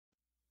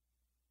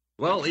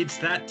Well, it's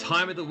that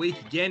time of the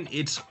week again.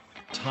 It's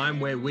time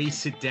where we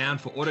sit down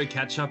for Auto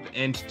Catch Up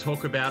and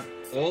talk about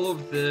all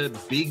of the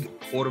big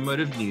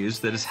automotive news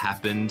that has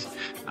happened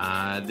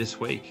this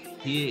week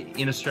here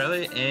in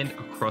Australia and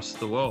across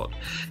the world.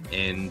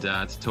 And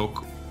to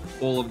talk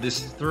all of this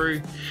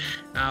through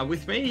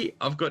with me,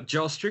 I've got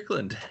Joel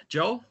Strickland.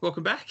 Joel,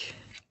 welcome back.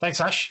 Thanks,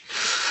 Ash.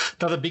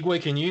 Another big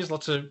week in news,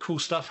 lots of cool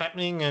stuff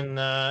happening and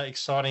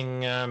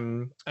exciting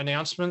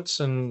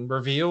announcements and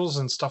reveals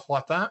and stuff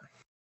like that.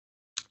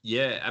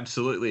 Yeah,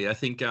 absolutely. I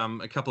think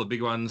a couple of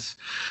big ones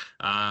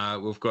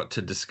we've got to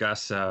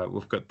discuss.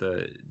 We've got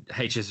the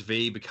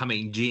HSV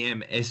becoming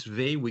GM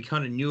SV. We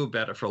kind of knew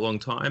about it for a long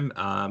time,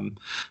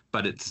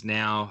 but it's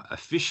now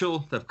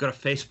official. They've got a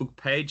Facebook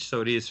page,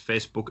 so it is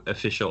Facebook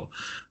official,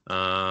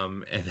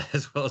 and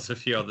as well as a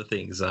few other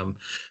things.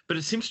 But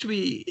it seems to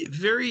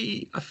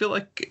be I feel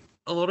like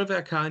a lot of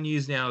our car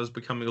news now is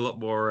becoming a lot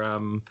more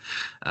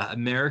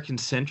American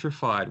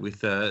centrified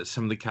with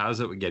some of the cars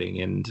that we're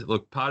getting. And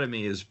look, part of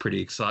me is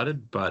pretty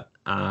excited, but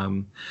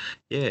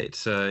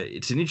it's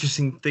an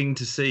interesting thing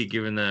to see,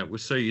 given that we're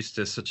so used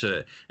to such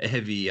a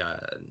heavy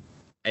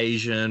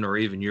Asian or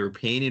even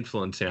European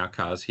influence in our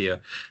cars here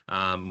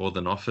more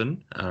than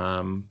often.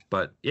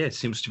 But yeah, it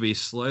seems to be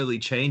slowly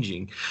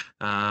changing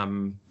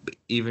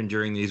even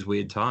during these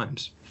weird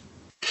times.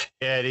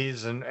 Yeah, it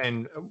is,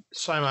 and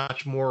so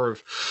much more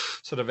of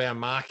sort of our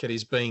market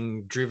is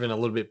being driven a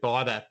little bit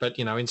by that. But,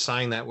 you know, in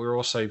saying that, we're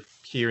also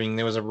hearing,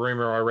 there was a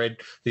rumor I read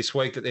this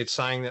week that they're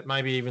saying that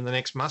maybe even the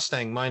next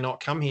Mustang may not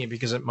come here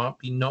because it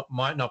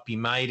might not be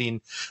made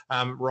in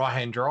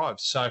right-hand drive.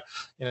 So,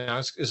 you know,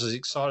 as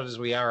excited as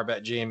we are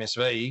about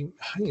GMSV,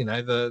 you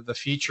know, the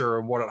future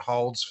of what it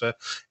holds for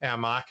our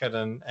market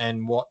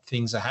and what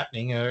things are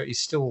happening is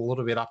still a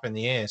little bit up in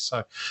the air.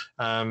 So,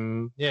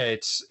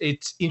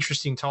 it's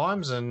interesting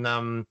times,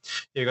 and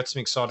you've got some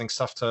exciting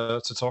stuff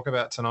to talk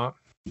about tonight.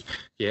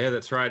 Yeah,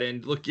 that's right.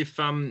 And look, if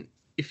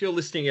you're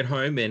listening at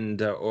home and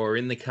or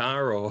in the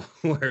car or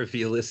wherever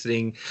you're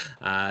listening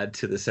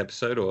to this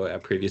episode or our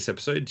previous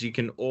episodes, you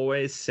can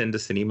always send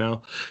us an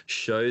email,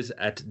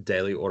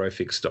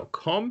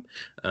 shows@dailyautofix.com.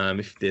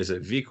 If there's a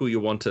vehicle you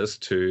want us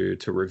to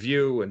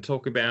review and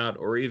talk about,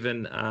 or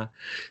even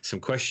some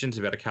questions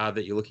about a car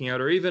that you're looking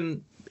at, or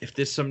even if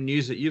there's some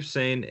news that you've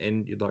seen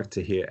and you'd like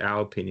to hear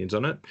our opinions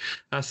on it,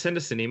 send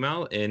us an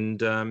email,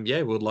 and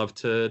we'd love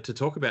to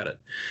talk about it.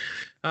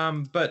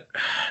 But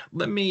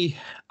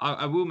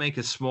I will make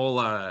a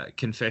small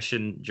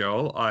confession,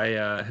 Joel. I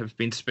have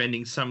been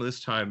spending some of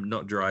this time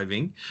not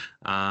driving,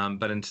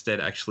 but instead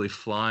actually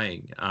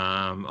flying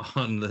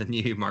on the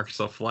new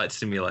Microsoft Flight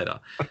Simulator.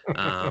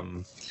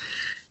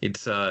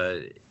 It's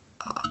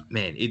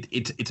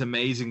it's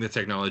amazing, the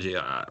technology.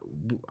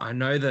 I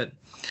know that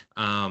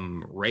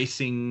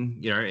racing,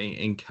 you know,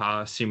 in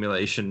car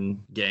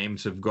simulation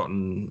games have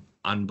gotten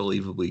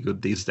unbelievably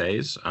good these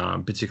days,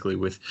 particularly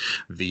with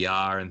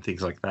VR and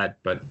things like that.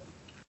 But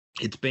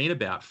it's been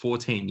about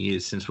 14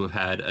 years since we've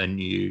had a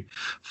new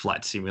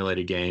flight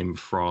simulator game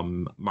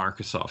from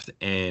Microsoft,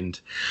 and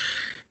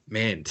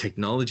man,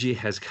 technology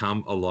has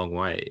come a long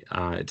way.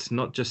 It's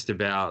not just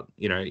about,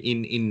 you know,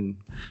 in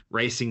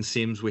racing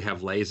sims, we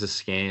have laser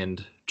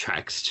scanned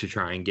tracks to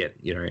try and get,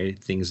 you know,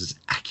 things as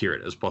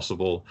accurate as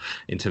possible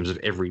in terms of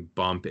every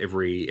bump,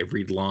 every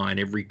line,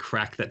 every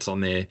crack that's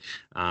on there,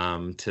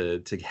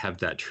 to have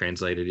that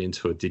translated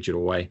into a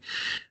digital way.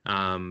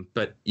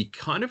 But you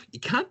can't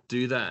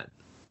do that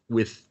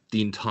with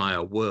the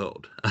entire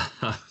world.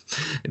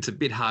 It's a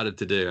bit harder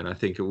to do, and I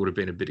think it would have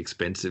been a bit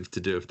expensive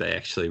to do if they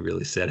actually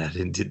really set out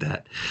and did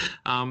that.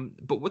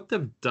 But what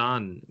they've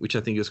done, which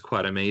I think is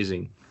quite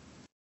amazing,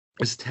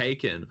 is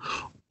taken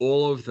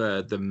all of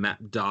the map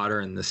data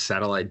and the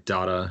satellite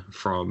data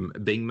from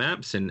Bing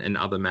Maps and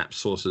other map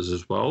sources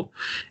as well,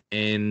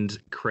 and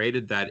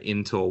created that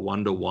into a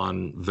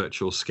one-to-one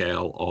virtual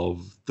scale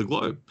of the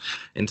globe.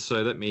 And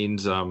so that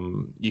means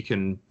you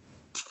can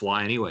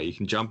fly anywhere. You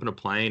can jump in a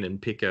plane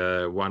and pick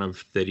one of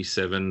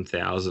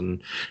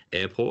 37,000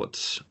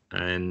 airports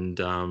and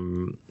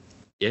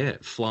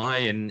fly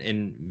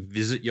and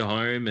visit your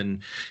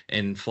home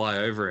and fly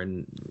over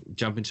and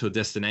jump into a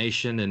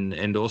destination.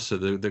 And also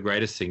the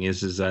greatest thing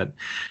is that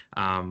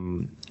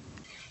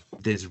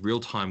there's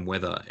real-time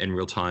weather and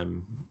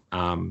real-time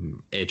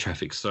air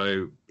traffic.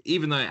 So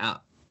even though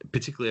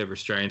particularly over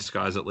Australian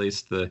skies, at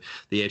least the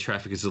air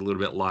traffic is a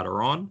little bit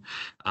lighter on,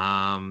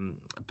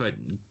 but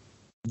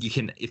you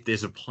can, if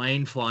there's a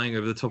plane flying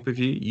over the top of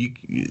you, you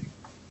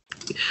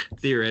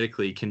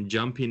theoretically can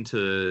jump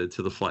into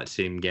the flight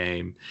sim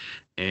game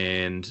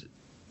and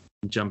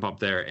jump up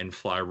there and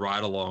fly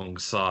right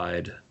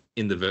alongside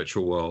in the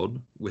virtual world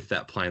with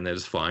that plane that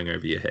is flying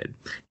over your head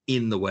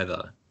in the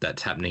weather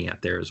that's happening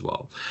out there as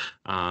well.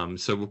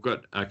 So we've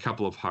got a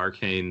couple of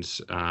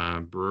hurricanes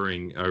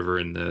brewing over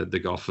in the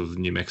Gulf of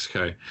New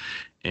Mexico,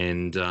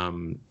 and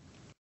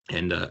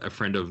And a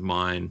friend of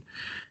mine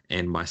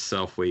and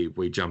myself,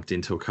 we jumped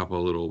into a couple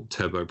of little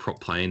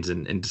turboprop planes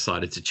and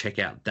decided to check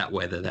out that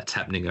weather that's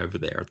happening over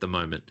there at the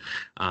moment,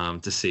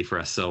 to see for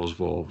ourselves,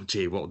 well,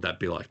 gee, what would that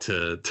be like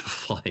to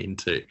fly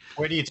into?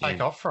 Where do you take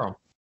off from?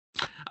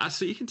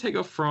 So you can take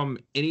off from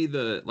any of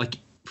the, like,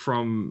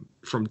 from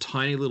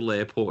tiny little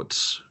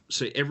airports.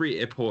 So every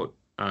airport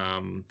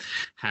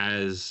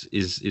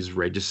is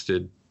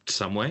registered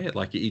somewhere.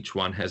 Like each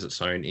one has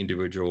its own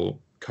individual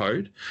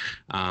code.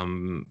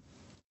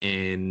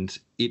 And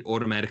it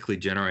automatically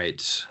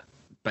generates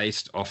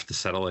based off the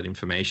satellite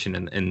information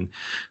and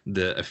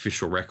the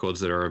official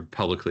records that are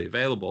publicly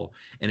available,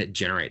 and it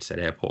generates that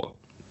airport.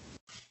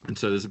 And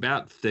so there's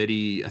about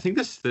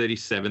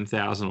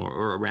 37,000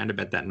 or around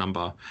about that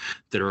number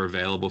that are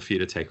available for you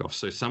to take off.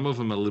 So some of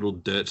them are little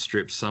dirt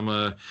strips, some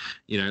are,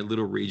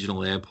 little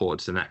regional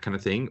airports and that kind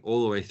of thing,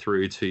 all the way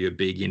through to your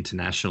big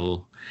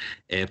international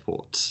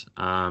airports.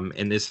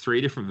 And there's 3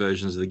 different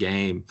versions of the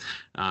game,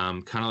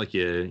 kind of like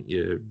your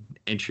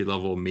entry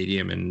level,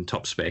 medium, and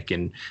top spec.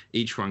 And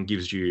each one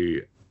gives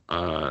you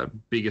a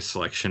bigger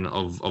selection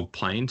of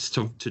planes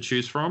to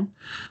choose from.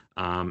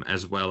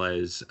 As well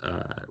as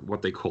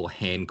what they call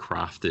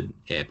handcrafted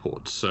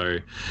airports. So,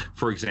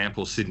 for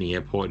example, Sydney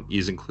Airport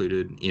is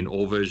included in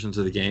all versions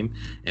of the game,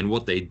 and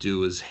what they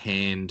do is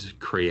hand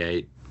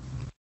create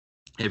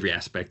every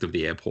aspect of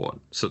the airport.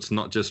 So it's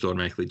not just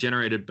automatically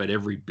generated, but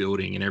every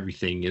building and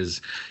everything is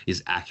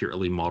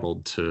accurately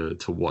modeled to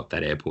what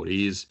that airport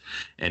is,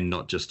 and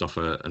not just off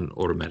an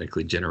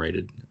automatically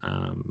generated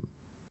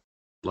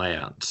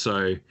layout.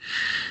 So,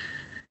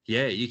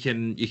 yeah, you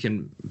can.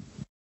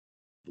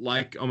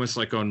 Almost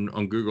like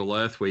on Google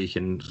Earth, where you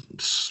can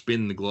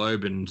spin the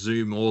globe and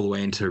zoom all the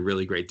way into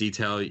really great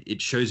detail. It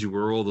shows you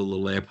where all the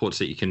little airports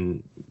that you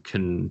can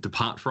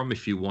depart from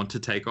if you want to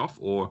take off,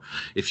 or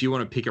if you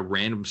want to pick a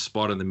random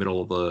spot in the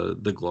middle of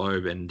the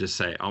globe and just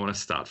say, I want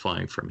to start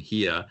flying from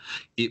here.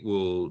 It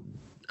will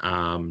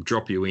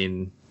drop you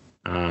into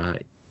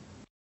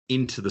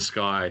the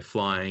sky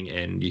flying,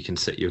 and you can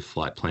set your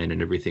flight plan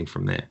and everything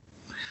from there.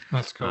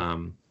 That's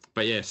cool.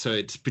 But yeah, so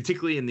it's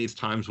particularly in these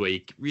times where you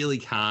really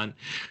can't,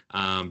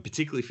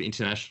 particularly for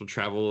international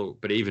travel,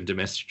 but even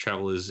domestic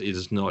travel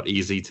is not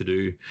easy to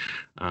do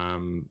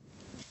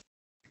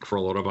for a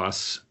lot of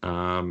us.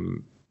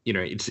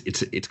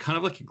 It's kind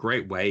of like a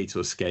great way to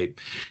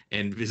escape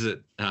and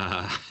visit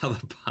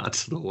other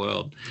parts of the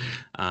world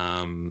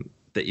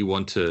that you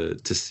want to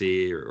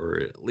see or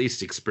at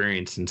least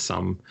experience in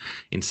some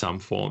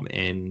form.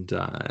 And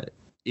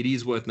it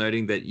is worth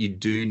noting that you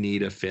do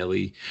need a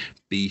fairly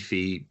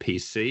beefy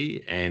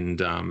PC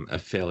and a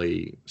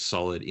fairly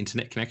solid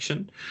internet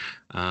connection,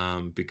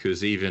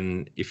 because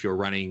even if you're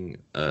running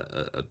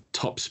a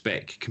top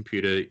spec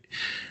computer,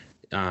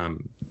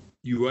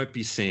 you won't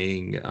be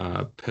seeing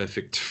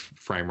perfect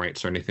frame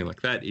rates or anything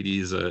like that. It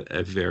is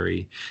a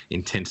very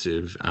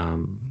intensive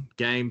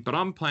game, but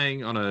I'm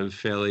playing on a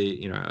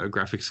fairly, a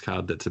graphics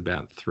card that's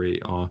about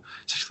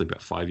it's actually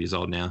about 5 years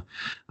old now.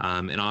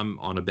 And I'm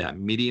on about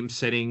medium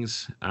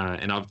settings,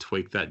 and I've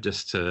tweaked that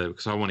just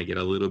because I want to get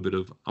a little bit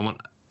of,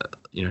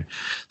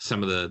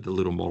 some of the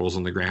little models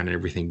on the ground and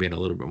everything being a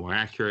little bit more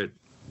accurate.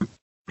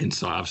 And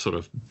so I've sort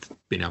of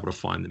been able to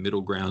find the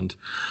middle ground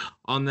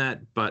on that.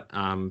 But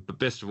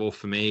best of all,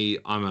 for me,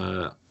 I'm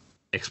a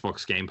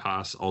Xbox Game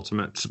Pass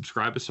Ultimate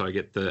subscriber, so I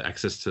get the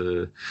access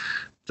to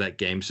that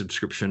game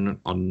subscription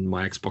on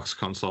my Xbox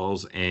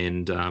consoles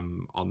and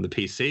on the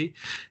PC,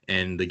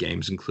 and the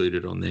game's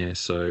included on there.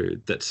 So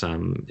that's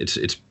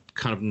it's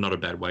kind of not a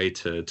bad way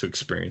to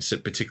experience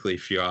it, particularly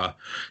if you are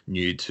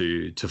new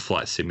to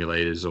flight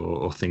simulators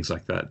or things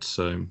like that.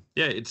 So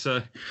yeah, it's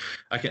I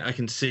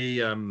can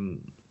see.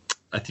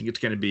 I think it's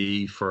going to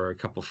be for a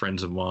couple of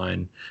friends of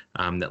mine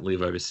that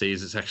live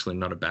overseas. It's actually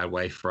not a bad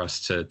way for us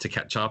to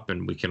catch up,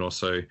 and we can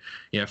also,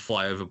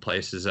 fly over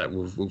places that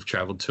we've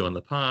traveled to in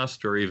the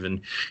past, or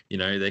even,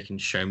 they can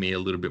show me a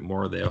little bit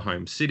more of their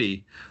home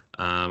city,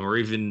 or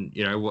even,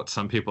 what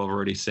some people have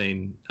already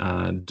seen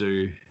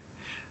do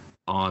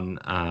on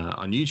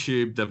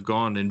YouTube. They've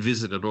gone and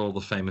visited all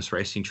the famous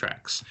racing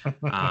tracks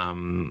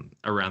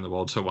around the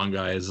world. So one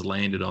guy has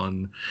landed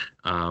on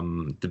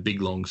the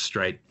big long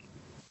straight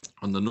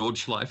on the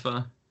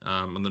Nordschleife,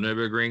 on the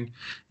Nürburgring, and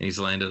he's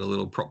landed a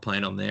little prop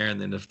plane on there, and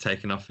then have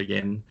taken off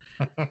again.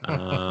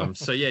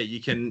 So yeah,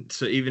 you can.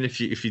 So even if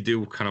you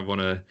do kind of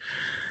want to,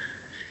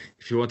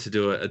 if you want to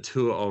do a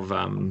tour of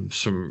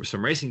some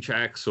racing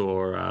tracks,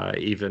 or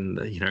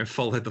even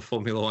follow the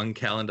Formula One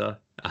calendar,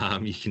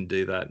 you can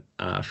do that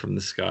from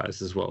the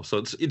skies as well. So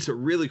it's a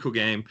really cool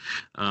game.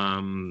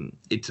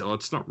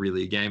 It's not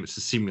really a game; it's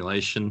a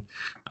simulation.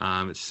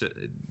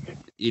 It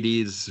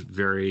is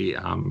very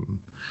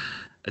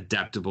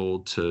adaptable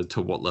to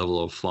what level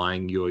of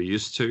flying you're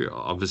used to.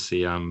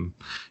 Obviously,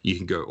 you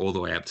can go all the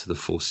way up to the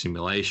full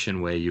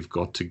simulation, where you've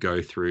got to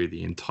go through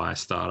the entire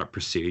startup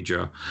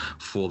procedure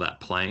for that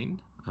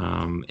plane.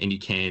 and you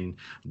can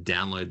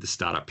download the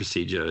startup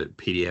procedure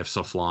PDFs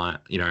offline,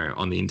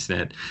 on the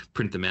internet,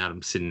 print them out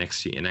and sit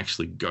next to you and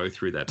actually go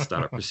through that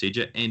startup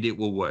procedure, and it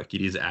will work.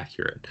 It is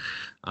accurate.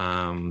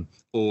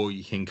 Or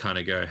you can kind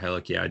of go, hey,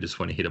 look, I just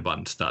want to hit a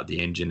button, start the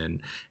engine,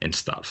 and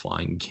start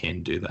flying. You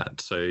can do that.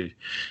 So,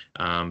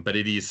 but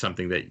it is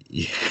something that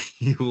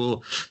you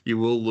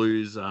will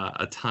lose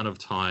a ton of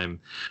time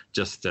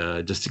just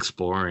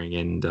exploring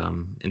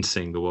and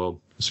seeing the world.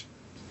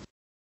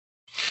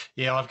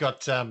 Yeah, I've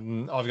got a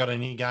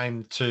new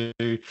game to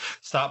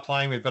start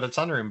playing with, but it's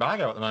under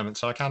embargo at the moment,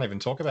 so I can't even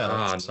talk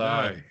about it. So,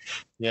 no.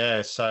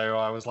 Yeah, so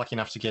I was lucky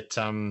enough to get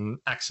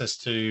access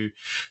to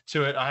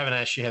it. I haven't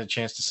actually had a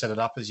chance to set it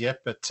up as yet,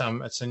 but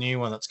it's a new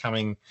one that's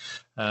coming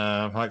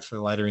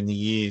hopefully later in the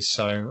year.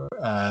 So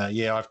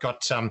I've got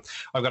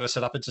to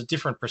set up. It's a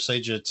different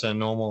procedure to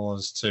normal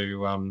as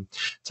to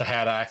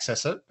how to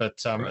access it,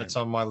 but Right. It's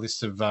on my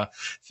list of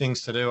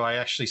things to do. I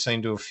actually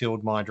seem to have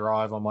filled my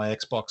drive on my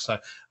Xbox, so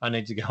I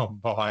need to go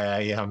and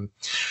buy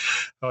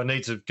I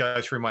need to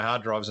go through my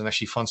hard drives and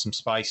actually find some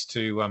space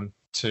to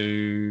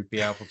be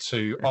able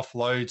to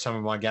offload some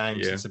of my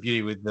games. Yeah. It's the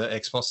beauty with the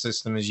Xbox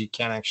system is you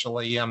can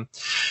actually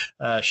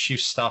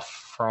shift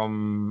stuff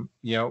from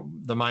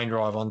the main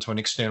drive onto an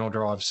external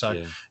drive.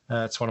 So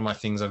it's one of my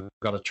things I've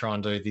got to try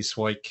and do this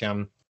week.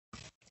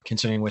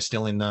 Considering we're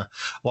still in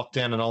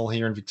lockdown and all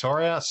here in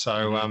Victoria,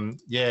 so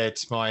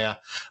it's my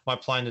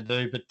plan to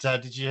do. But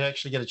did you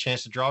actually get a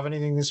chance to drive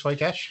anything this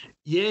week, Ash?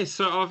 Yeah,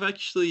 so I've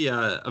actually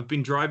I've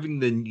been driving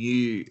the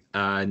new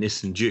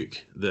Nissan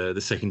Juke, the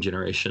second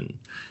generation,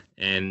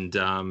 and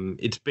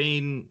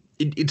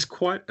it's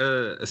quite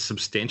a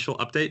substantial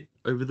update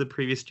over the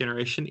previous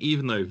generation,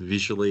 even though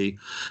visually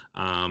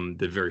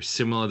they're very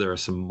similar. There are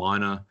some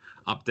minor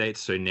updates.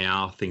 So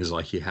now things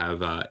like you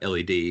have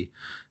LED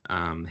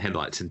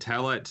headlights and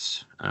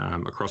taillights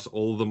across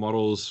all of the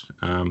models.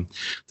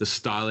 The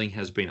styling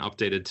has been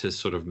updated to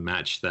sort of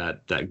match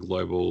that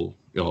global,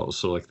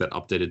 sort of like that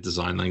updated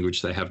design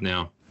language they have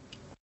now.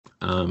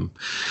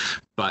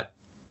 But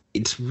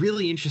it's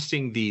really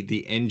interesting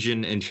the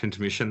engine and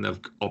transmission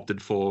they've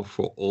opted for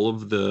all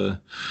of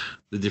the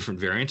different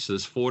variants. So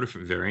there's 4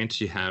 different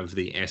variants. You have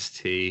the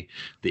ST,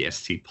 the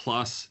ST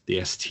Plus, the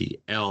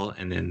STL,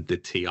 and then the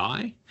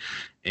TI.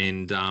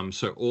 And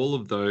so all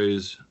of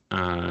those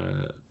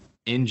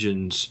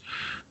engines,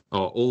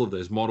 or all of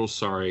those models,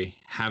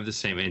 have the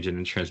same engine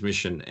and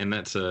transmission, and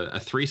that's a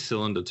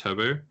 3-cylinder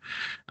turbo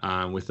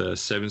with a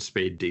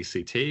 7-speed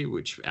DCT,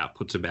 which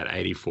outputs about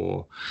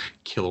 84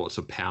 kilowatts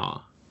of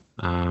power.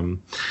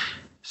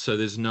 So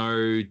there's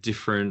no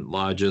different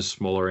larger,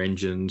 smaller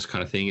engines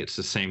kind of thing. It's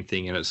the same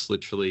thing, and it's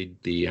literally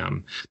the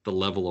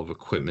level of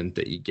equipment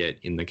that you get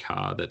in the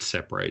car that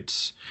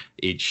separates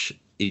each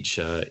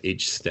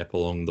step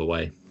along the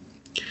way.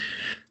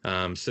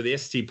 So the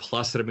ST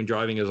Plus that I've been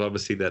driving is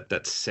obviously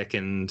that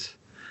second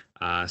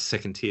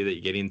tier that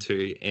you get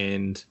into,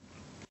 and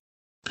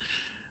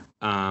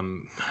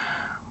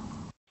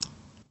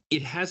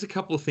it has a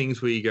couple of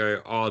things where you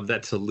go, oh,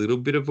 that's a little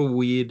bit of a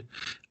weird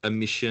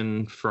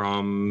omission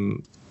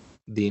from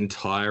the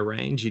entire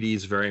range. It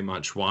is very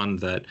much one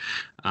that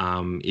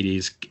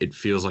it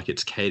feels like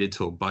it's catered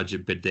to a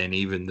budget, but then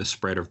even the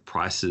spread of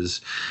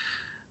prices,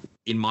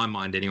 in my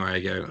mind anyway, I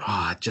go,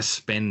 just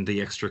spend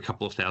the extra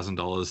couple of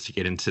 $1,000s to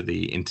get into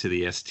the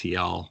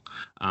STL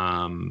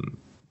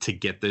to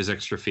get those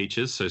extra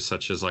features. So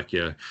such as like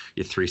your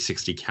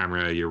 360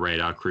 camera, your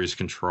radar cruise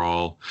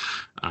control,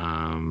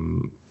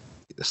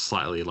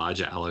 slightly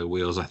larger alloy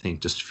wheels, I think,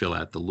 just fill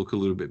out the look a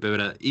little bit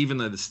better, even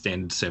though the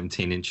standard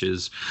 17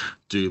 inches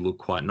do look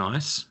quite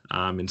nice,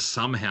 and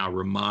somehow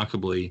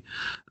remarkably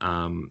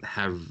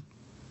have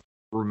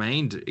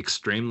remained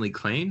extremely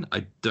clean.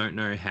 I don't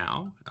know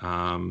how.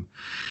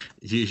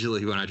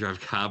 Usually when I drive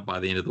a car, by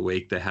the end of the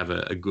week, they have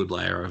a good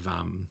layer of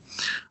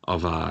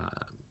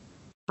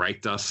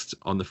brake dust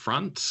on the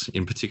front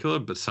in particular,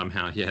 but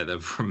somehow,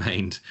 they've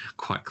remained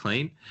quite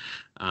clean.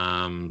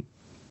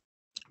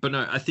 But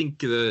no, I think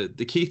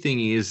the key thing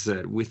is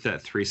that with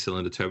that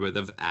 3-cylinder turbo,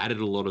 they've added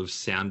a lot of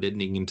sound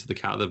deadening into the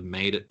car. They've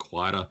made it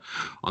quieter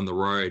on the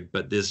road,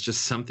 but there's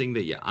just something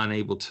that you're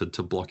unable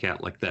to block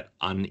out, like that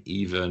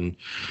uneven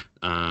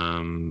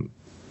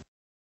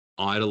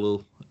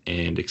idle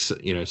and,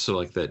 sort of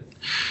like that.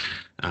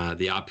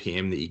 The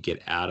RPM that you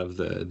get out of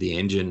the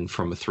engine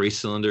from a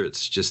 3-cylinder,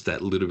 it's just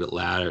that little bit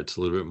louder. It's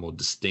a little bit more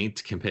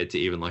distinct compared to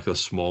even like a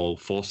small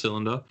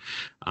 4-cylinder.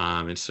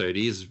 And so it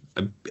is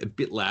a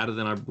bit louder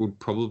than I would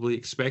probably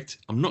expect.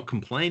 I'm not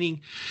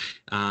complaining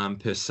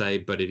per se,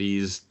 but it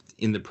is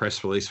in the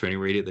press release when you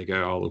read it, they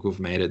go, oh, look, we've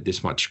made it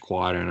this much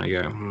quieter. And I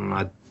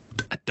go,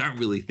 I don't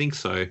really think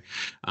so,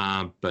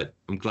 but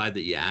I'm glad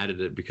that you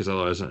added it, because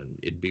otherwise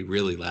it'd be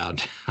really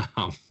loud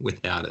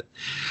without it.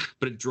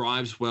 But it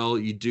drives well.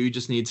 You do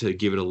just need to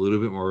give it a little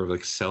bit more of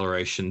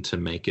acceleration to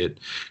make it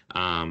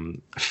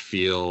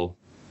feel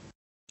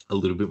a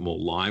little bit more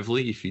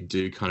lively. If you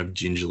do kind of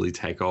gingerly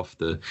take off,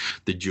 the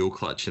dual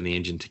clutch and the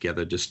engine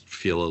together just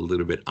feel a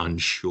little bit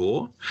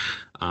unsure.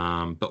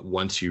 But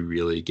once you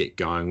really get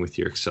going with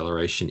your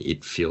acceleration,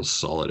 it feels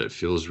solid. It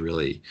feels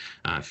really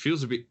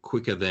feels a bit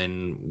quicker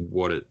than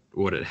what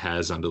it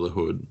has under the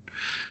hood.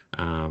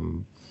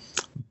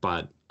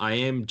 But I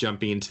am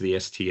jumping into the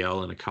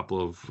STL in a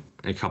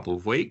couple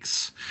of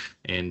weeks,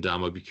 and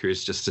I'll be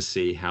curious just to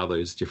see how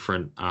those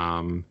different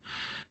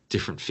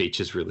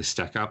features really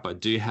stack up. I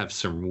do have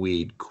some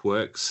weird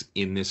quirks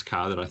in this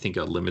car that I think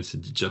are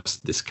limited to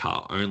just this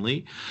car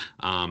only.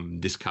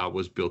 This car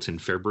was built in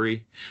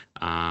February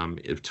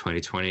of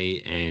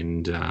 2020,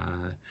 and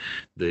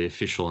the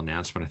official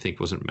announcement, I think,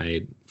 wasn't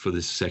made for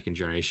this second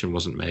generation,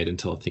 wasn't made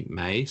until I think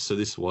May. So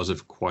this was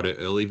quite an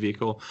early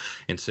vehicle.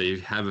 And so you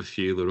have a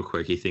few little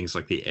quirky things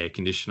like the air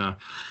conditioner.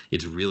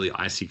 It's really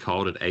icy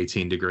cold at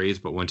 18 degrees,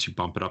 but once you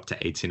bump it up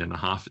to 18 and a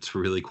half, it's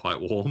really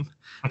quite warm.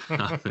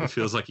 It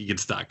feels like you could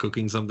start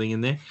cooking something in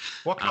there.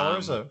 What color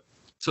is it?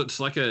 So it's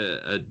like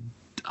I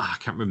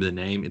can't remember the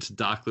name. It's a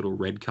dark little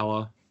red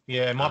color.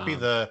 Yeah, it might be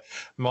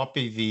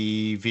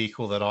the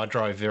vehicle that I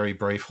drove very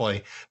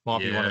briefly. Might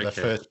be one of the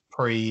first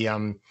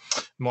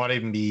might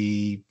even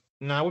be,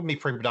 no, it wouldn't be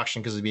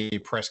pre-production because it'd be a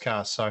press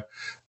car. So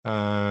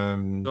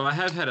so I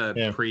have had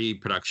a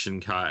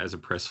pre-production car as a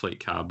press fleet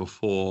car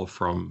before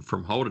from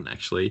Holden.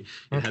 Actually,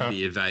 it had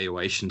the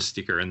evaluation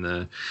sticker in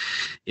the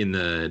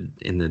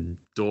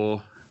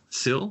door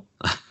sill.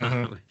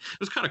 It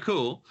was kind of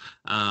cool.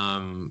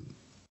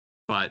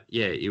 But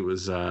yeah, it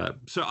was.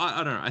 So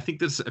I don't know. I think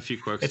there's a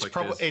few quirks.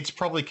 It's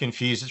probably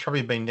confused. It's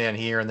probably been down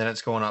here and then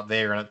it's gone up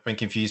there, and it's been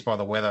confused by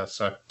the weather.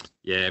 So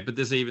yeah, but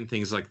there's even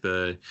things like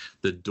the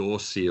door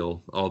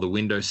seal or the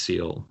window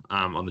seal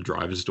on the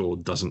driver's door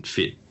doesn't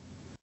fit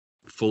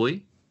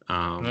fully.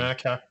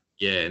 Okay.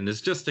 Yeah, and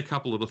there's just a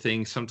couple little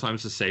things.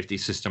 Sometimes the safety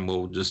system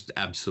will just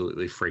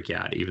absolutely freak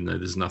out, even though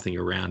there's nothing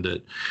around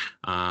it.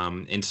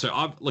 And so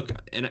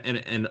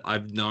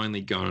I've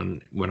knowingly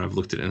gone when I've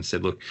looked at it and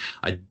said, look,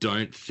 I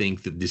don't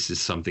think that this is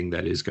something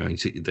that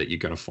you're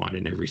going to find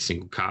in every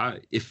single car.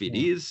 If it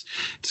is,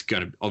 it's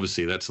going to,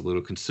 obviously that's a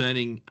little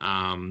concerning.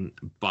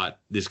 But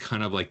there's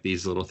kind of like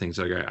these little things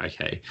I go,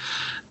 okay,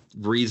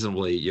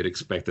 reasonably you'd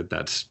expect that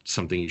that's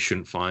something you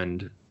shouldn't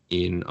find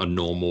in a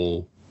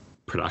normal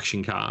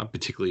production car,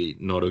 particularly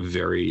not a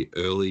very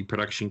early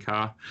production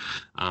car,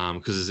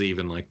 because there's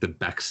even like the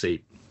back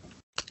seat.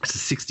 It's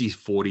a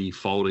 60/40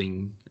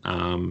 folding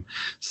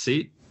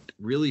seat,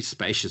 really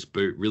spacious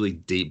boot, really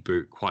deep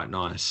boot, quite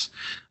nice.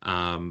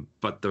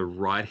 But the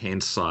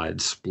right-hand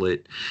side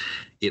split,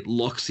 it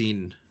locks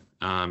in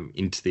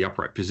into the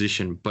upright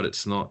position, but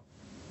it's not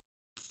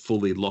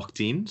fully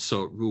locked in,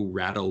 so it will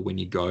rattle when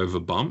you go over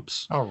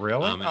bumps. Oh,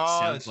 really?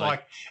 It's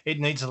like it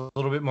needs a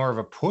little bit more of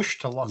a push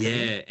to lock it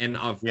in. Yeah, and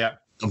I've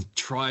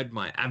tried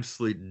my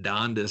absolute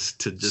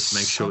darndest to just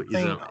make sure.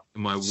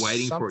 Am I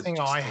waiting for it? Something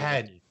I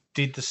had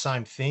did the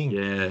same thing.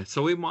 Yeah,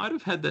 so we might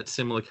have had that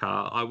similar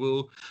car. I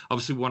will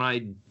obviously when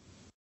I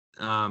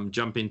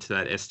jump into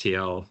that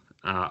STL,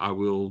 I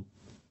will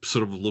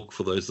sort of look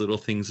for those little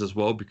things as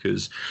well,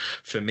 because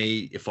for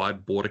me, if I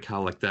bought a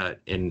car like that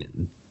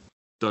and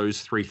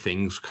those three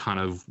things kind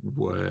of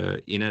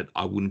were in it,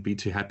 I wouldn't be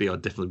too happy.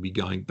 I'd definitely be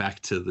going back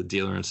to the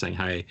dealer and saying,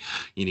 hey,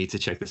 you need to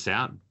check this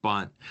out.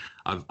 But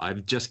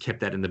I've just kept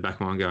that in the back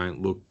of my mind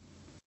going, look,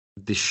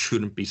 this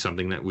shouldn't be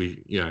something that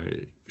we,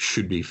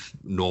 should be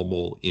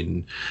normal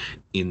in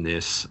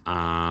this.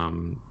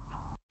 But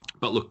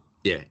look,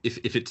 yeah,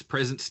 if it's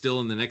present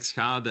still in the next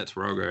car, that's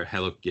where I'll go, hey,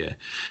 look, yeah,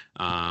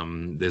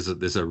 there's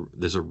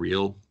a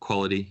real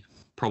quality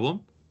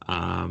problem.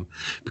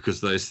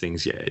 Because those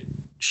things,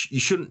 you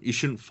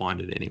shouldn't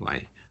find it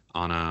anyway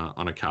on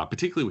a car,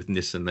 particularly with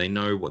Nissan. They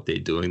know what they're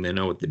doing. They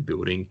know what they're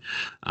building.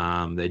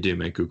 They do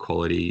make good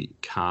quality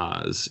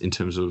cars in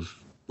terms of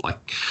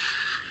like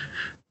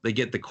they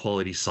get the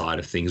quality side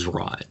of things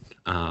right.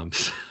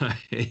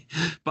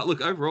 But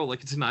look, overall,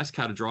 like it's a nice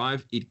car to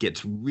drive. It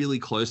gets really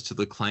close to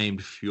the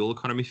claimed fuel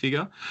economy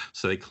figure.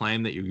 So they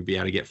claim that you'll be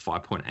able to get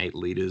 5.8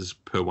 liters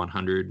per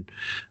 100.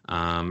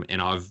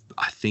 And I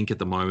think at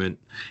the moment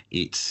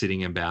it's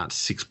sitting about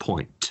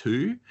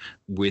 6.2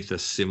 with a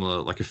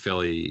similar, like a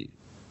fairly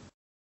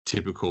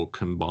typical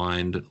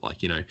combined,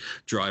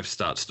 drive,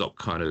 start, stop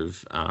kind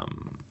of,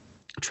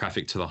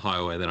 traffic to the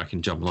highway, then I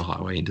can jump on the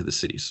highway into the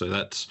city.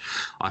 So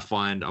I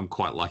find I'm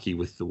quite lucky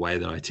with the way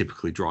that I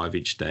typically drive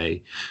each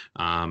day,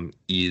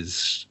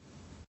 is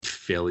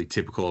fairly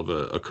typical of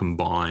a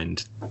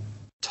combined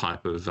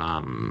type of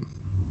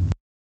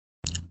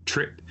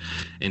trip.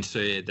 And so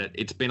that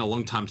it's been a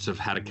long time since I've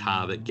had a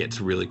car that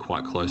gets really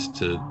quite close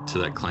to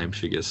that claim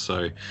figure.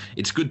 So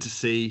it's good to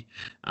see,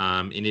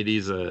 and it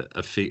is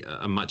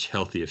a much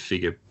healthier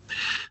figure,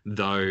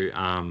 though.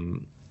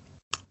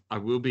 I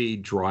will be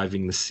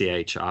driving the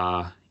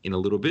CHR in a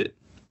little bit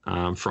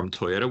from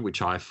Toyota,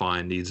 which I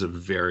find is a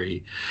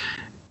very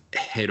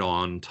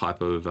head-on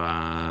type of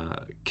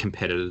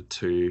competitor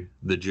to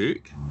the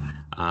Duke.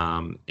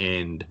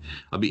 And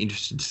I'll be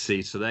interested to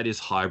see. So that is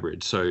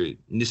hybrid. So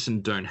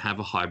Nissan don't have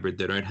a hybrid.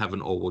 They don't have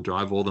an all-wheel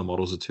drive. All the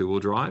models are two-wheel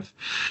drive.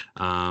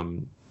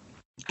 And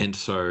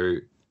so,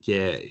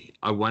 yeah,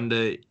 I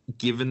wonder,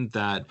 given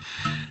that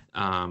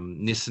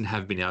Nissan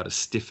have been able to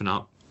stiffen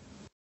up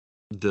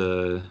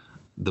the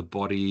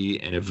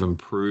body and have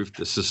improved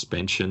the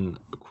suspension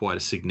quite a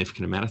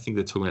significant amount. I think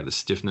they're talking about the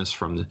stiffness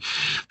from the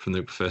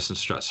first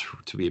struts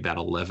to be about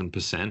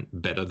 11%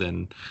 better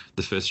than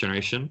the first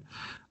generation.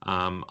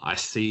 I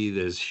see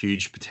there's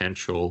huge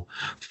potential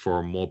for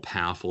a more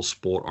powerful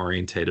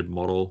sport-orientated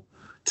model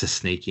to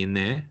sneak in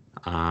there,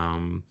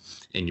 and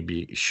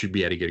you should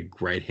be able to get a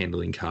great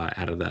handling car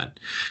out of that,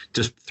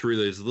 just through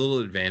those little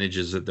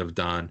advantages that they've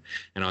done.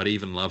 And I'd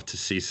even love to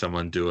see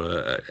someone do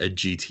a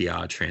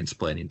GTR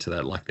transplant into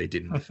that, like they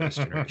did in the first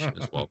generation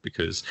as well,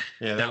 because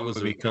that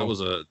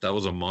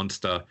was a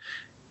monster.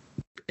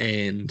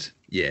 And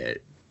yeah,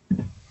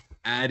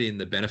 add in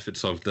the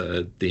benefits of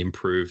the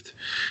improved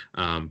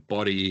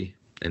body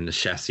and the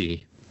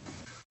chassis.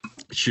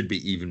 Should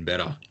be even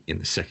better in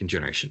the second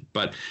generation,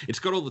 but it's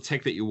got all the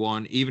tech that you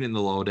want. Even in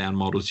the lower down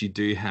models, you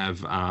do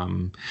have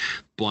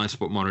blind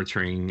spot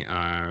monitoring,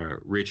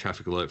 rear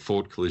traffic alert,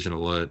 forward collision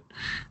alert.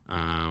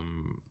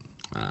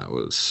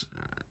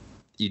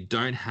 You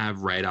don't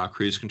have radar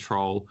cruise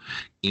control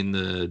in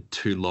the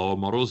two lower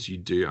models. You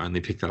do only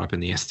pick that up in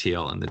the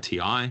STL and the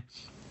TI.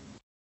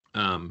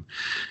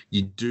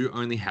 You do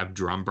only have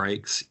drum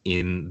brakes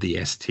in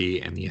the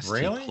ST and the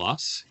ST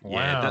Plus. Wow.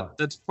 Yeah,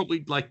 that's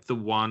probably like the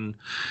one.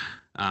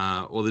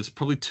 Or there's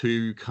probably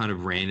two kind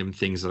of random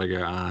things that I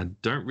go, I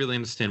don't really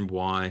understand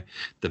why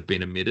they've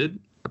been omitted,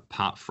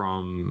 apart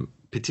from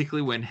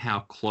particularly how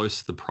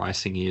close the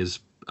pricing is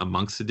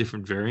amongst the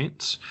different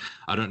variants.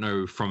 I don't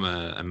know from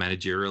a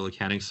managerial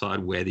accounting side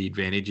where the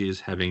advantage is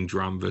having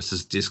drum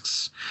versus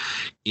discs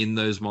in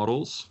those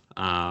models.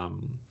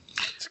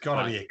 It's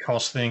got to be a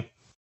cost thing.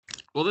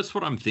 Well, that's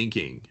what I'm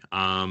thinking.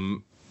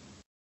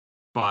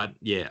 But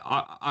yeah,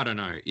 I don't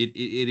know. It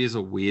is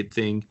a weird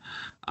thing.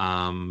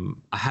 I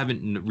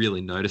haven't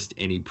really noticed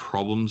any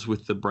problems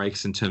with the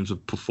brakes in terms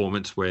of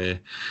performance where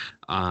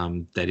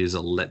that is a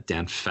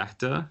letdown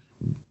factor.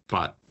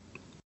 But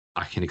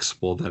I can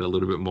explore that a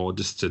little bit more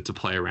just to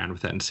play around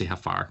with that and see how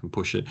far I can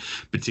push it,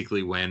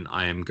 particularly when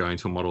I am going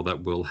to a model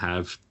that will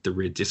have the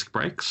rear disc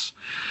brakes.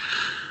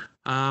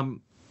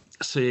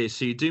 So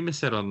you do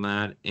miss out on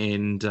that,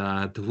 and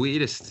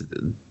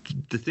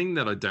the thing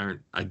that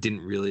I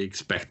didn't really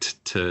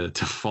expect to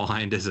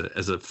find as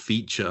a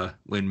feature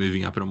when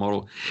moving up in a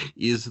model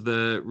is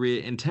the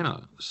rear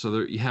antenna. So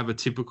that you have a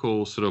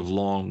typical sort of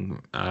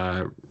long,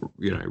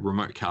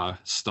 remote car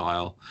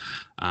style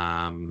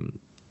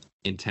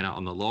antenna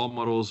on the lower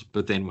models,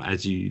 but then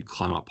as you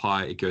climb up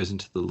high, it goes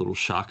into the little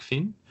shark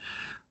fin.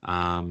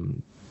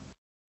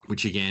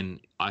 Which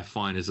again, I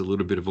find is a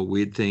little bit of a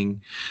weird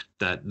thing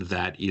that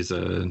is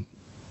a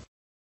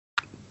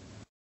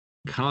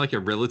kind of like a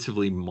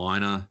relatively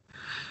minor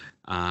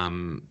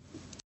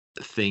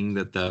thing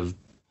that they've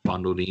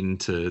bundled in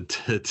to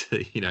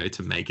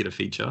make it a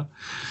feature.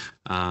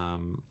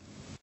 But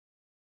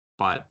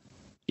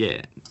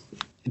yeah,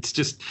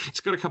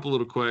 it's got a couple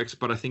little quirks,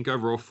 but I think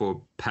overall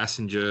for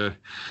passenger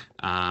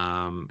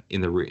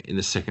in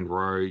the second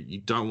row, you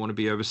don't want to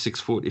be over 6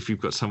 foot. If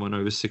you've got someone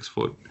over 6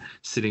 foot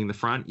sitting in the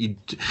front,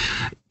 it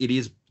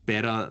is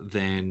better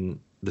than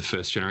the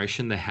first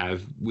generation. They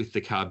have, with the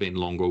car being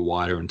longer,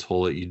 wider, and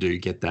taller, you do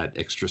get that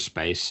extra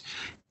space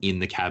in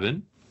the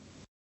cabin.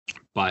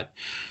 But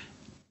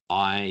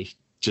I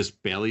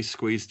just barely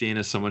squeezed in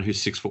as someone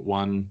who's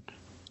 6'1"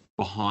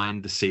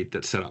 behind the seat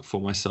that's set up for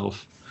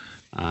myself.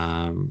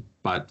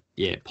 But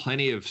yeah,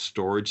 plenty of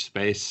storage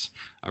space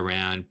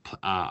around.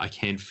 I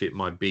can fit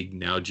my big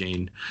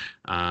Nalgene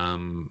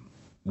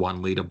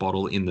 1 liter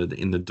bottle in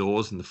the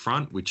doors in the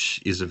front,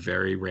 which is a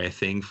very rare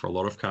thing for a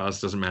lot of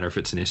cars. Doesn't matter if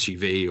it's an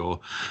SUV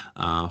or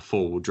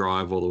 4-wheel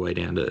drive, all the way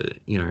down to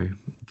the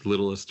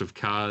littlest of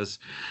cars.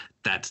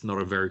 That's not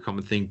a very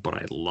common thing, but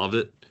I love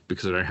it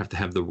because I don't have to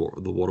have the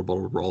water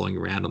bottle rolling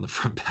around on the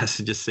front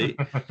passenger seat,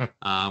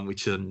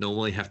 which I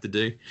normally have to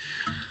do.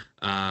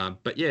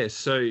 But yeah,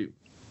 so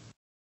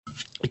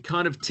it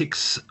kind of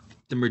ticks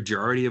the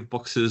majority of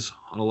boxes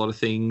on a lot of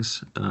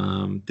things.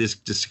 There's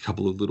just a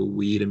couple of little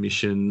weird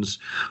emissions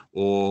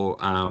or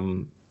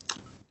kind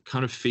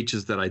of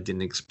features that I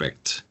didn't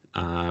expect,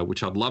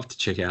 which I'd love to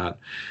check out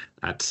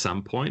at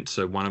some point.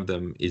 So one of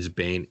them is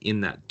being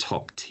in that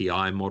top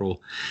TI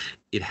model.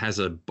 It has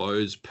a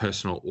Bose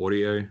personal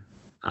audio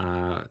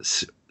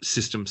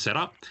system set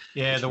up.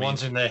 Yeah, the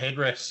ones in their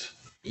headrest.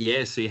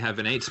 Yeah, so you have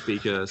an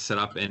 8-speaker set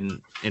up,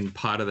 and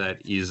part of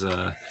that is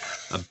a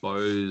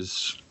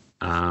Bose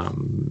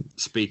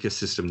speaker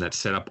system that's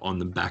set up on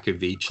the back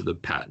of each of the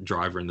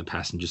driver and the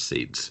passenger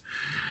seats.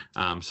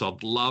 So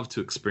I'd love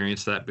to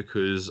experience that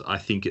because I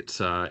think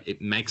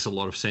it makes a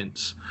lot of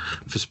sense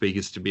for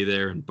speakers to be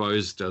there, and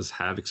Bose does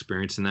have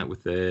experience in that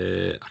with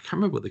their, I can't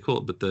remember what they call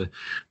it, but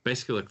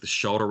basically like the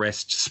shoulder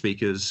rest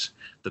speakers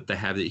that they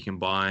have that you can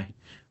buy.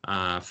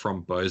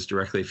 from Bose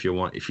directly if you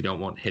don't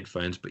want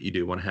headphones, but you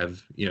do want to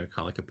have kind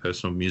of like a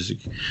personal music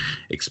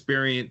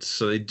experience.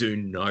 So they do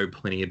know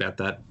plenty about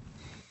that.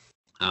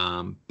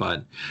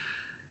 But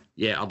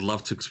yeah, I'd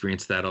love to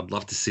experience that. I'd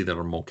love to see that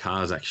on more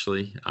cars,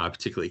 actually,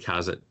 particularly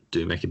cars that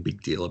do make a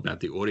big deal about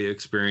the audio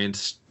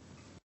experience.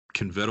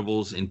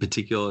 Convertibles in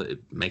particular, it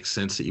makes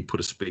sense that you put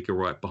a speaker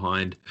right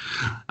behind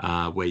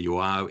where you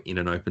are in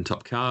an open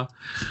top car.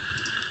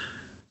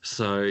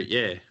 So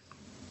yeah,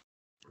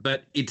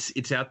 but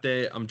it's out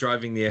there. I'm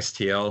driving the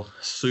STL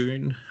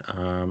soon,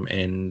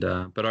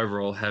 but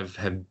overall have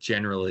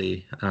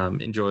generally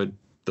enjoyed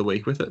the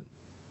week with it.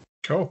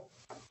 Cool.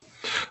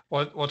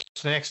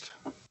 What's next?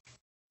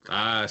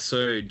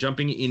 So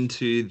jumping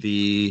into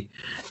the,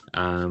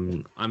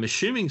 I'm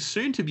assuming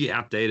soon to be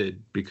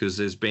outdated because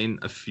there's been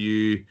a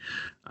few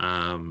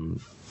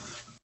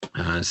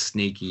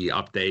sneaky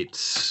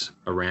updates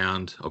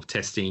around of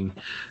testing,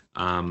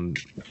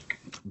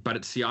 but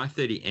it's the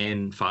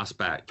i30N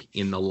Fastback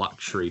in the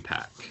luxury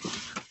pack.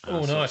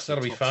 Oh, nice!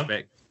 That'll be fun.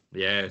 Spec.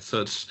 Yeah,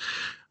 so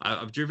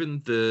I've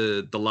driven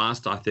the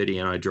last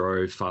i30N I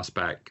drove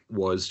Fastback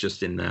was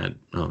just in that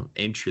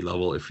entry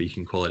level, if you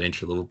can call it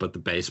entry level, but the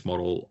base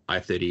model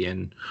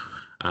i30N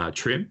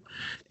trim.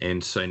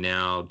 And so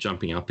now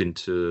jumping up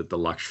into the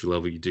luxury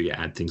level, you do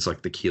add things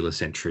like the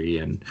keyless entry,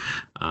 and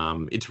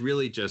it's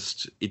really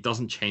just, it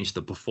doesn't change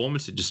the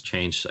performance, it just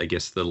changed, I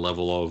guess, the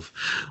level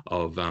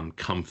of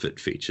comfort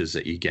features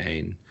that you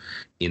gain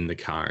in the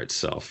car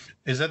itself.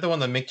 Is that the one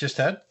that Mick just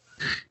had?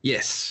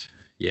 Yes.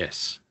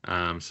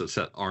 So it's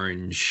that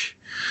orange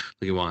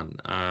looking one.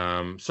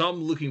 So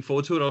I'm looking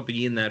forward to it. I'll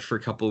be in that for a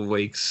couple of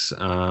weeks.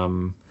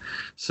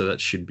 So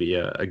that should be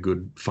a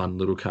good, fun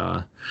little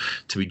car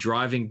to be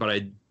driving.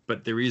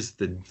 But there is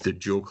the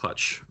dual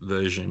clutch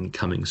version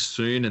coming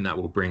soon, and that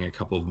will bring a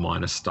couple of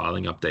minor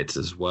styling updates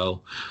as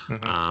well.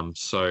 Mm-hmm.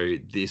 So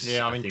this,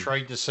 yeah, I'm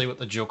intrigued to see what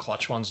the dual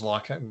clutch one's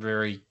like. I'm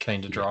very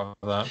keen to drive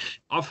that.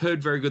 I've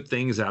heard very good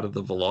things out of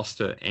the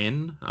Veloster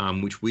N,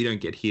 which we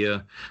don't get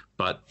here,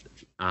 but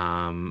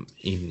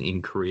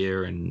in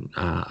Korea and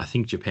I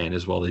think Japan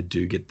as well, they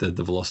do get the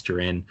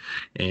Veloster N,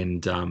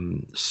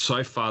 and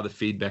so far the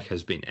feedback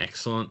has been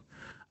excellent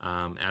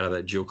out of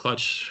that dual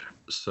clutch.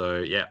 So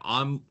yeah,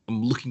 I'm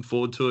looking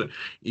forward to it.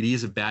 It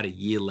is about a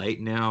year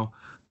late now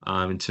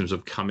in terms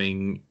of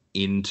coming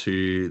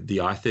into the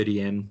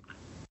i30N,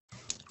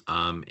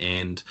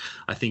 and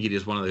I think it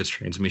is one of those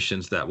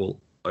transmissions that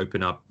will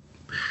open up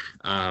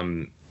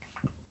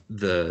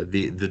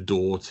the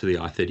door to the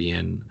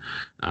i30N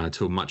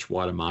to a much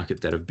wider market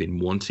that have been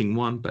wanting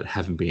one but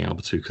haven't been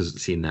able to because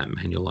it's in that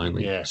manual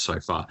only so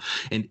far.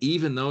 And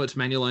even though it's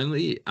manual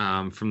only,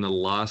 from the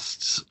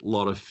last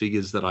lot of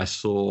figures that I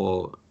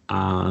saw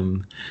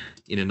in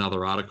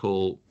another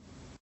article,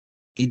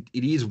 it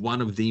is one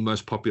of the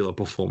most popular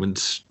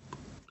performance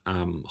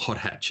hot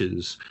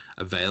hatches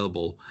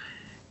available,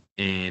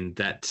 and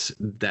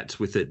that's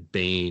with it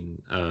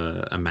being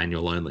a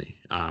manual only,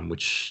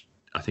 which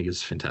I think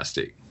is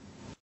fantastic.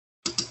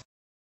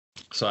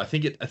 So I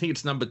think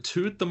it's number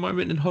 2 at the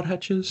moment in hot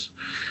hatches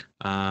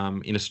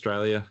in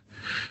Australia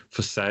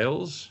for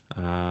sales,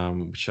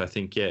 which I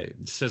think it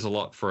says a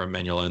lot for a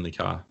manual only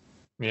car.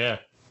 Yeah.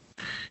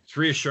 It's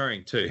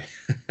reassuring too.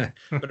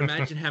 But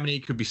imagine how many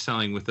it could be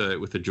selling with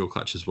a dual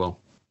clutch as well.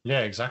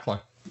 Yeah, exactly.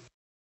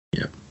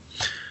 Yeah.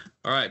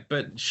 All right,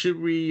 but should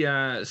we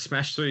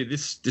smash through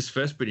this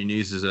first bit of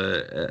news? Is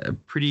a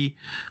pretty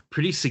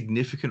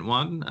significant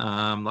one.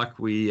 Like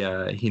we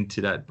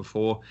hinted at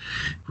before,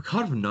 we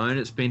kind of known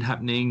it's been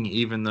happening,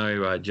 even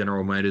though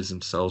General Motors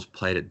themselves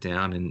played it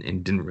down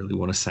and didn't really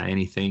want to say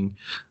anything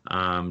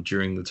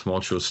during the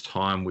tumultuous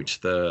time which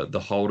the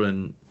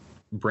Holden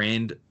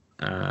brand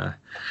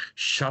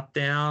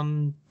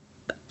shutdown.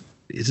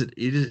 Is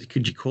it?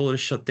 Could you call it a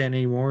shutdown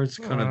anymore? It's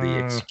kind of the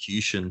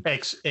execution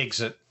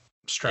exit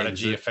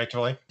strategy,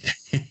 effectively.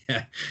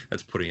 Yeah,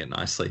 that's putting it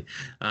nicely.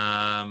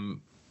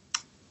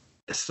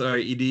 So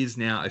it is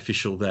now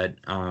official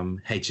that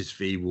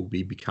HSV will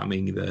be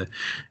becoming the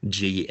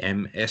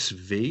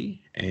GMSV,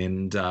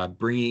 and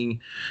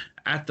bringing,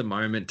 at the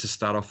moment, to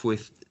start off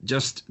with,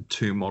 just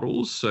 2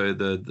 models. So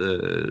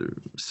the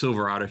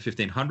Silverado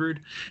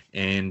 1500,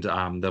 and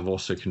they've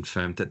also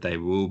confirmed that they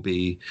will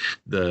be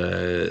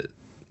the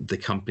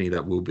company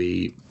that will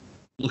be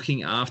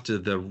looking after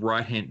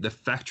the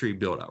factory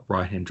built up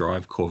right-hand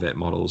drive Corvette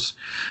models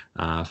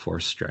for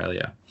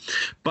Australia.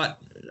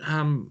 But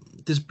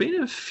there's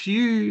been a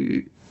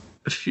few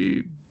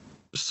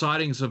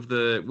sightings of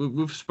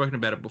we've spoken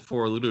about it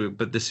before a little bit,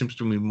 but there seems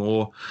to be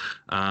more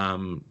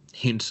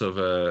hints of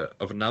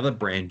another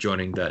brand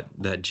joining that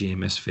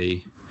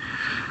GMSV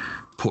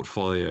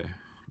portfolio.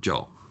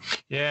 Joel.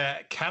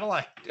 Yeah,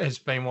 Cadillac has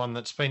been one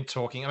that's been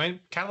talking. I mean,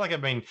 Cadillac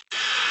have been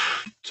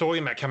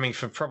talking about coming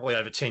for probably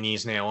over 10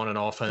 years now, on and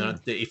off. And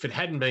if it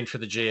hadn't been for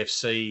the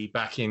GFC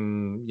back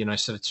in,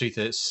 sort of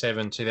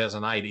 2007,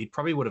 2008, it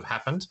probably would have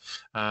happened.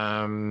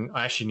 I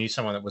actually knew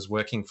someone that was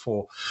working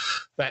for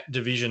that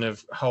division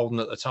of Holden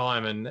at the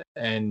time,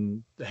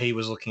 and he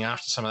was looking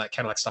after some of that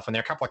Cadillac stuff. And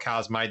there are a couple of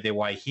cars made their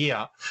way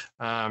here.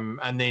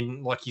 And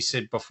then, like you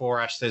said before,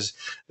 Ash,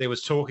 there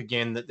was talk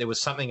again that there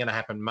was something going to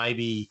happen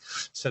maybe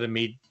sort of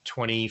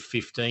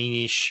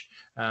mid-2015-ish.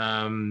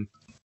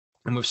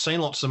 And we've seen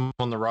lots of them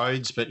on the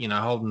roads, but,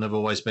 Holden have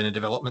always been a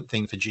development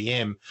thing for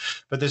GM.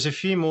 But there's a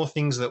few more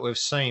things that we've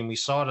seen. We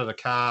sighted a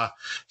car a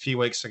few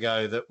weeks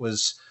ago that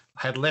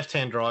had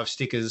left-hand drive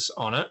stickers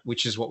on it,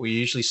 which is what we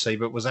usually see,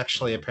 but was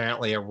actually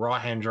apparently a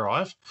right-hand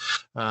drive.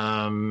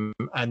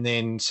 And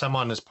then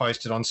someone has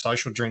posted on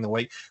social during the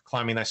week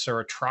claiming they saw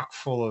a truck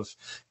full of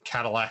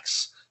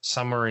Cadillacs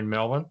somewhere in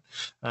Melbourne.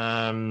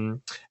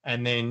 And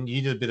then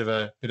you did a bit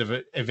of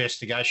an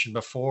investigation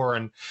before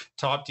and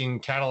typed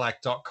in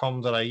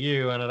cadillac.com.au,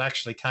 and it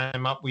actually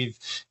came up with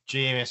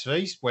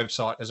GMSV's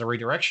website as a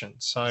redirection.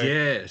 So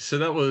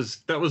that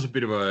was a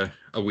bit of a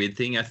weird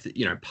thing.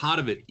 Part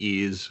of it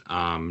is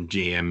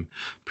GM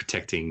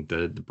protecting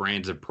the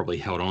brands have probably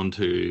held on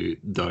to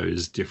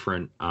those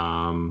different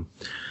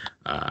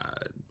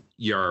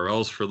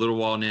URLs for a little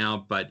while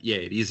now, but yeah,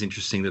 it is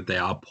interesting that they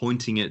are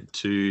pointing it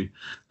to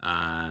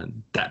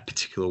that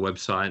particular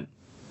website.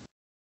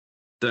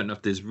 Don't know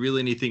if there's really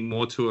anything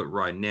more to it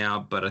right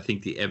now, but I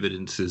think the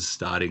evidence is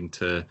starting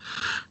to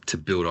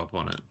build up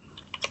on it.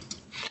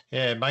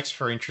 Yeah, it makes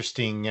for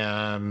interesting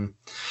reading,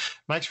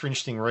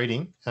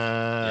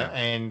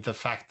 and the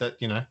fact that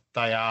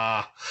they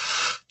are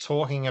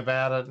talking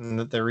about it, and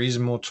that there is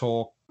more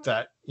talk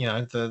that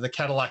the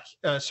Cadillac,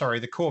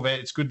 the Corvette.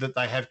 It's good that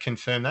they have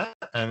confirmed that,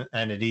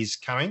 and it is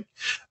coming.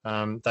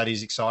 That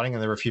is exciting,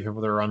 and there are a few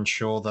people that are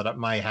unsure that it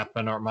may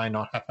happen or it may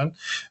not happen.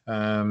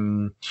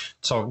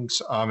 So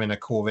I'm in a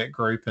Corvette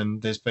group,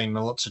 and there's been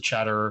lots of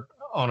chatter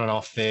on and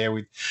off there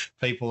with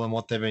people and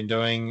what they've been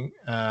doing,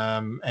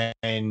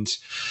 and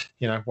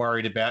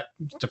worried about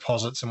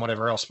deposits and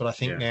whatever else. But I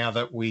think now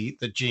that the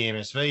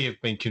GMSV have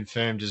been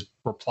confirmed as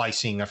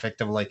replacing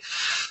effectively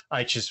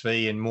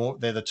HSV and more,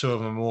 they're the two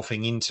of them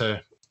morphing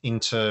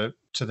into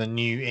the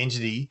new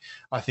entity.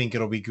 I think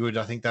it'll be good.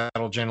 I think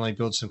that'll generally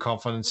build some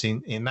confidence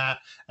in that,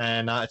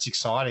 and it's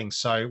exciting.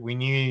 So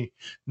we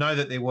know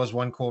that there was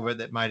one Corvette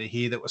that made it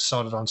here that was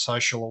cited on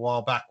social a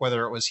while back,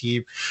 whether it was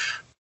here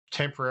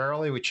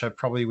temporarily, which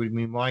probably would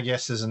be my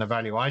guess as an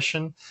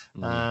evaluation.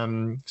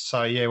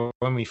 So yeah,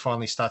 when we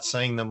finally start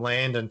seeing them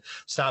land and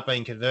start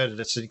being converted,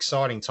 it's an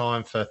exciting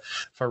time for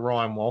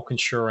Ryan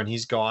Walkinshaw and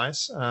his guys.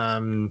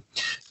 So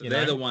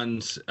they're the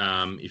ones,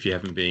 if you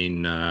haven't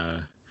been,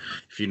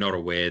 if you're not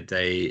aware,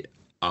 they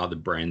are the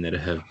brand that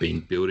have been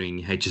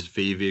building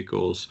HSV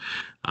vehicles,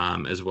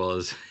 as well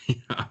as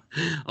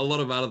a lot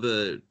of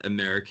other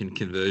American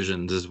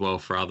conversions as well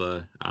for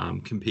other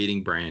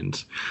competing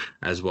brands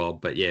as well.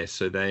 But yeah,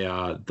 so they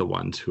are the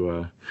ones who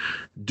are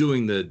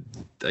doing the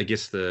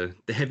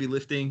heavy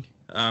lifting.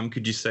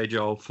 Could you say,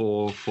 Joel,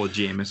 for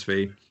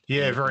GMSV?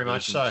 Yeah, very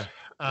much so.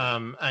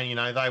 And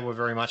they were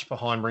very much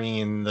behind bringing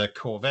in the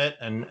Corvette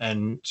and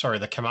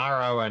the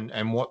Camaro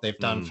and what they've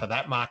done for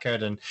that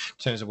market, and in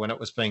terms of when it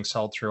was being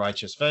sold through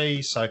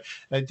HSV. So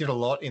they did a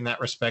lot in that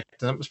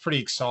respect, and it was pretty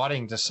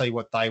exciting to see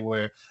what they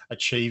were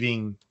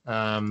achieving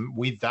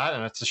with that.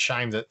 And it's a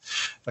shame that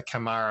the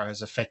Camaro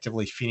has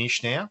effectively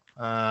finished now,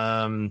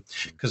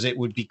 because it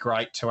would be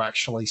great to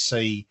actually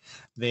see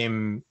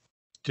them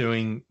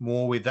doing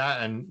more with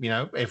that. And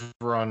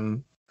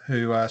everyone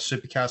who are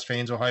supercars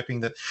fans are hoping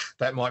that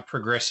might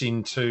progress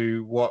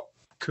into what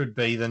could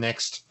be the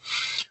next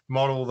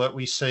model that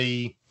we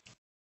see,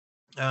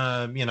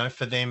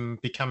 for them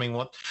becoming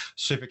what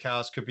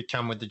supercars could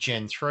become with the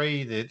Gen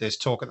 3. There's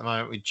talk at the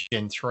moment with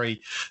Gen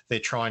 3, they're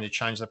trying to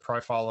change the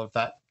profile of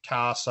that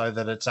car so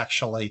that it's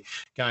actually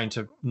going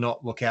to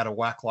not look out of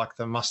whack like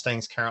the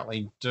Mustangs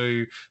currently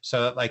do,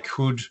 so that they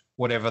could,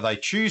 whatever they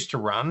choose to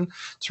run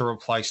to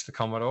replace the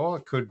Commodore,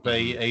 it could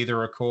be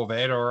either a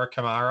Corvette or a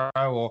Camaro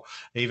or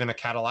even a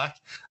Cadillac,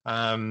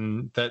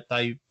 that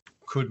they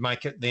could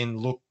make it then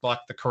look like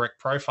the correct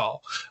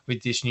profile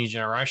with this new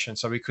generation.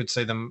 So we could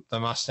see the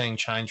Mustang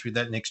change with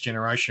that next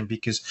generation,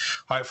 because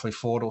hopefully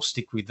Ford will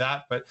stick with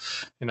that. But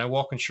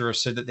Walkinshaw have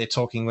said that they're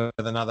talking with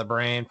another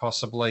brand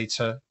possibly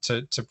to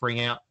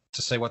bring out,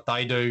 to see what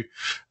they do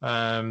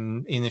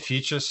in the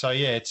future. So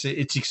yeah, it's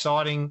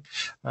exciting.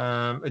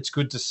 It's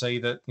good to see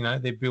that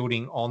they're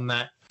building on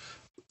that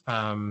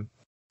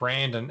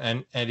brand,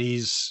 and it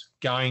is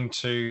going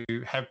to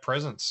have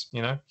presence,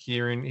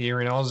 here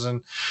in Oz,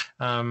 and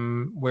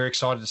we're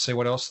excited to see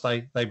what else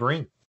they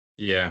bring.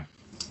 Yeah,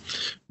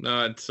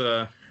 no, it's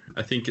I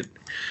think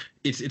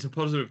it's a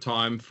positive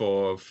time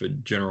for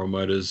General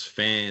Motors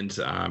fans,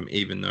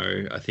 even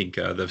though I think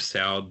they've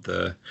soured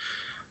the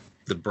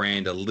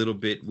brand a little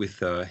bit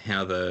with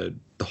how the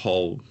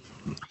whole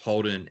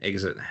Holden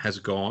exit has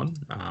gone.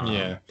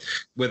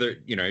 Whether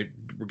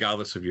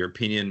regardless of your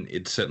opinion,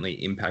 it certainly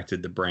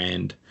impacted the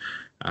brand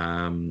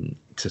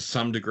to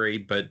some degree,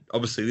 but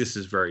obviously this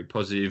is very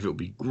positive. It'll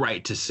be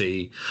great to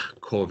see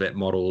Corvette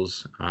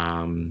models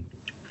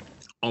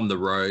on the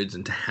roads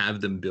and to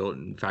have them built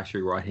in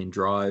factory right-hand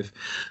drive.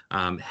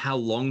 How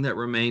long that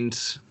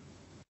remains,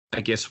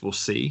 I guess we'll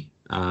see,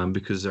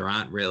 because there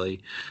aren't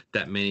really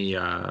that many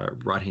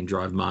right-hand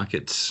drive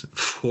markets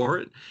for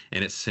it,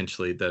 and it's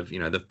essentially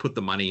they've put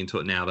the money into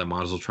it now. They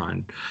might as well try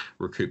and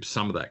recoup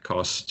some of that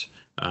cost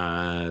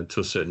to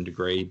a certain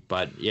degree.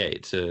 But yeah,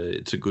 it's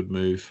a good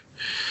move.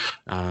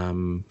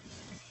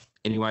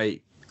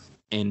 Anyway,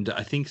 and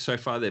I think so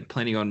far they're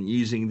planning on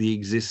using the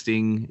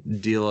existing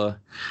dealer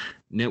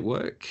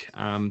network.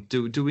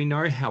 Do we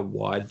know how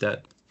wide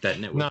that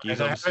network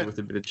is? Obviously, with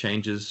a bit of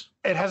changes.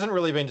 It hasn't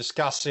really been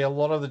discussed. See, a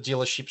lot of the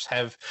dealerships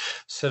have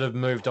sort of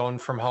moved on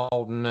from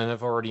Holden and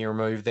have already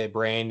removed their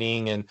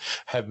branding and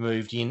have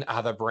moved in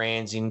other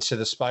brands into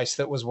the space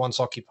that was once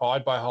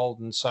occupied by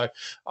Holden. So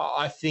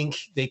I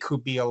think there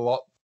could be a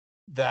lot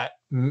that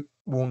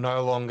will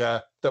no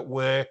longer, that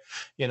were,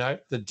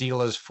 the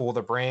dealers for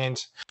the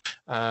brand.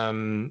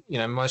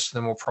 Most of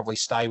them will probably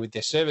stay with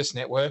their service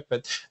network,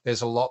 but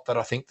there's a lot that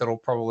I think that'll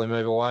probably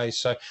move away.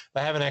 So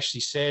they haven't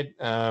actually said.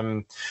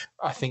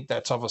 I think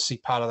that's obviously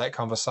part of that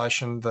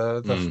conversation.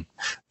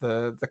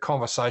 The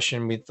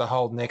conversation with the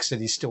Holden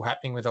exit is still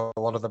happening with a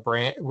lot of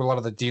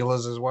the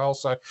dealers as well.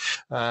 So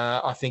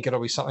I think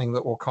it'll be something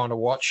that we'll kind of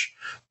watch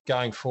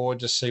going forward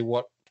to see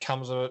what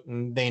comes of it,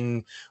 and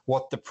then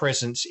what the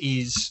presence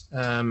is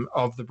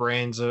of the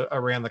brands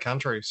around the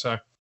country. So,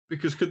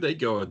 because could they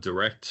go a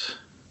direct?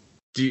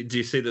 Do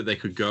you see that they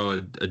could go a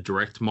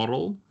direct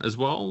model as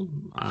well?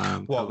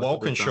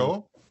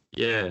 Walkinshaw?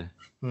 Yeah.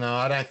 No,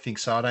 I don't think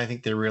so. I don't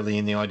think they're really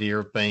in the idea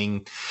of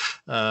being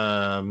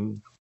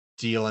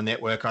dealer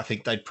network. I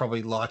think they'd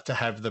probably like to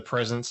have the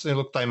presence.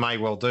 Look, they may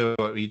well do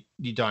it.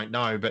 You don't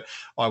know, but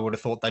I would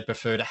have thought they'd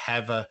prefer to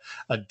have a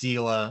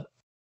dealer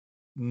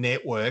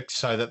network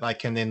so that they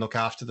can then look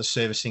after the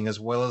servicing as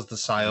well as the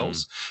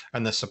sales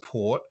and the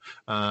support.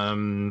 I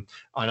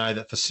know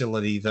that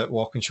facility that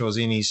Walkinshaw's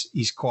in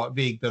is quite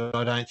big, but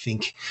I don't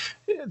think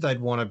they'd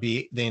want to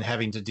be then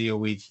having to deal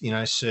with,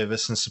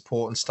 service and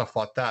support and stuff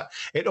like that.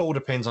 It all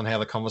depends on how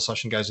the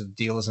conversation goes with the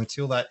dealers.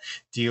 Until that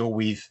deal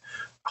with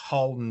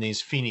Holden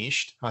is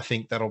finished, I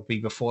think that'll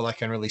be before they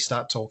can really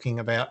start talking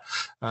about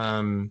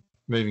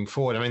moving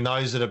forward. I mean,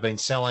 those that have been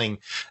selling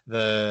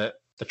the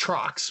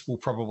trucks will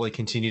probably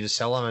continue to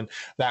sell them, and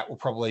that will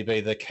probably be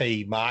the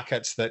key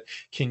markets that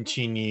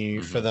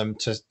continue for them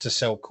to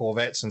sell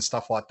Corvettes and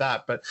stuff like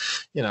that. But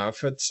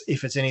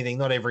if it's anything,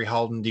 not every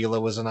Holden dealer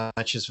was an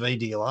HSV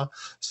dealer,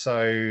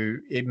 so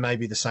it may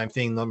be the same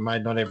thing.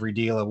 Not every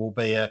dealer will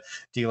be a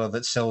dealer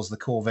that sells the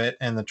Corvette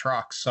and the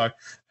trucks. So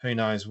who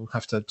knows? We'll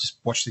have to just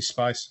watch this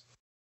space.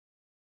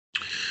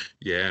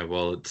 Yeah,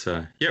 well, it's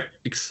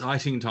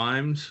exciting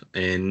times,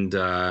 and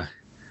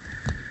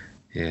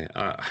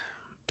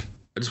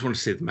I just want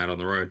to see them out on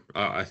the road.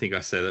 I think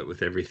I say that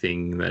with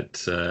everything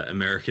that's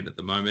American at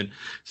the moment.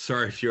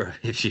 Sorry if you're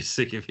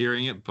sick of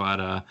hearing it,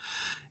 but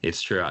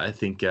it's true. I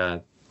think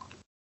the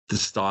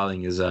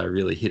styling has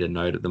really hit a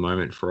note at the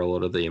moment for a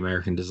lot of the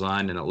American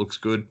design, and it looks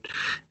good,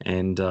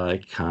 and I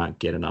can't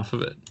get enough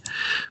of it.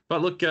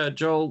 But look,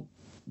 Joel,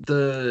 so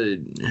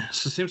it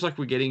seems like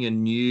we're getting a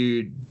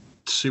new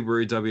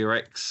Subaru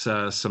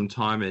WRX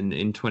sometime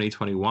in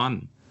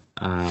 2021,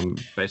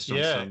 based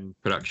on some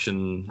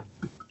production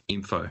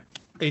info.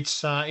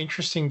 It's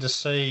interesting to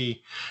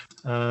see.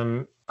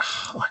 I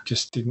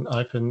just didn't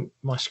open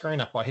my screen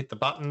up. I hit the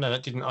button and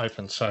it didn't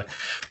open. So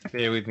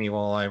bear with me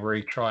while I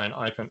retry and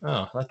open.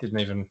 Oh, that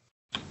didn't even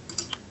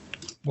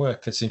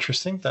work. That's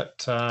interesting.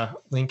 That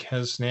link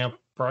has now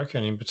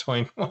broken in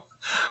between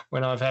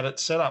when I've had it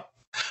set up.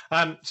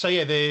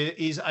 There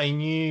is a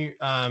new.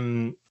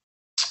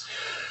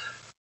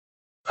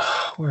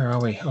 Where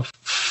are we?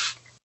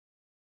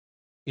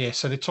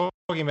 So they're talking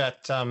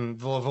about the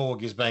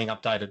Levorg is being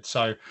updated.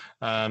 So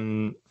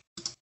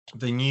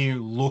the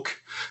new look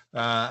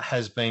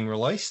has been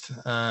released,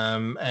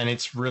 and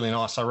it's really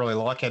nice. I really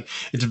like it.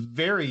 It's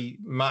very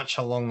much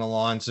along the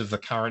lines of the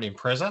current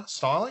Impreza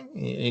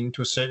styling,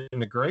 to a certain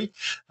degree.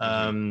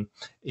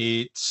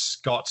 It's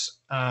got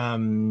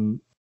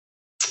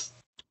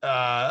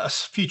a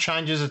few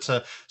changes. It's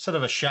a sort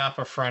of a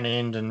sharper front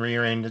end and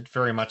rear end. It's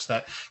very much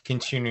that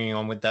continuing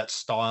on with that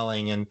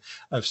styling and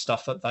of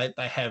stuff that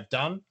they have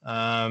done.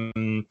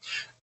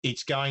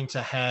 It's going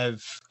to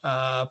have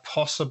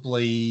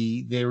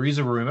possibly, there is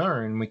a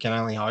rumour, and we can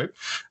only hope,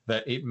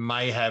 that it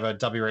may have a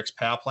WRX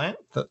power plant,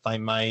 that they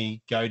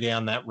may go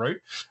down that route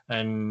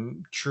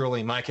and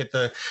truly make it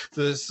the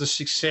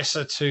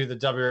successor to the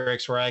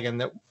WRX wagon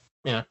that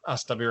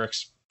us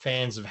WRX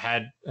fans have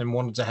had and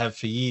wanted to have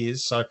for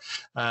years. So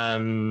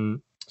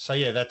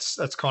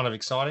that's kind of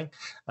exciting.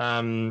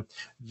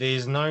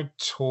 There's no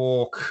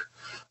talk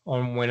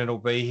on when it'll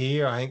be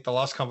here. I think the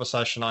last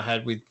conversation I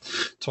had with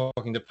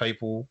talking to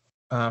people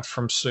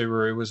from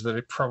Subaru was that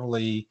it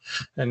probably,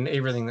 and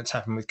everything that's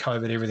happened with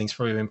COVID, everything's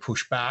probably been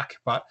pushed back,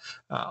 but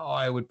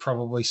I would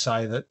probably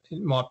say that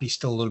it might be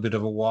still a little bit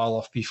of a while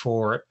off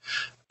before it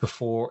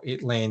before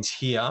it lands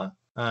here.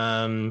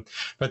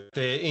 But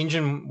the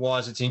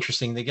engine-wise, it's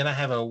interesting. They're going to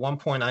have a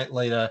 1.8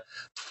 litre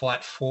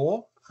flat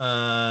four,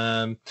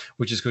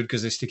 which is good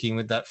because they're sticking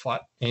with that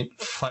flat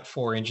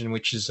four engine,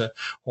 which is a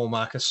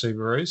hallmark of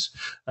Subarus.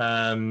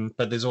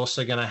 But there's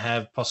also going to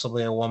have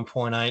possibly a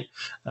 1.8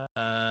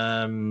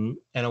 and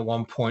a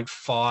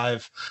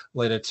 1.5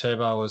 litre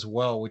turbo as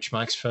well, which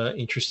makes for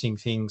interesting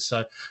things.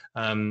 So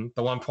the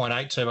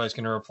 1.8 turbo is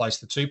going to replace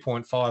the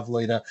 2.5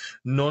 litre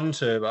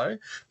non-turbo.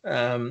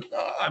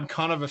 I'm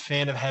kind of a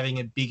fan of having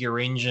a bigger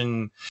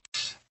engine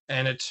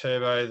and a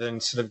turbo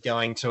than sort of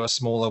going to a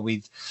smaller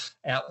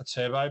without the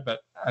turbo, but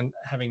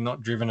having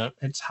not driven it,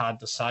 it's hard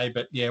to say.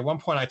 But yeah,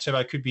 1.8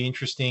 turbo could be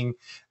interesting.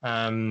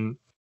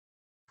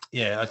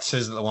 Yeah, it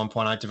says that the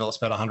 1.8 develops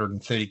about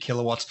 130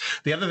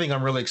 kilowatts. The other thing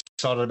I'm really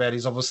excited about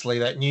is obviously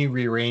that new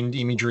rear end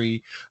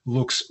imagery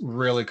looks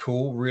really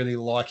cool. Really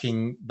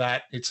liking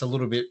that. It's a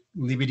little bit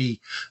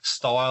Liberty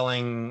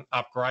styling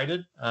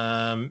upgraded,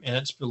 and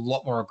it's a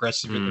lot more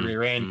aggressive at the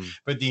rear end.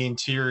 But the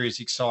interior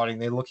is exciting.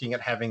 They're looking at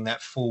having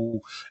that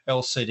full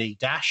LCD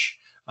dash.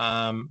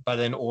 But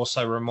then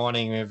also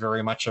reminding me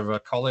very much of a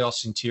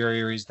Koleos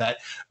interior is that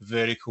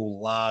vertical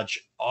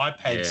large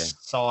iPad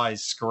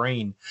size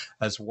screen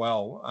as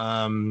well.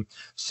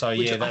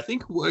 Which I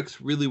think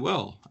works really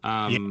well.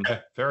 Yeah,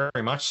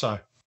 very much so.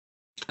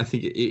 I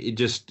think it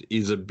just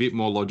is a bit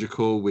more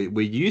logical.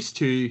 We're used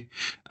to,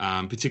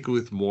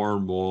 particularly with more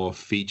and more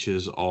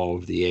features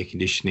of the air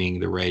conditioning,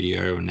 the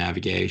radio, and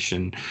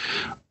navigation,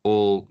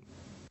 all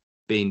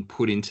being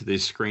put into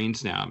these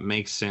screens now. It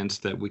makes sense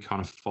that we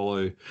kind of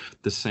follow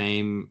the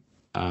same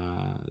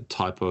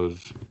type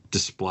of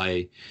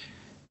display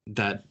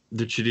that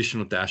the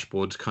traditional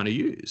dashboards kind of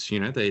use. You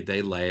know,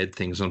 they layered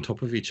things on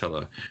top of each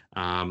other.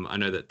 I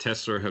know that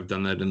Tesla have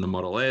done that in the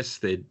Model S.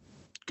 They're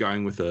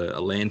going with a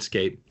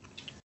landscape,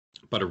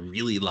 but a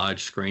really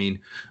large screen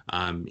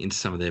in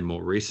some of their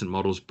more recent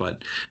models.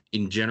 But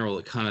in general,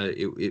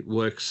 it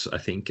works. I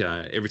think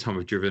every time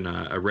I've driven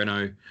a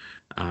Renault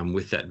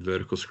with that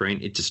vertical screen,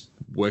 it just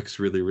works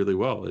really, really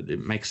well. It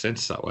makes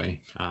sense that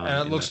way.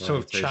 And it looks to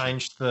have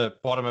changed the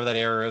bottom of that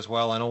area as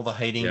well, and all the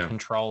heating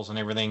controls and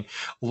everything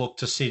look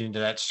to sit into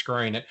that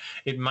screen.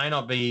 It may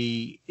not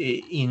be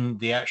in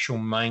the actual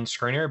main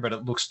screen area, but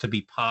it looks to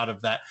be part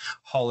of that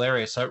whole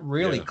area. So it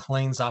really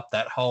cleans up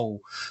that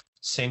whole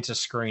center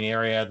screen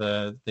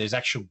area. There's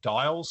actual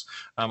dials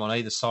on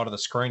either side of the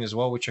screen as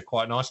well, which are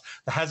quite nice.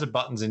 The hazard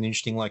button's an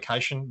interesting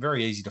location,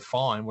 very easy to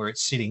find where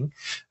it's sitting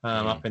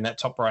up in that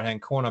top right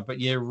hand corner. But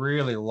yeah,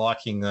 really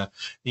liking the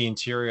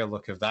interior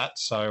look of that.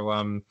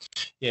 So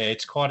yeah,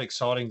 it's quite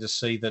exciting to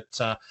see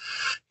that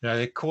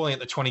they're calling it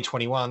the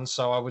 2021.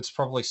 So I would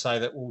probably say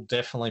that we'll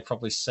definitely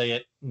probably see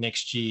it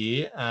next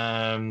year.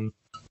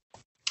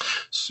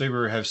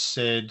 Subaru have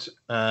said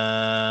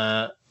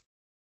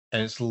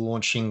and it's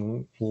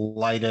launching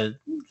later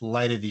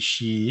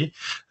this year.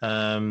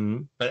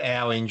 But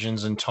our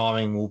engines and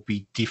timing will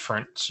be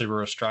different,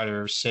 Subaru Australia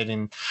have said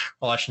in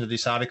relation to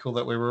this article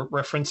that we were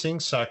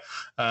referencing. So,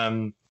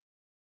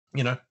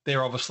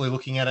 they're obviously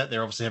looking at it.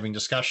 They're obviously having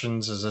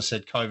discussions. As I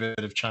said, COVID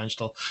have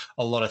changed a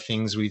lot of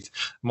things with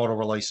model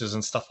releases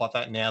and stuff like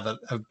that now that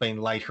have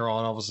been later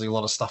on. Obviously, a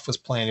lot of stuff was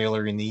planned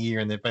earlier in the year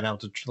and they've been able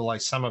to delay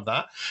some of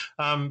that.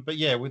 But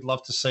yeah, we'd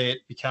love to see it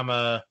become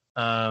a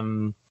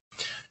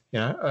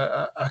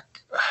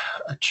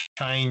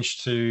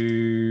change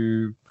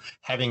to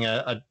having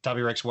a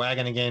WRX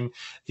wagon again.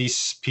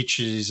 This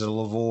picture is a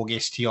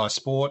Levorg STI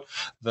Sport.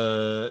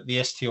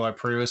 The STI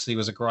previously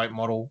was a great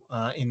model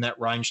in that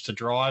range to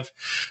drive.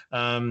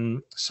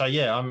 So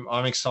yeah,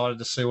 I'm excited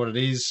to see what it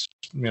is.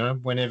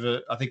 Whenever,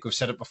 I think we've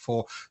said it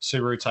before,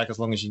 Subaru, take as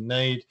long as you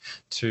need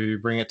to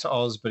bring it to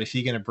Oz. But if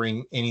you're going to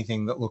bring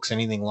anything that looks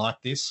anything like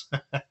this,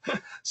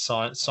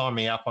 sign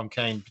me up. I'm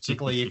keen,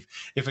 particularly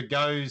if it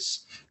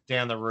goes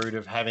down the route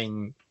of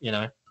having,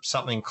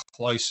 something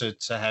closer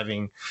to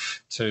having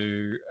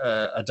to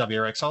a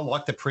WRX. I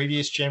like the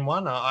previous Gen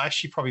 1. I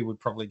actually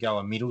would go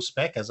a middle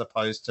spec as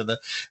opposed to the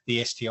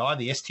STI.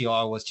 The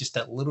STI was just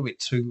that little bit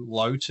too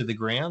low to the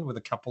ground with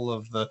a couple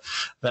of the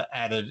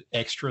added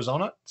extras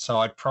on it. So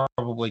I'd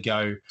probably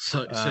go...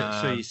 So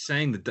you're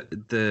saying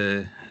that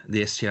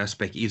the STI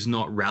spec is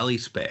not rally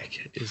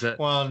spec? Is that...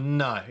 Well,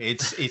 no.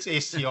 It's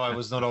STI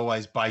was not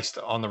always based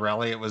on the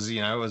rally. It was,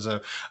 it was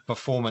a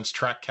performance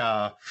track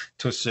car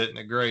to a certain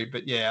degree.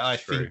 But yeah, I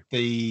think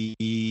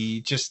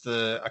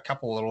a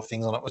couple of little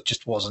things on it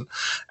just wasn't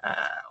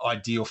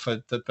ideal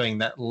for being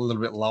that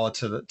little bit lower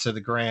to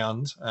the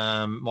ground.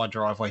 My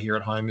driveway here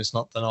at home is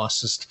not the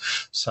nicest,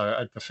 so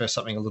I'd prefer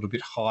something a little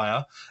bit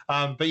higher.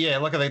 But yeah,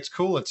 look at that. It's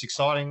cool. It's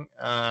exciting.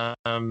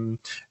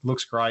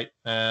 Looks great.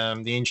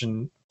 The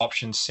engine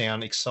options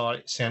sound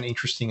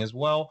interesting as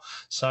well.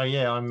 So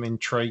yeah, I'm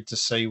intrigued to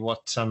see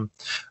what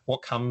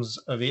comes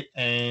of it,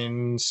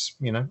 and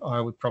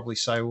I would probably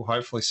say we'll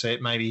hopefully see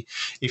it, maybe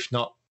if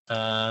not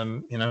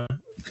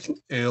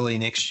early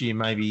next year,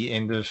 maybe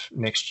end of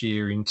next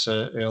year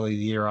into early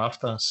the year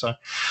after. So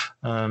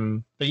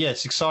but yeah,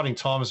 it's exciting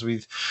times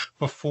with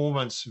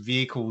performance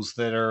vehicles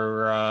that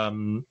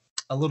are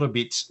a little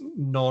bit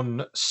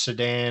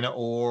non-sedan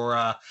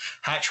or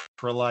hatch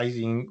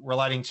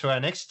relating to our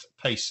next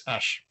piece,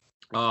 Ash.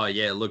 Oh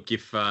yeah, look,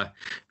 if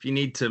you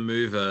need to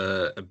move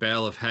a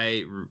bale of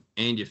hay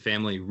and your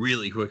family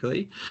really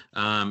quickly,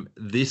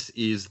 this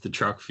is the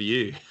truck for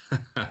you.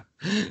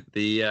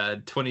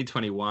 The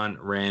 2021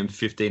 Ram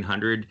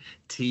 1500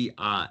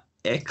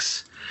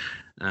 TRX.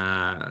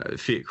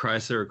 Fiat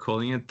Chrysler are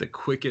calling it the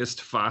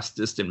quickest,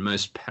 fastest, and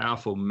most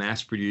powerful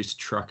mass-produced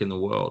truck in the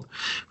world,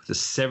 with a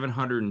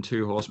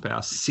 702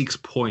 horsepower,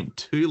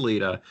 6.2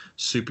 liter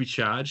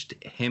supercharged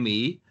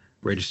Hemi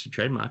registered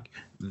trademark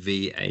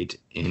V8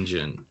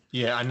 engine.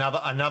 Yeah,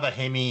 another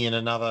Hemi and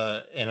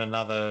another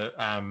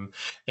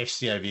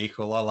FCA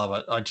vehicle. I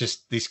love it.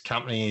 This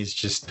company is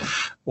just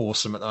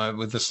awesome at the moment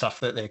with the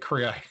stuff that they're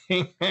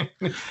creating.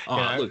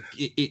 Look,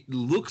 it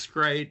looks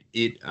great.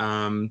 It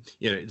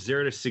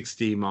 0 to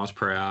 60 miles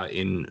per hour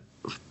in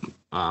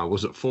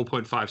was it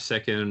 4.5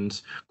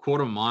 seconds,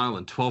 quarter mile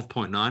in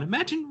 12.9.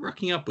 Imagine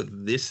rocking up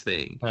with this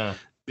thing.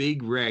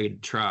 Big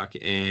red truck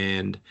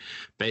and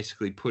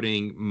basically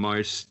putting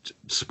most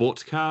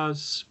sports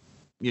cars,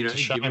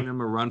 giving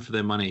them a run for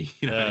their money.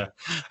 Yeah.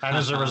 And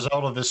as a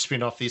result of the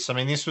spin-off,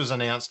 this was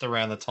announced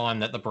around the time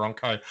that the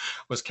Bronco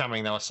was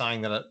coming. They were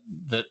saying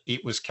that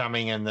it was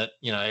coming and that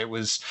it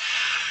was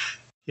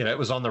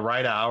on the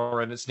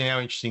radar. And it's now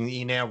interesting that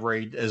you now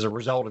read, as a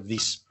result of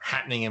this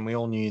happening, and we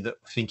all knew that,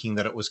 thinking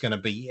that it was going to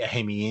be a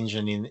Hemi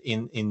engine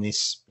in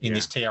this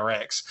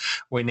TRX.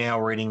 We're now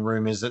reading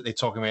rumors that they're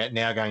talking about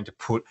now going to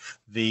put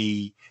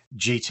the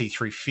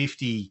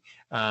GT350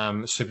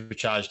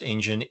 supercharged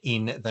engine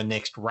in the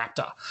next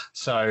Raptor.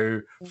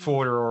 So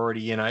Ford are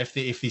already,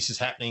 if this is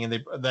happening,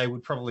 and they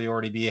would probably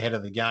already be ahead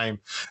of the game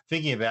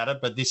thinking about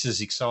it. But this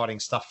is exciting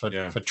stuff for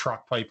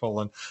truck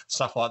people and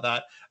stuff like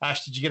that.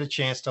 Ash, did you get a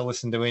chance to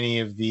listen to any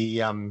of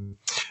the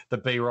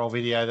B-roll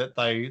video that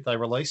they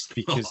released?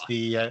 Because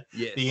the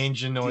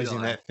engine noise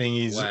in that thing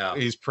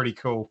is pretty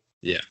cool.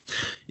 Yeah,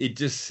 it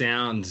just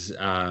sounds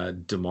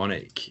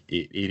demonic.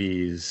 It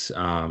is.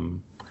 I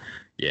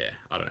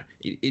don't know.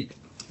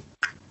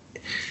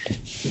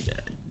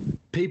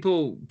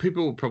 People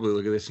will probably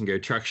look at this and go,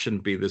 trucks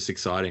shouldn't be this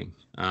exciting.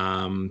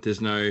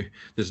 There's no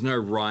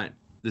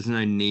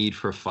need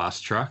for a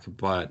fast truck.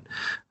 But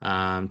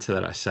to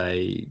that I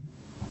say,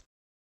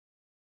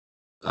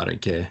 I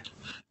don't care.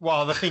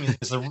 Well, the thing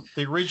is,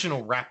 the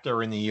original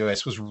Raptor in the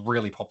US was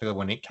really popular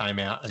when it came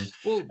out.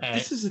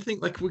 This is the thing.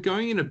 Like, we're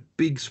going in a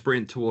big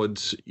sprint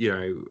towards,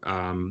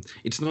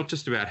 it's not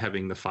just about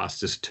having the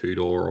fastest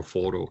two-door or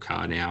four-door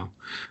car now.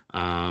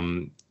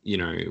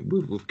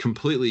 We've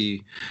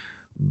completely...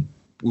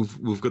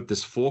 We've got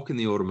this fork in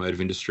the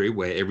automotive industry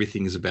where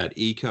everything is about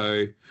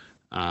eco,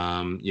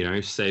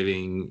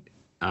 saving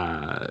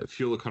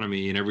fuel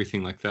economy and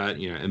everything like that,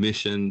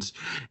 emissions.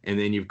 And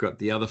then you've got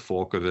the other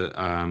fork of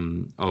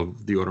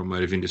the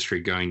automotive industry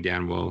going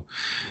down, well,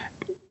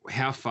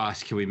 how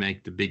fast can we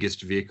make the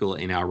biggest vehicle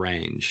in our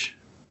range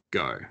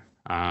go?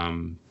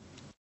 And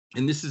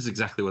this is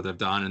exactly what they've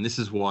done. And this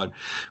is what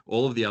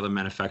all of the other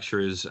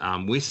manufacturers,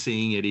 we're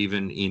seeing it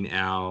even in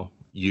our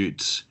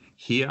utes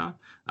here.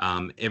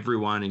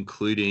 Everyone,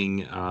 including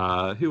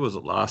who was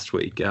it last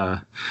week?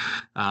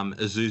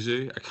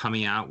 Isuzu are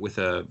coming out with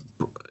a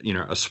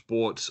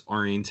sports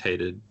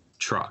orientated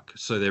truck.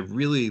 So they're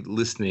really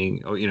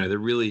listening, or they're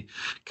really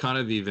kind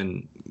of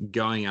even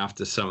going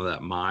after some of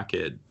that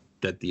market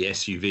that the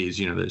SUVs,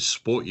 those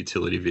sport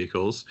utility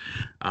vehicles,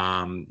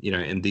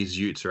 and these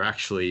utes are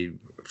actually,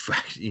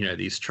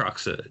 these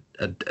trucks are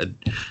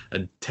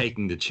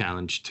taking the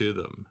challenge to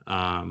them.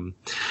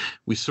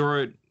 We saw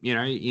it,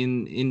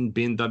 in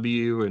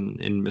BMW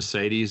and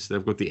Mercedes.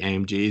 They've got the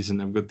AMGs and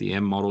they've got the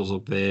M models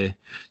up there.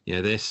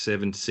 They're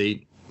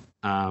 7-seat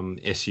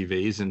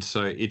SUVs, and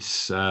so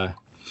it's. I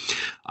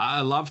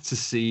love to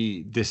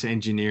see this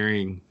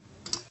engineering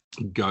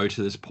go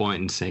to this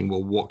point and saying,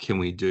 well, what can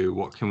we do?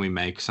 What can we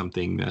make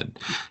something that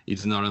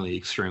is not only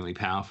extremely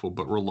powerful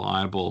but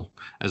reliable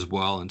as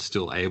well, and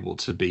still able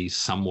to be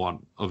somewhat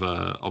of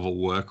a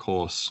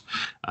workhorse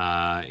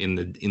in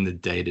the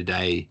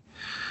day-to-day.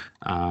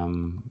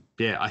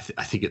 I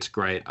think it's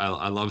great.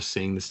 I love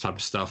seeing this type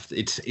of stuff.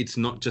 It's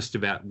not just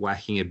about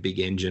whacking a big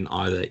engine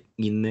either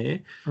in there.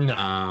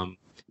 No.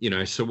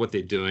 So what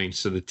they're doing,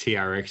 so the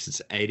TRX,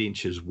 it's 8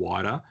 inches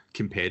wider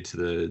compared to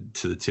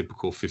the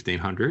typical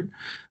 1500.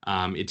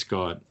 It's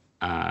got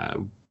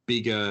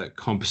bigger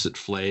composite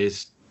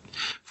flares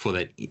for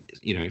that,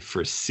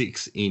 for a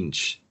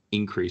 6-inch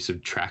increase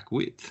of track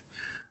width.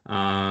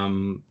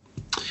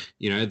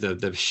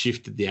 They've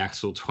shifted the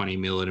axle 20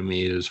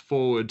 millimeters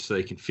forward so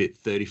they can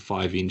fit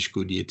 35-inch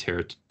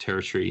Goodyear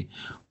Territory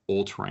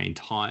all-terrain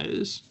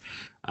tires.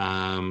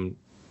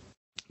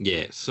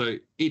 So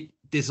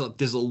there's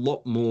a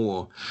lot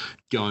more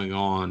going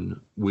on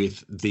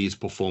with these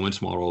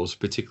performance models,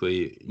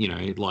 particularly,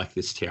 like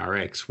this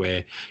TRX,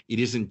 where it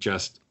isn't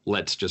just,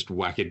 let's just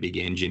whack a big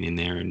engine in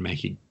there and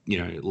make it,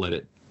 let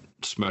it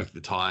smoke the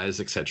tires,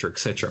 et cetera, et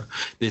cetera.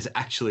 There's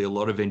actually a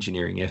lot of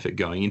engineering effort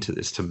going into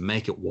this to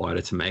make it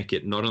wider, to make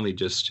it not only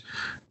just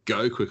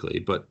go quickly,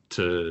 but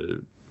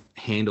to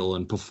handle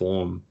and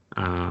perform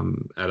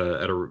at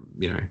a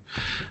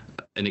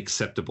an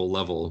acceptable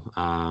level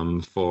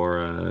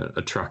for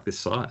a truck this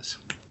size.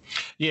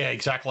 Yeah,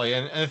 exactly.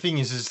 And the thing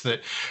is that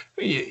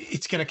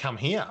it's going to come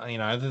here. You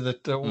know, all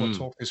the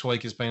talk this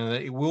week has been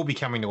that it will be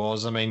coming to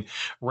Oz. I mean,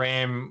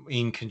 Ram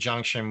in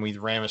conjunction with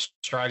Ram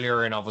Australia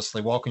and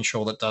obviously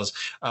Walkinshaw that does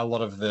a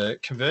lot of the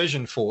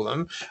conversion for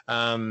them.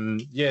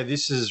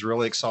 This is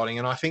really exciting.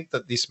 And I think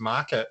that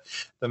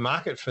the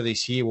market for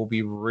this year will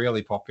be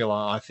really popular.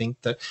 I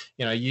think that,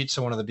 Utes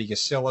are one of the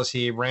biggest sellers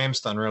here. Ram's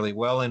done really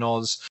well in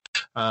Oz.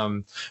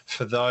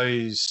 For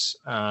those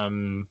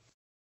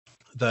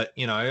that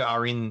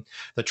are in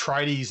the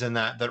tradies and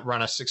that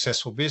run a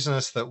successful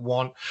business that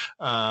want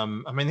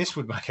this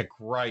would make a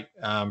great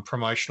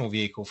promotional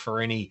vehicle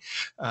for any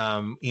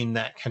in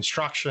that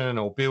construction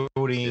or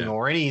building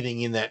or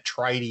anything in that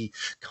tradie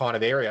kind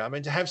of area. I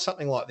mean, to have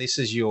something like this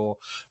as your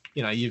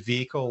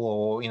vehicle,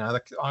 or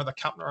the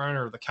company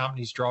owner of the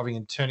company's driving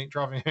and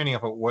turning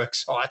up at work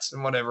sites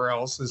and whatever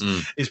else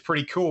is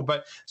pretty cool.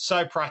 But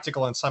so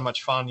practical and so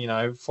much fun.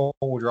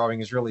 Four-wheel driving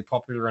is really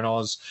popular in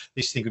Oz.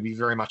 This thing could be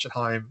very much at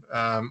home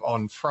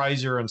on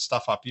Fraser and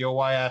stuff up your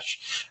way,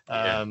 Ash.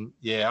 I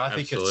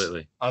think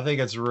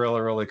it's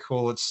really, really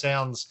cool. It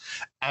sounds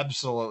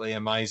absolutely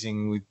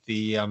amazing with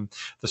the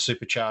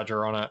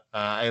supercharger on it.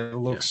 It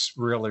looks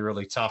really,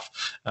 really tough.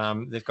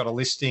 They've got a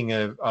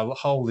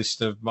whole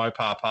list of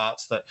Mopar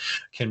parts that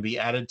can be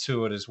added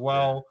to it as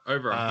well.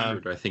 Over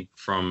 100, I think,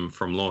 from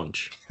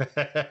launch.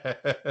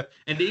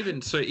 And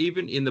even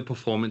in the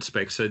performance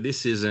specs, so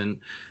this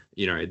isn't,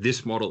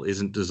 this model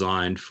isn't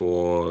designed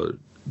for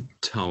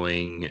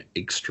towing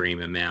extreme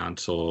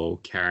amounts or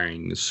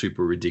carrying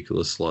super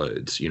ridiculous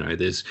loads.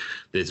 There's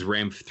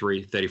Ram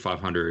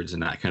 3500s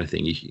and that kind of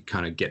thing. You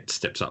kind of get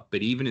steps up.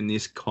 But even in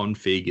this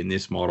config, in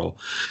this model,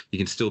 you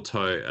can still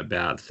tow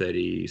about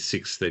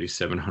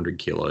 3,700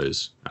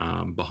 kilos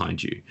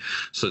behind you.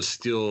 So it's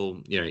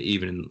still,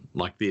 even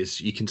like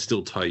this, you can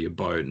still tow your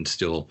boat and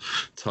still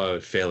tow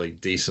a fairly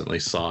decently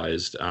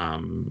sized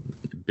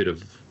bit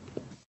of,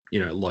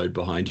 load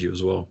behind you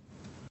as well.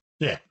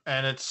 Yeah,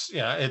 and it's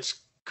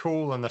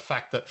cool, and the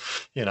fact that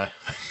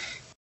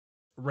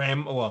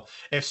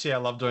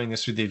FCA love doing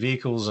this with their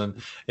vehicles,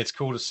 and it's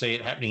cool to see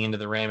it happening into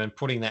the Ram and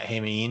putting that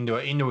Hemi into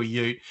a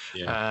Ute.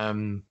 I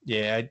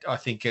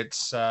think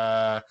it's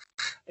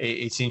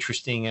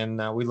interesting,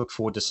 and we look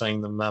forward to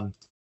seeing them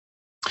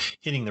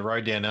hitting the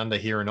road down under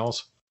here in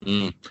Oz.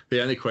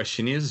 The only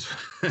question is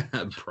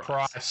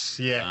price.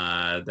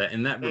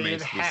 That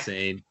remains to be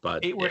seen,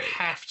 but it would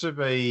have to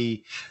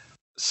be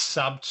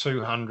sub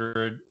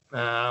 200,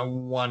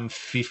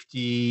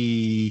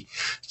 150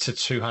 to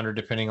 200,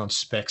 depending on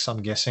specs,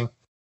 I'm guessing.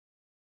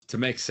 To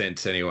make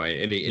sense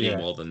anyway. Any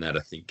more than that,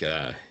 I think,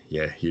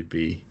 you'd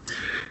be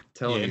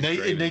telling me.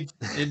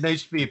 It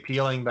needs to be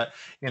appealing, but,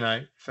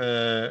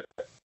 for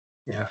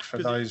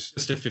those.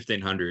 Just a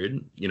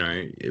 1,500,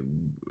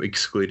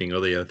 excluding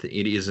all the other,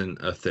 it isn't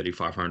a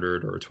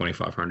 3,500 or a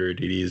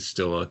 2,500. It is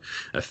still a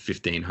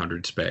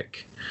 1,500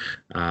 spec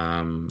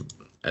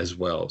as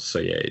well. So,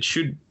 it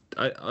should.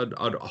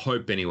 I'd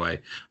hope anyway.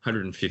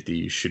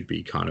 150 should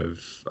be kind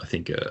of, I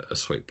think, a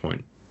sweet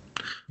point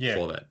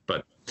for that.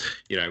 But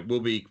we'll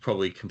be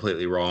probably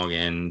completely wrong,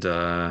 and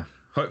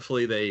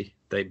hopefully they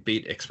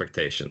beat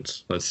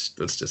expectations. Let's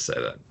just say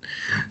that.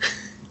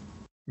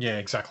 Yeah,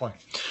 exactly.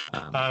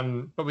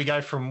 But we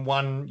go from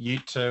one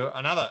Ute to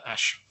another,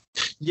 Ash.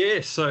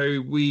 Yeah,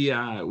 so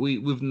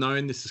we've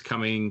known this is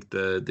coming.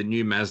 The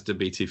new Mazda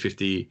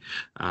BT50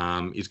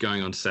 is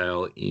going on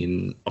sale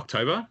in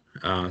October,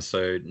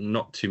 so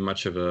not too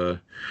much of a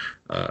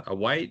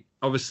wait.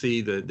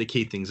 Obviously, the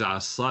key things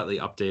are slightly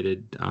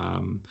updated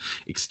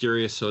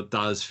exterior, so it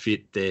does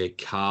fit their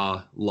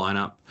car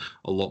lineup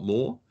a lot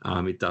more.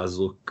 It does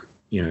look,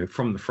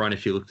 from the front,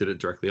 if you looked at it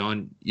directly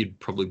on, you'd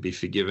probably be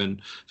forgiven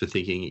for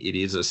thinking it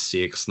is a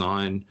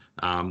CX-9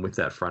 with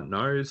that front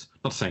nose.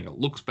 Not saying it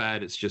looks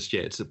bad. It's just,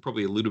 it's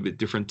probably a little bit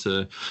different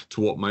to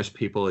what most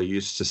people are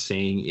used to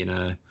seeing in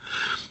a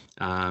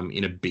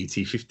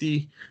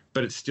BT50,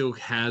 but it still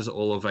has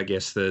all of, I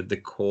guess,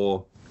 the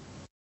core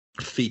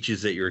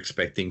features that you're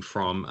expecting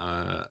from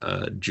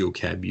a dual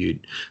cab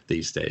Ute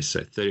these days.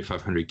 So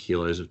 3,500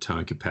 kilos of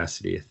towing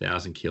capacity,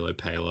 1,000 kilo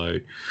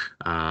payload,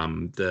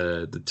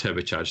 the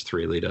turbocharged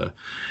 3-litre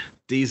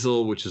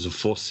diesel, which is a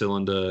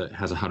 4-cylinder,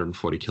 has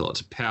 140 kilowatts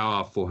of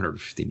power,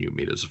 450 newton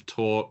meters of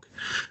torque,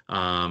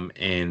 so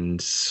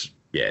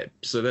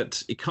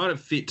it kind of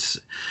fits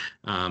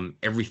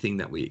everything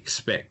that we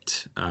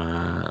expect.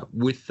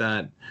 With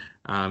that,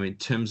 in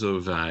terms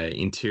of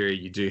interior,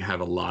 you do have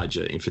a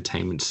larger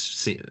infotainment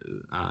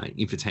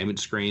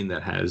screen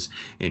that has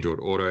Android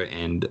Auto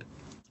and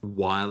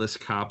wireless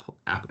Apple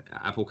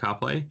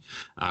CarPlay,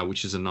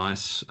 which is a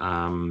nice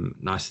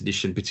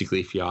addition,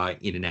 particularly if you are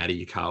in and out of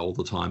your car all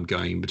the time,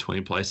 going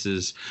between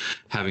places.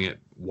 Having it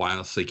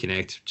wirelessly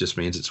connect just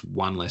means it's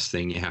one less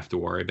thing you have to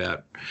worry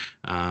about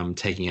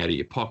taking out of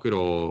your pocket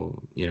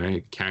or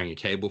carrying a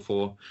cable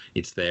for.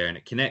 It's there and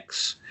it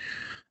connects.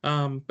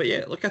 I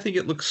think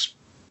it looks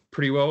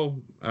pretty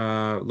well.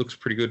 Looks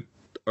pretty good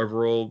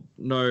overall.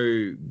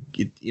 No,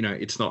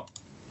 it's not.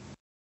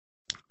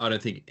 I don't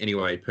think,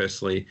 anyway,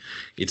 personally,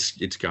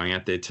 it's going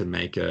out there to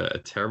make a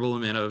terrible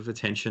amount of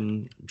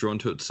attention drawn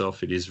to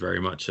itself. It is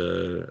very much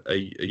a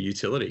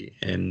utility,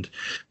 and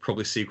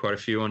probably see quite a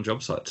few on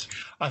job sites.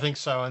 I think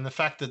so. And the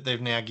fact that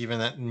they've now given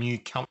that new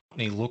company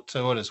look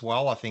to it as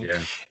well, I think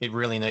it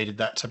really needed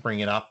that to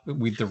bring it up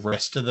with the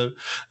rest of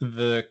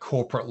the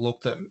corporate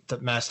look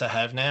that Mazda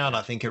have now. And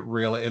I think it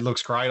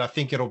looks great. I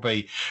think it'll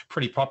be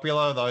pretty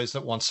popular, those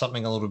that want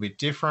something a little bit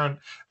different.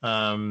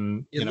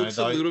 It looks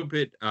a little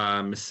bit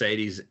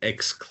Mercedes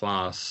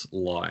X-Class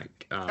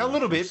like. A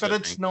little bit, but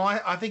it's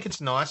nice. I think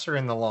it's nicer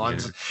in the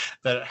lines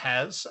that it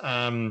has.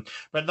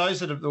 But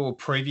those that were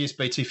previous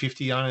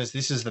BT50 owners,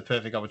 this is the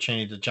perfect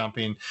opportunity to jump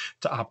in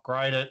to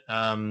upgrade it.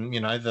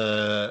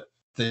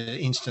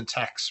 The instant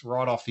tax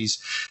write-off is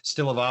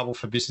still available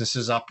for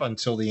businesses up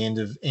until the end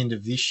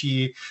of this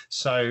year.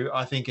 So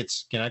I think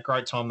it's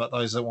great time that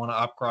those that want to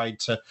upgrade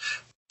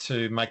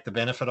to make the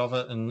benefit of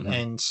it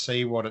and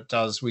see what it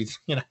does with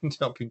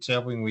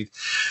helping with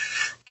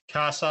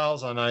car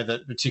sales. I know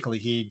that particularly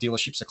here,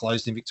 dealerships are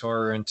closed in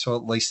Victoria until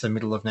at least the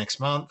middle of next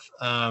month.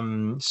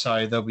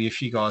 So there'll be a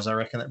few guys, I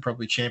reckon, that are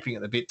probably champing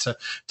at the bit to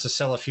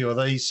sell a few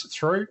of these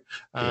through.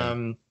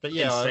 But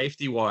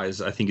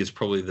safety-wise, I think it's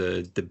probably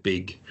the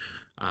big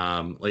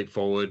leap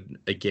forward.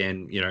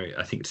 Again,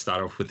 I think it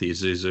started off with the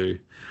Isuzu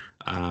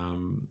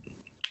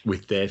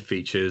with their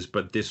features,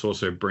 but this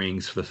also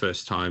brings for the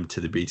first time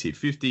to the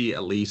BT50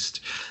 at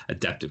least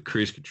adaptive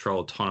cruise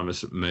control,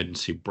 autonomous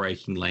emergency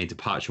braking, lane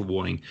departure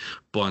warning,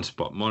 blind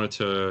spot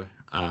monitor,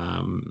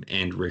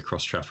 and rear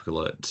cross traffic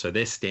alert. So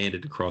they're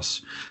standard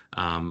across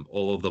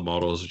all of the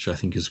models, which I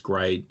think is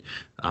great.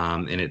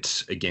 And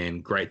it's,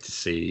 again, great to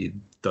see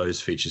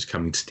those features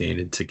coming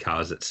standard to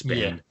cars that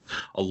spend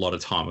a lot of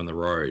time on the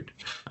road.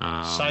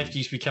 Safety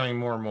is becoming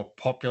more and more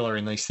popular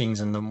in these things,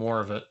 and the more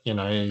of it,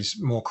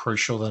 is more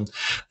crucial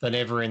than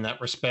ever in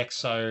that respect.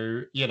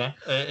 So,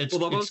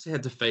 they've also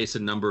had to face a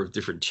number of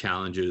different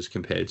challenges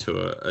compared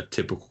to a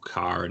typical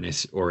car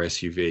or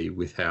SUV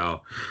with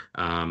how,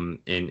 and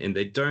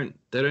they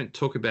don't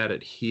talk about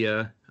it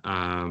here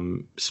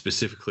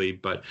specifically,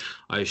 but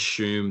I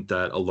assume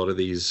that a lot of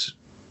these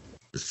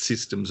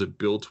systems are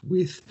built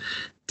with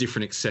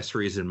different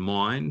accessories in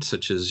mind,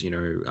 such as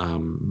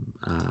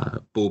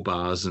bull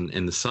bars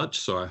and the such.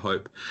 So I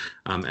hope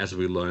as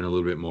we learn a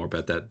little bit more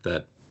about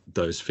that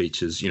those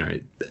features,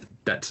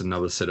 that's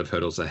another set of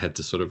hurdles I had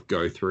to sort of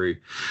go through,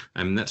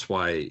 and that's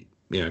why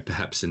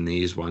perhaps in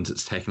these ones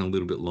it's taken a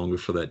little bit longer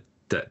for that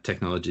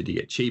technology to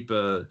get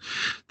cheaper.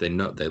 They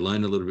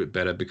learn a little bit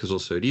better, because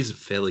also it is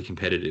fairly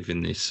competitive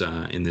in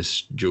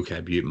this dual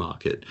cab ute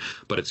market.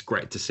 But it's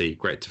great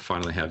to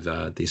finally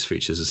have these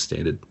features as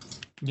standard.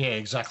 Yeah,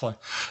 exactly.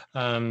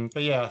 But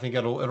I think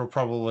it'll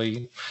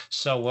probably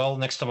sell well.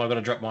 Next time I've got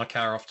to drop my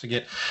car off to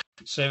get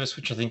service,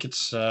 which I think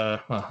it's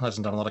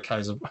hasn't done a lot of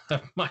Ks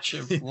much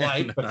of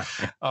late. But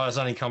I was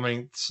only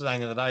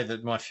saying the other day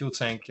that my fuel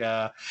tank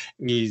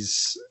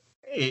is.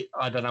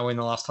 I don't know when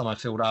the last time I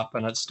filled up,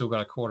 and it's still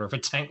got a quarter of a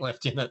tank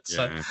left in it.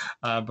 So,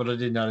 but I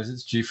did notice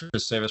it's due for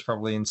service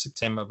probably in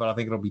September. But I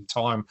think it'll be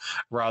time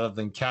rather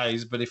than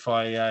Ks. But if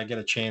I get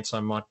a chance, I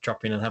might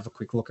drop in and have a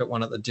quick look at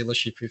one at the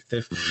dealership if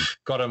they've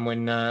got them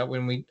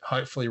when we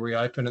hopefully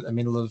reopen at the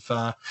middle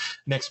of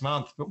next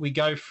month. But we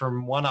go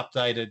from one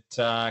updated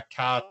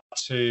car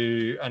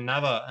to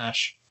another,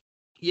 Ash.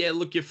 Yeah,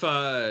 look,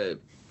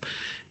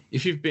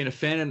 if you've been a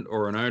fan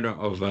or an owner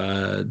of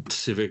a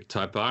Civic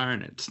Type R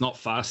and it's not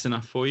fast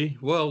enough for you,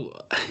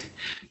 well,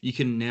 you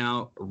can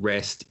now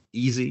rest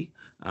easy.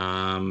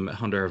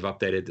 Honda have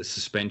updated the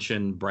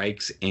suspension,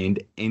 brakes,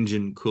 and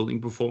engine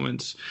cooling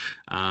performance,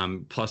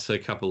 plus a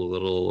couple of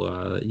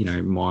little,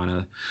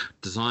 minor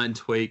design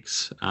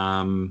tweaks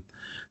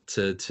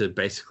to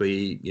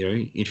basically,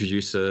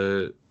 introduce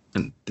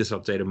this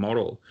updated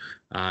model.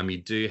 You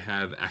do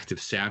have active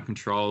sound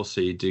control,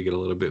 so you do get a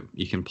little bit,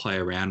 you can play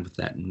around with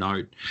that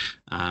note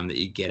that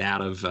you get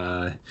out of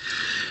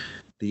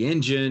the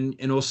engine.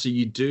 And also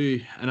you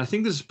do, and I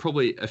think there's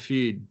probably a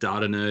few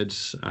data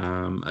nerds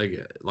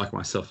like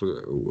myself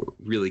are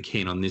really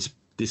keen on this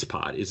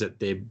part, is that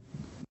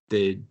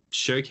they're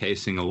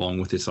showcasing, along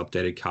with this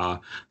updated car,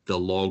 the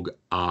Log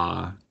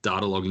R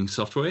data logging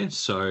software.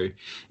 So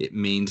it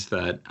means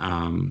that,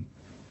 and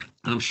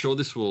I'm sure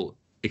this will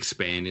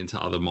expand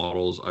into other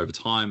models over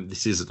time.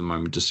 This is at the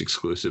moment just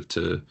exclusive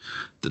to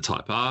the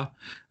Type R.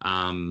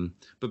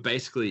 But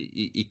basically,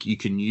 you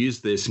can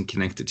use this and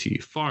connect it to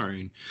your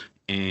phone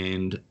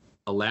and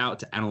allow it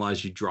to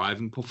analyze your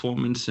driving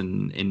performance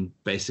and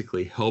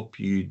basically help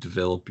you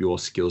develop your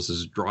skills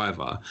as a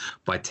driver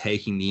by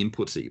taking the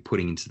inputs that you're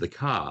putting into the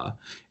car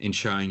and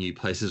showing you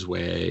places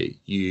where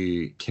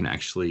you can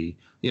actually,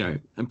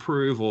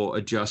 improve or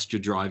adjust your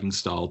driving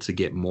style to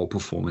get more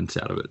performance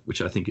out of it,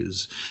 which I think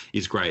is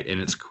great. And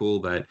it's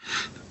cool that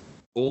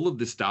all of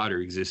this data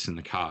exists in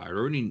the car.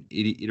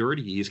 It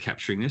already is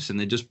capturing this, and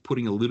they're just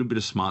putting a little bit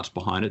of smarts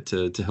behind it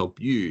to help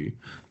you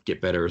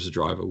get better as a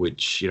driver,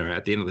 which,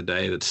 at the end of the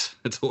day, that's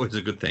always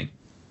a good thing.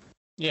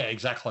 Yeah,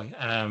 exactly.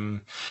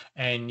 And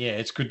yeah,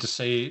 it's good to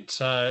see it.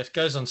 It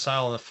goes on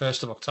sale on the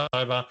 1st of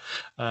October.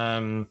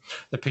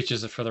 The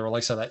pictures are for the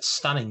release of that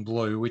stunning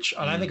blue, which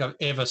I don't think I've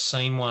ever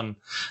seen one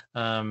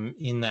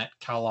in that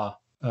colour.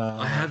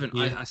 I haven't.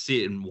 Yeah. I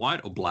see it in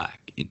white or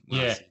black when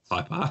I Yeah. see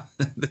Type R.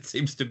 That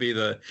seems to be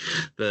the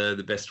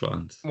best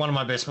ones. One of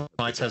my best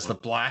mates has the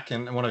black,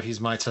 and one of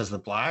his mates has the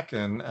black.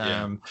 And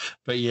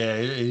but yeah,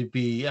 it'd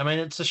be. I mean,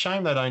 it's a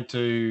shame they don't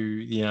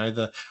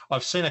do.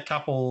 I've seen a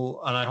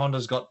couple. I know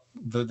Honda's got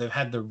they've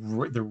had the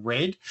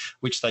red,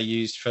 which they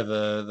used for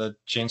the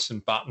Jensen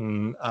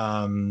Button.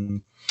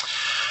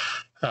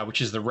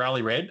 Which is the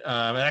rally red. It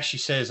actually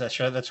says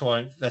that's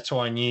why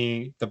I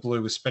knew the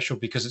blue was special,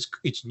 because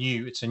it's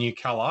new. It's a new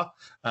colour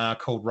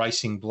called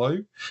Racing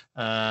Blue,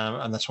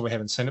 and that's why we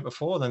haven't seen it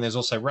before. Then there's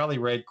also rally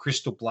red,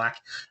 crystal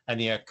black,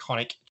 and the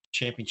iconic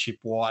championship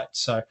white.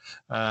 So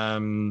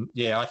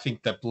I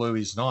think that blue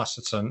is nice.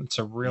 It's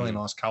a really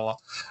nice colour.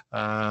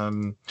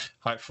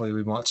 Hopefully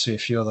we might see a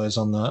few of those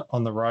on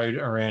the road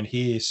around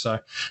here.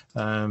 So.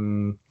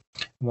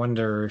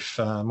 Wonder if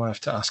I might have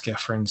to ask our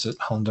friends at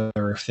Honda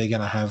if they're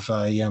going to have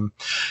a.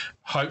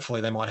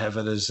 Hopefully, they might have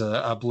it as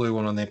a blue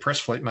one on their press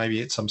fleet,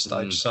 maybe at some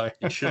stage. So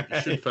you should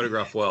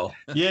photograph well.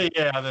 Yeah.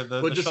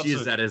 We'll just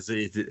use that as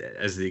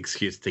the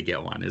excuse to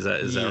get one. Is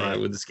that right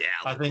with the Scout?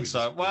 I think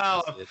so.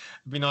 Well, it'd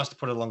be nice to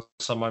put it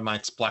alongside my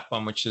mate's black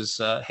one, which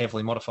is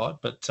heavily modified.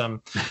 But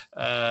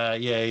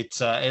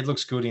it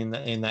looks good in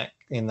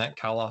that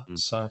colour.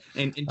 So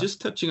and just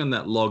touching on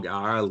that Log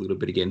R a little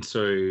bit again.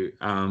 So.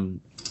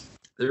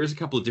 There is a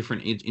couple of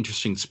different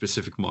interesting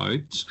specific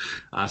modes.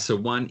 So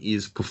one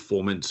is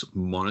performance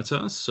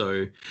monitor.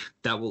 So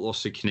that will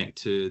also connect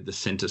to the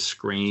center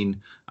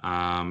screen.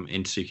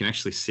 And so you can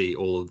actually see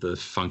all of the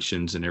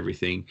functions and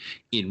everything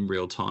in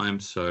real time.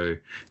 So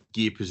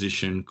gear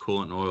position,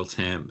 coolant and oil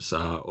temps,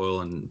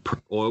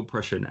 oil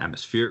pressure and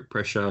atmospheric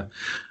pressure,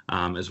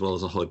 as well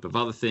as a whole heap of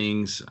other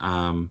things.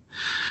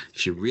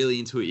 If you're really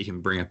into it, you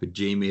can bring up a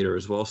G meter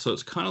as well. So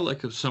it's kind of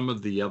like some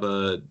of the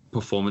other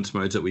performance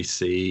modes that we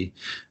see,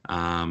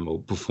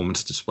 or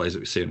performance displays that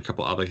we see in a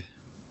couple of other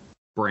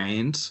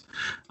brands.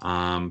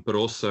 But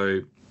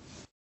also,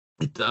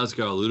 it does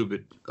go a little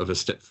bit of a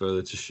step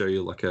further to show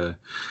you like a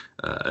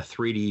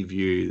 3D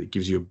view that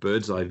gives you a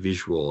bird's eye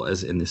visual,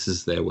 and this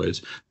is their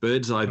words,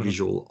 bird's eye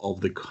visual of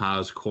the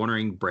car's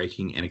cornering,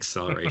 braking, and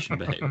acceleration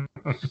behavior.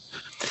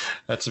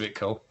 That's a bit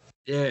cool.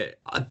 Yeah,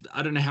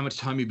 I don't know how much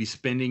time you'd be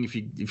spending if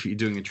you're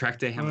doing a track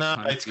day.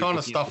 It's kind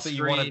of stuff that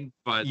you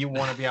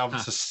want to be able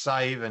to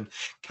save and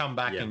come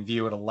back and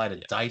view at a later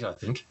date, I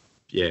think.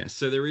 Yeah,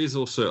 so there is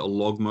also a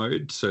log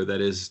mode, so that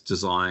is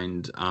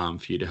designed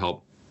for you to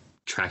help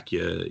track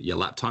your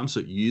lap time.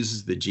 So it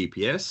uses the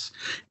GPS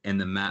and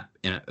the map,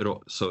 and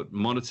so it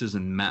monitors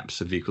and maps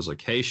the vehicle's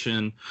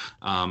location,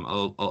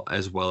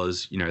 as well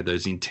as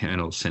those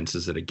internal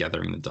sensors that are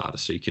gathering the data.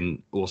 So you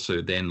can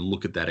also then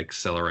look at that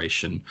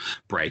acceleration,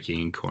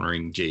 braking,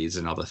 cornering, Gs,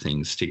 and other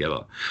things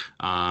together.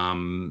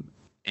 And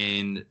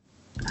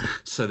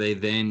so they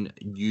then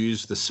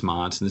use the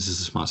smarts, and this is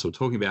the smarts we're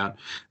talking about,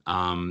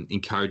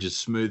 encourages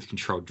smooth,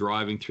 controlled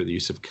driving through the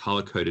use of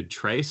color-coded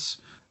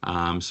trace.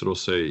 So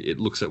it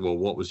looks at, well,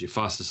 what was your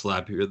fastest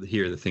lap? Here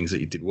are the things that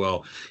you did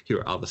well. Here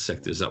are other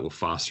sectors that were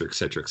faster, et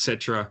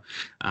cetera,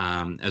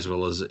 as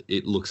well as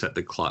it looks at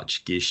the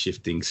clutch, gear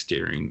shifting,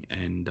 steering,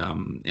 and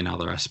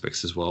other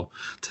aspects as well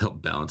to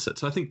help balance it.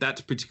 So I think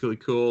that's particularly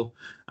cool.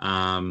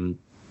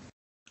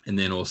 And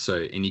then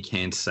also, and you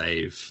can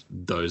save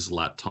those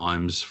lap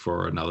times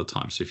for another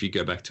time. So if you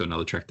go back to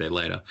another track day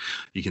later,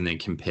 you can then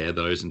compare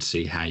those and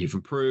see how you've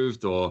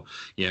improved, or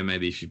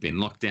maybe if you've been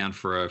locked down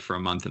for a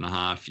month and a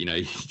half, you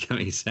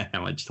can say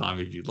how much time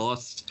have you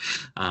lost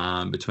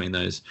between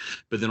those.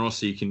 But then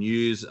also you can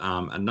use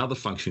another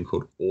function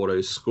called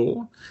Auto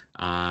Score,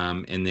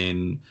 and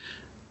then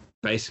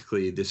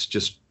basically this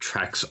just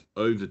tracks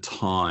over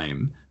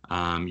time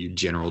your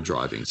general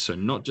driving. So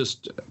not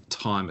just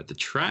time at the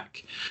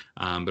track,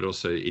 but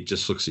also it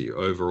just looks at your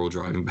overall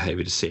driving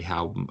behavior to see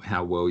how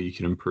well you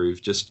can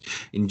improve just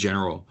in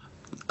general.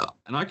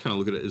 And I kind of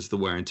look at it as the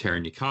wear and tear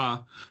in your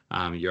car,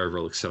 your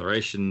overall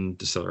acceleration,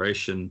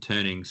 deceleration,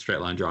 turning, straight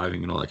line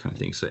driving, and all that kind of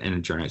thing. So, and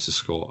it generates a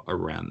score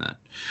around that.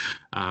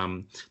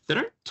 They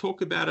don't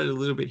talk about it a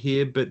little bit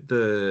here, but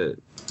the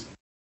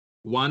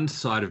one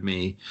side of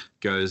me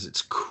goes,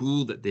 it's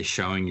cool that they're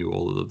showing you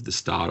all of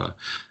this data,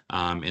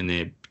 and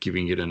they're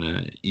giving it in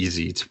an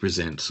easy to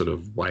present sort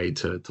of way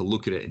to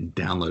look at it and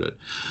download it.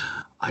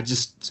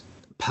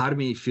 Part of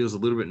me feels a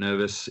little bit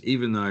nervous,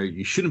 even though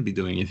you shouldn't be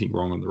doing anything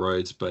wrong on the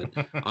roads, but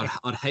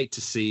I'd hate to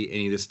see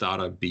any of this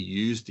data be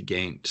used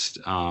against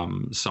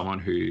someone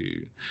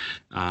who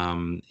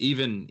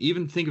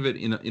even think of it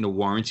in a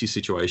warranty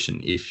situation.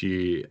 If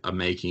you are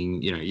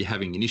making, you're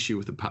having an issue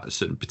with a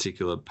certain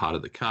particular part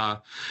of the car,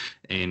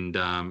 and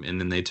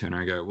then they turn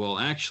around and go, well,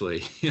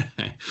 actually,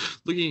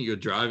 looking at your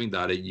driving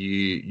data,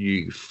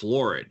 you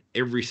floor it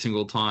every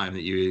single time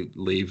that you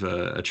leave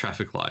a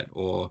traffic light,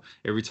 or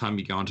every time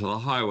you go onto the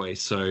highway.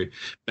 So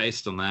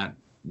based on that,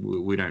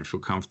 we don't feel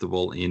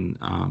comfortable in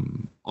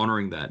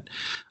honouring that.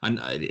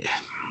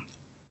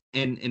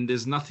 And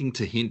there's nothing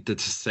to hint to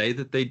say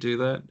that they do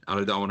that.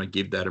 I don't want to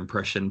give that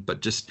impression,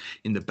 but just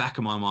in the back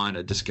of my mind,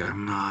 I just go,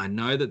 I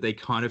know that they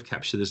kind of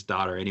capture this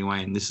data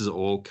anyway, and this is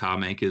all car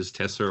makers.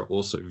 Tesla are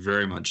also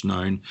very much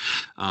known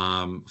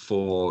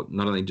for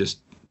not only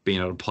just being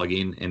able to plug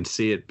in and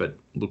see it, but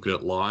look at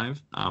it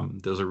live.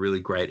 There's a really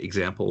great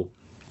example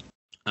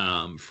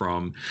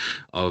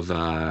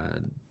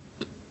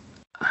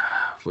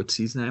what's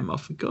his name?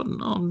 I've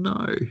forgotten. Oh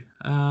no.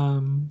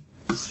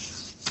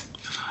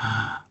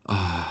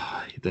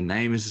 The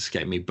name has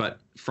escaped me, but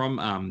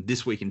from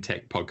This Week in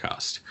Tech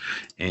podcast,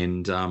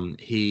 and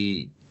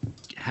he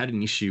had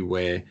an issue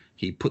where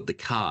he put the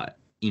car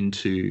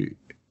into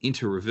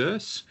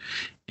reverse,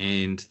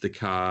 and the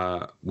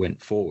car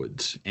went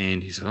forwards,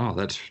 and he said, "Oh,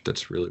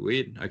 that's really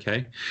weird."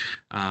 Okay,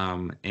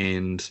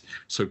 and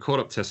so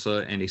called up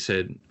Tesla, and he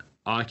said,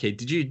 okay,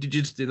 did you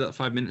just do that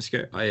 5 minutes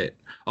ago? Oh, yeah.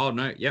 Oh,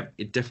 no, yep.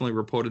 It definitely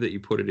reported that you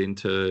put it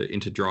into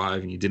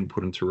drive and you didn't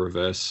put into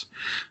reverse.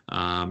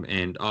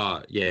 And,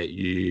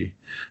 you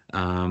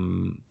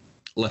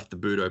left the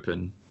boot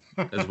open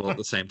as well at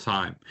the same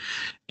time.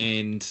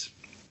 And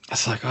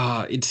it's like,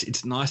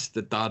 it's nice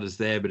that data's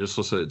there, but it's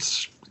also,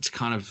 it's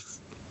kind of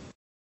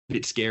a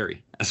bit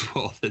scary as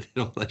well that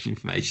all that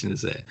information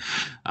is there.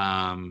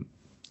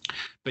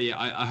 But yeah,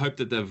 I hope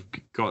that they've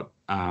got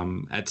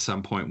at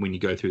some point when you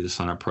go through the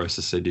sign-up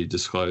process, they do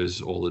disclose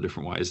all the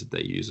different ways that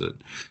they use it.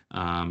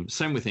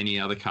 Same with any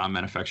other car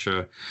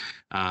manufacturer.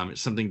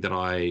 It's something that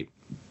I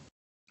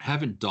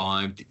haven't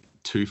dived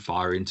too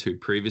far into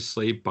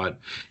previously, but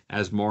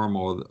as more and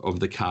more of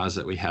the cars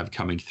that we have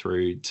coming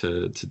through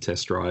to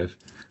test drive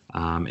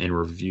and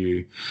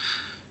review,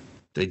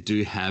 they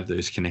do have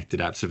those connected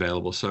apps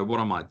available. So what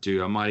I might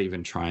do, I might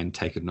even try and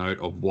take a note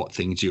of what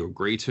things you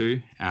agree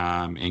to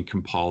and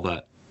compile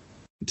that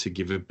to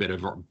give a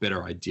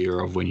better idea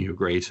of when you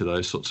agree to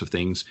those sorts of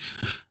things.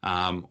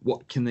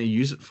 What can they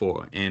use it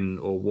for,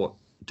 or what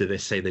do they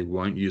say they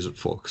won't use it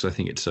for? Because I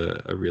think it's a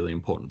really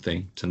important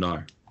thing to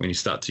know when you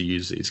start to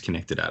use these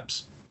connected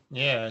apps.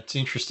 Yeah, it's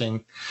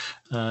interesting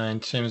in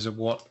terms of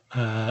what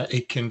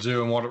it can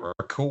do and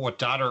what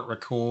data it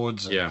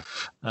records,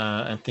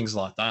 and things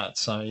like that.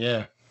 So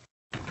yeah.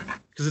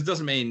 Because it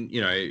doesn't mean,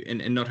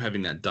 and not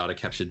having that data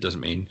captured doesn't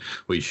mean,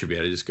 well, you should be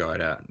able to just go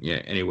out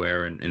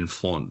anywhere and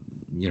flaunt,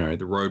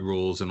 the road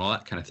rules and all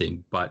that kind of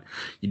thing. But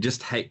you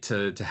just hate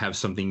to have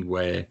something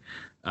where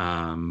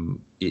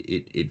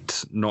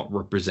it's not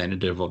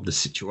representative of the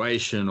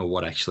situation or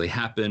what actually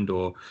happened,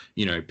 or,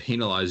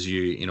 penalize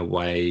you in a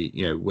way,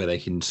 where they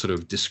can sort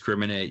of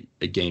discriminate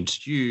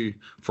against you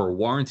for a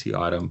warranty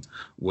item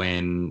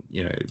when,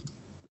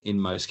 in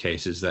most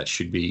cases, that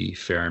should be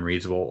fair and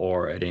reasonable,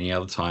 or at any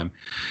other time,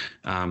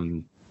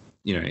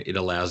 it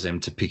allows them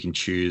to pick and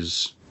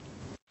choose,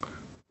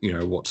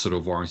 what sort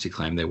of warranty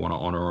claim they want to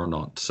honor or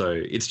not. So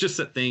it's just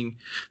that thing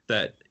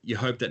that you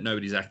hope that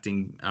nobody's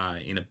acting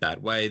in a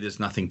bad way. There's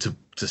nothing to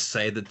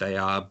say that they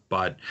are,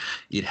 but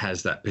it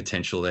has that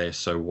potential there.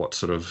 So what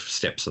sort of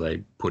steps are they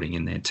putting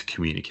in there to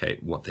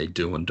communicate what they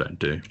do and don't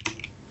do?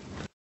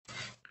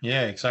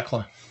 Yeah,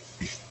 exactly.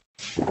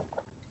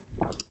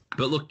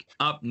 But look,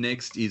 up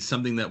next is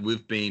something that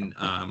we've been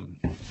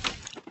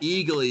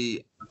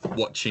eagerly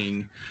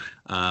watching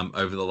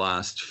over the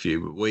last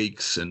few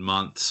weeks and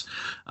months.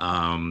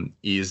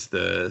 Is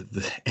and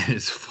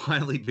it's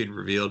finally been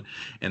revealed,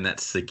 and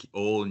that's the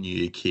all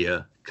new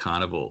Kia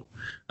Carnival.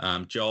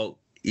 Joel,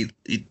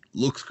 it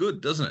looks good,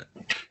 doesn't it?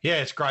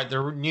 Yeah, it's great.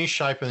 The new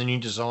shape and the new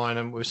design,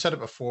 and we've said it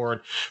before in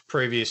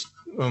previous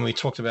when we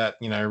talked about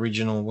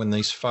original when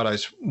this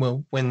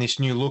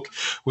new look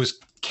was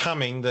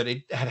coming, that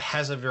it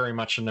has a very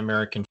much an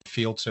American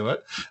feel to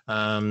it.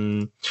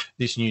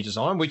 This new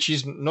design, which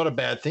is not a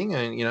bad thing,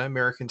 and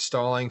American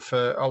styling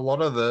for a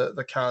lot of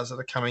the cars that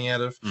are coming out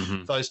of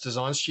those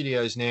design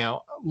studios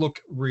now look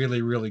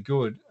really, really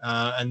good,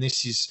 and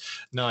this is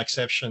no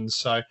exception.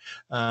 So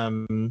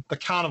the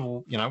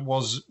Carnival,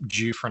 was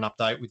due for an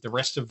update, with the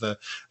rest of the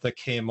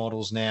Kia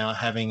models now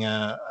having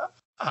a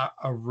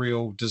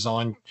real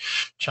design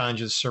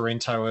changes.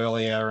 Sorrento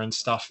earlier and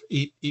stuff.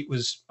 It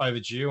was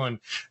overdue, and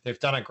they've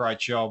done a great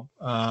job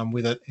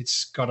with it.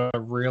 It's got a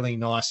really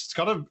nice.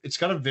 It's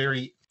got a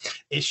very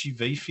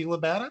SUV feel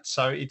about it.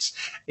 So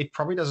it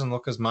probably doesn't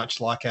look as much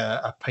like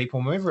a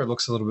people mover. It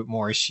looks a little bit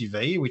more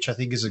SUV, which I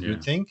think is a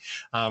good thing.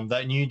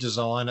 That new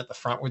design at the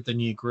front with the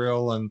new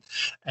grille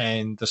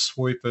and the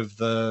swoop of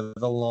the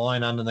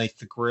line underneath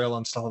the grille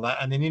and stuff like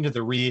that, and then into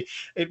the rear,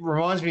 it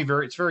reminds me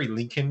it's very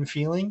Lincoln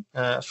feeling.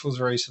 It feels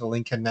very sort of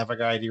Lincoln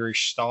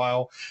Navigator-ish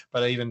style,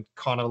 but even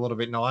kind of a little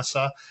bit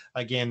nicer.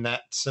 Again,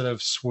 that sort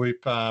of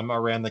swoop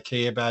around the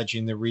Kia badge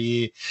in the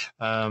rear,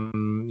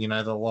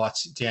 the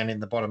lights down in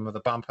the bottom of the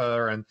bumper,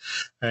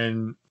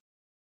 and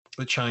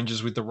the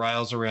changes with the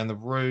rails around the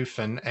roof,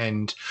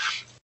 and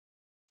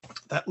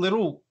that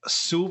little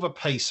silver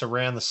piece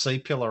around the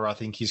C-pillar, I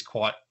think, is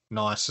quite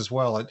nice as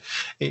well.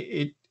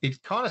 It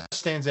kind of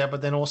stands out,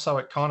 but then also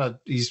it kind of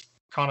is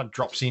kind of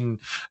drops in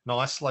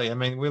nicely. I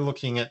mean, we're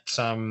looking at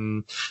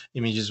some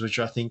images which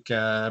I think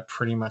are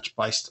pretty much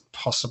based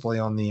possibly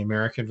on the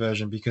American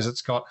version, because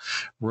it's got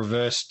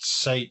reversed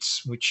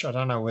seats, which I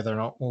don't know whether or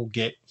not we'll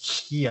get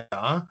here,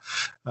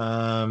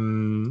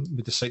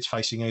 with the seats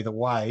facing either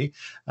way.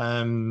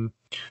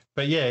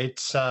 But yeah,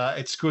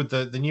 it's good.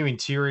 The new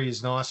interior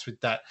is nice with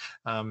that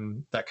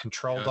that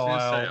control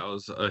dial.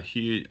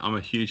 I'm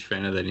a huge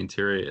fan of that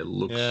interior. It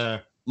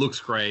looks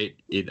great.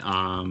 It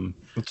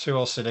two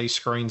LCD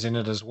screens in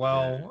it as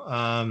well.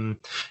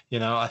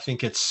 Yeah. I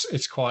think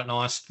it's quite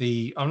nice.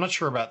 I'm not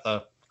sure about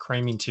the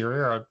cream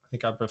interior. I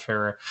think I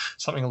prefer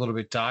something a little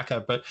bit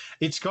darker, but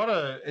it's got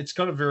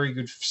a very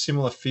good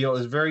similar feel.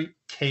 There's a very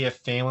Kia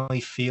family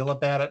feel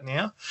about it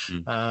now.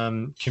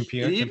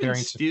 Comparing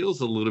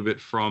steals a little bit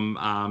from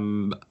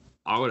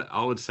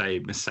I would say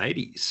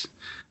Mercedes.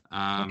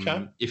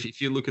 Okay.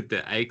 If you look at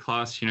the A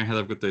class, how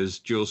they've got those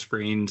dual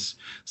screens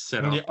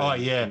set up.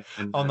 And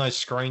on those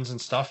screens and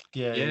stuff.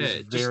 Yeah,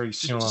 it's very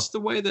similar. Just the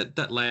way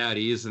that layout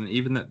is, and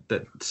even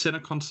that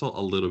center console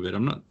a little bit.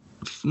 I'm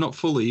not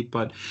fully,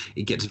 but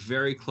it gets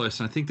very close,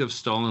 and I think they've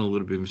stolen a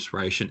little bit of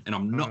inspiration, and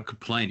I'm not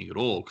complaining at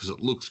all because it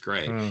looks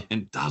great and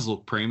it does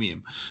look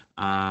premium.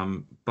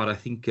 But I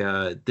think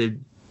the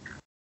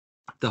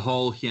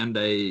whole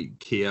Hyundai,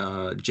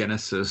 Kia,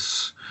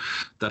 Genesis,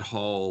 that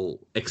whole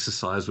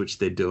exercise which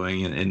they're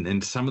doing,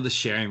 and some of the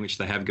sharing which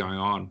they have going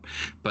on,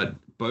 but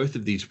both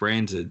of these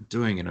brands are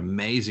doing an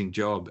amazing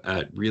job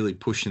at really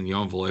pushing the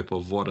envelope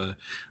of what a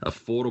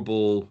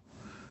affordable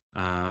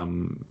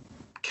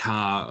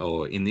car,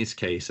 or in this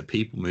case a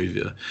people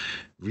mover,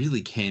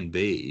 really can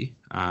be,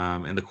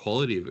 and the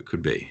quality of it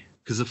could be,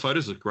 because the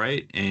photos look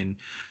great. And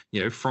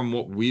from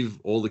what we've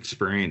all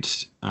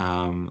experienced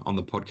on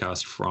the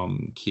podcast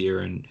from Kia,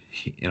 and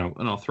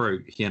I'll throw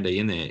Hyundai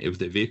in there with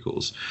their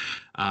vehicles,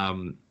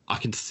 I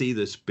can see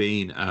this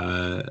being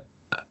a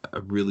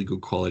really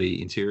good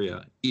quality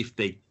interior if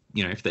they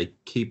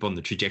keep on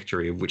the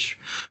trajectory of which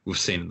we've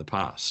seen in the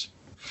past.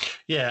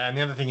 Yeah, and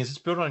the other thing is it's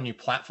built on a new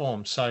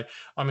platform, so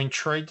I'm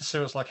intrigued to see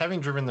what it's like.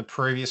 Having driven the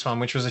previous one,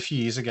 which was a few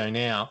years ago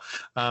now,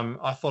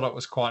 I thought it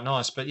was quite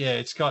nice. But yeah,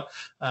 it's got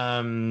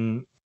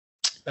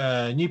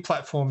new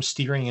platform,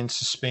 steering and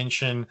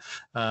suspension,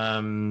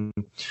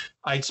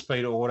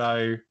 8-speed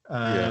auto,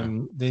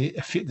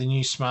 the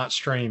new Smart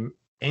Stream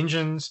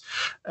engines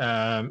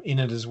in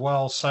it as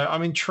well. So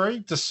I'm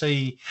intrigued to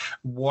see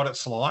what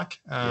it's like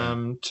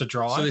to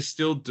drive. So they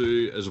still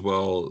do as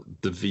well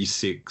the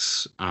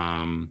V6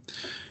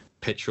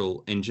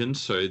 petrol engine,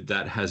 so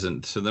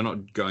they're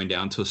not going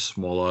down to a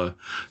smaller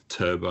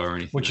turbo or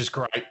anything, which is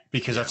great,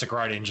 because that's a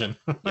great engine.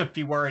 I'd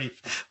be worried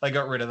if they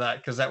got rid of that,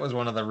 because that was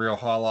one of the real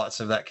highlights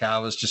of that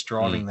car, was just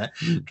driving that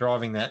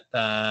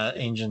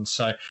engine.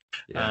 So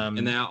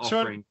and they are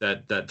offering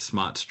that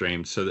Smart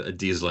Stream, so a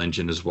diesel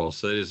engine as well,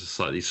 so it is a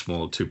slightly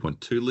smaller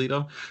 2.2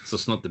 litre, so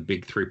it's not the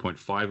big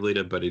 3.5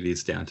 litre, but it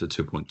is down to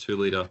 2.2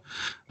 litre,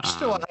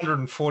 still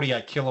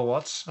 148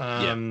 kilowatts,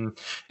 and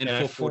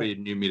 440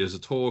 Newton meters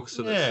of torque,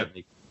 so that's certainly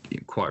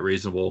quite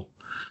reasonable.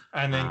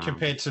 And then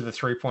compared to the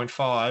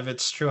 3.5,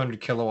 it's 200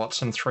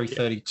 kilowatts and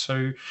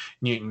 332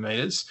 Newton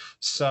meters.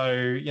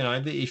 So,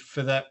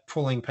 for that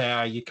pulling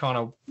power, you kind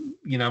of,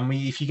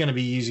 if you're going to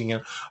be using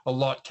a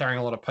lot, carrying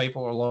a lot of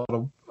people or a lot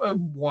of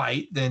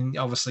weight, then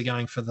obviously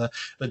going for the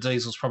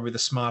diesel is probably the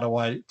smarter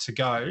way to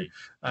go.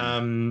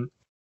 But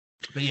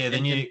yeah,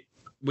 then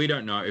we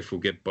don't know if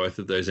we'll get both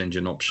of those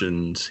engine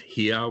options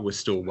here. We're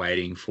still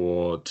waiting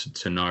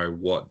to know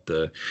what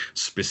the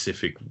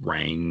specific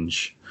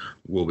range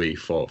will be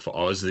for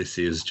Oz. This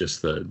is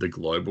just the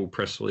global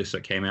press release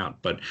that came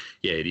out, but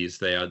yeah, it is.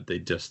 They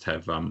just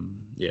have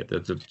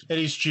it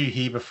is due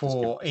here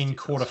before in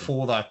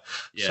Q4 though.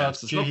 Yeah, so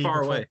it's not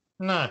far away.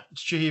 No,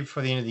 it's due here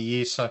before the end of the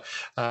year. So,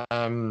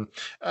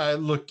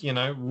 look,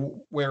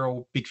 we're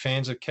all big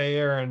fans of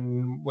Kia,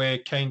 and we're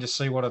keen to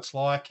see what it's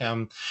like.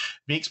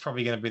 Mick's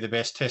probably going to be the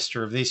best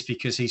tester of this,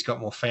 because he's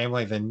got more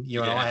family than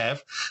you and I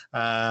have.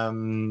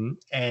 And,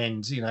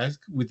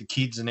 with the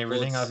kids and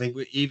everything, I think.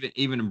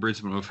 Even in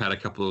Brisbane, we've had a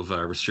couple of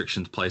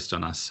restrictions placed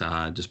on us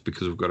just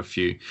because we've got a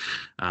few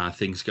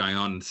things going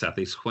on in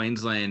southeast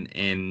Queensland.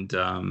 And,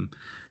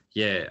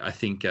 I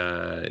think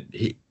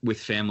with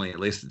family, at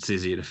least it's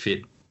easier to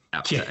fit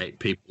up to 8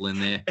 people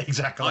in there.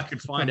 Exactly. I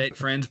could find 8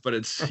 friends, but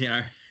it's,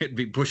 it'd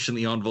be pushing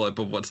the envelope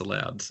of what's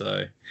allowed.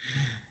 So,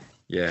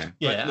 yeah.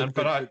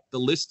 But the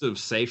list of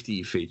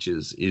safety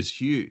features is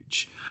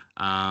huge.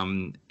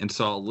 And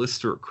so I'll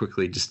list through it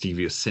quickly just to give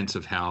you a sense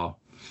of how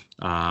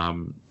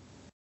long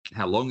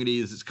it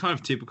is. It's kind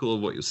of typical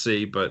of what you'll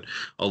see, but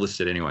I'll list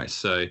it anyway.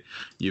 So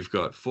you've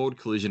got forward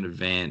collision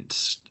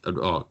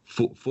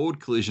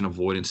collision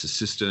avoidance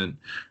assistant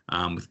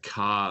with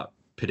car,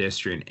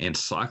 pedestrian and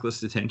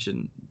cyclist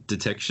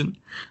detection,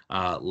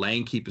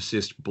 lane keep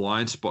assist,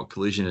 blind spot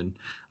collision and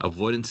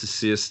avoidance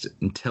assist,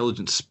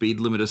 intelligent speed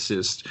limit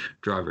assist,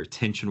 driver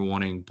attention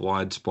warning,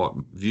 blind spot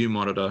view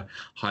monitor,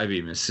 high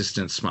beam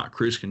assistance, smart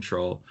cruise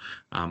control,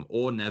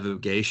 or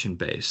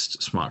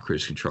navigation-based smart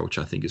cruise control, which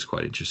I think is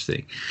quite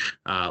interesting.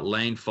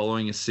 Lane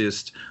following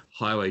assist,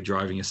 highway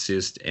driving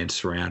assist, and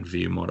surround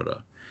view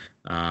monitor.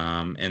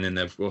 And then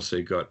they've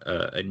also got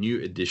a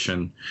new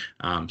addition,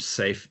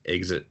 safe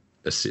exit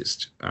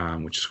assist,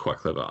 which is quite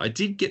clever. I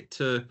did get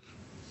to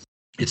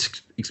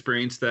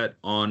experience that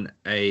on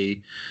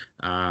a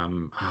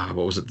what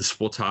was it, the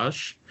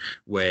Sportage,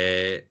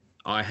 where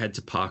I had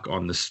to park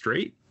on the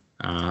street.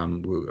 I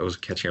was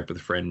catching up with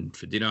a friend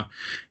for dinner,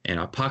 and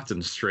I parked in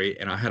the street,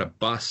 and I had a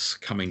bus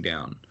coming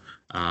down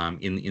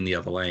in the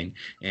other lane,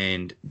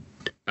 and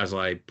as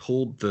I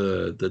pulled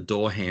the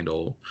door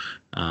handle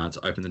to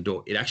open the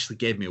door, it actually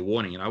gave me a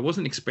warning, and I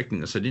wasn't expecting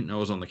this. I didn't know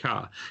it was on the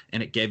car,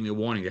 and it gave me a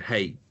warning that,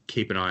 hey,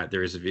 keep an eye out,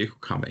 there is a vehicle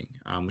coming,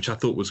 which I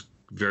thought was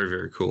very,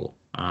 very cool.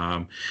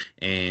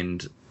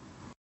 And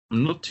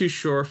I'm not too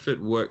sure if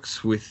it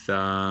works with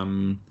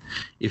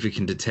if it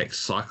can detect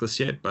cyclists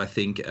yet, but I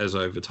think as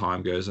over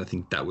time goes, I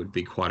think that would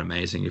be quite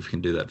amazing if it can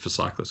do that for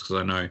cyclists, because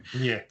I know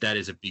that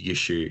is a big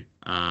issue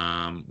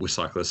with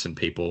cyclists and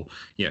people.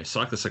 You know,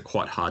 cyclists are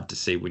quite hard to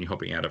see when you're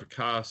hopping out of a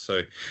car,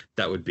 so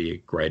that would be a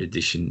great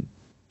addition.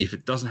 If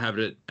it doesn't have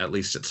it, at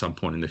least at some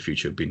point in the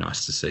future, it'd be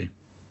nice to see.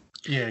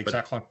 Yeah,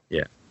 exactly.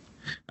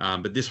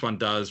 But this one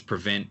does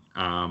prevent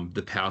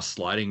the power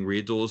sliding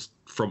rear doors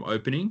from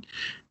opening,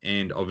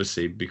 and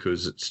obviously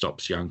because it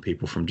stops young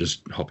people from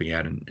just hopping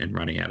out and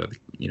running out of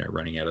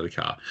the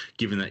car,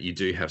 given that you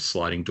do have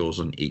sliding doors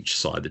on each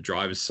side, the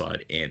driver's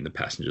side and the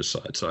passenger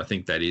side. So I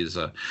think that is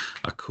a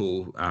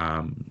cool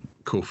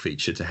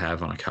feature to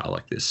have on a car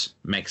like this.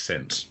 Makes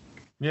sense.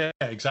 Yeah,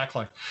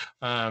 exactly.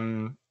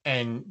 And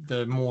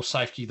the more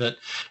safety that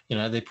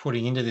they're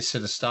putting into this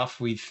sort of stuff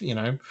with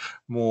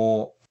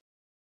more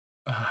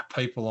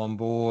people on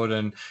board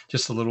and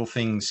just the little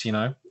things,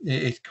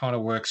 it kind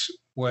of works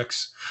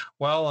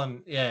well.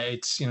 And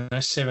it's 7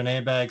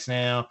 airbags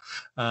now,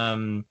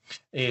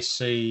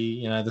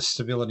 ESC, the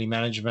stability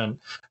management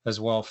as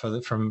well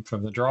from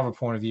the driver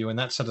point of view and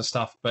that sort of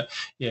stuff. But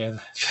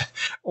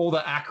all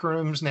the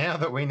acronyms now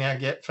that we now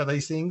get for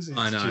these things,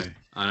 I know.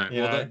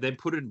 Well, they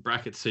put it in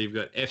brackets, so you've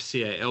got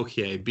FCA,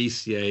 LKA,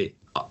 BCA,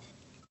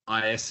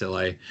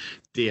 ISLA,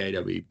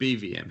 DAW,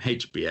 BVM,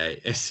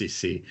 HBA,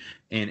 SCC,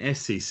 and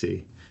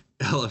SCC,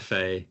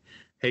 LFA,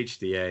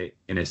 HDA,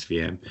 and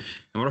SVM. And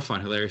what I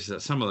find hilarious is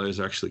that some of those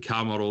are actually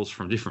car models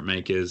from different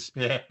makers.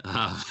 Yeah.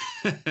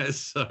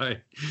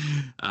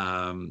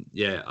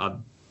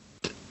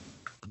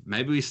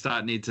 Maybe we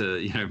need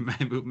to,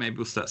 maybe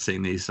we'll start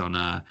seeing these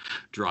on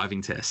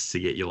driving tests to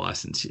get your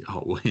license.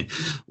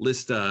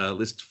 List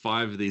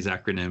 5 of these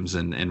acronyms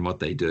and what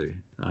they do.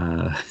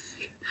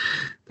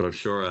 But I'm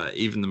sure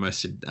even the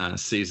most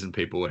seasoned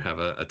people would have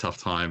a tough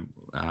time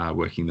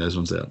working those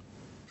ones out.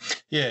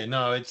 Yeah,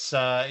 no, it's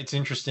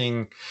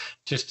interesting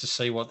just to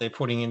see what they're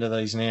putting into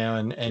these now,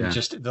 and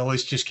just the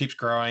list just keeps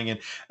growing, and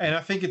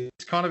I think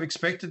it's kind of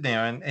expected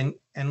now, and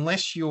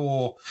unless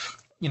you're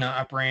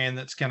a brand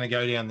that's going to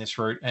go down this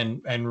route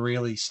and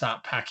really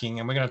start packing,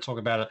 and we're going to talk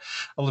about it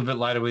a little bit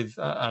later with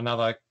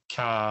another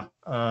car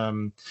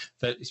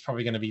that is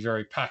probably going to be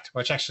very packed,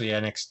 which actually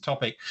our next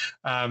topic.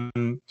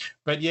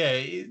 But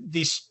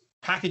this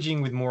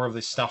packaging with more of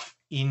this stuff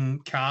in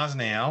cars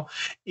now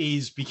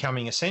is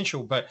becoming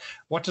essential. But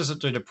what does it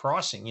do to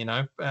pricing?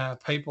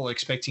 People are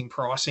expecting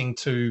pricing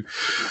to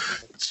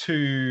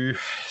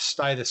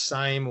stay the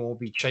same or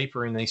be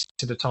cheaper in these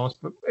sort of times.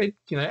 But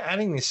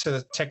adding this sort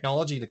of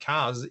technology to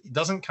cars, it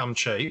doesn't come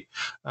cheap.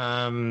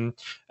 And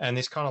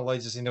this kind of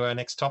leads us into our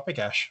next topic,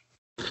 Ash.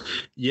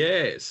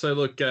 Yeah. So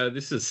look,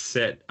 this is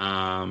set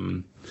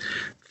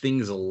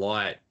things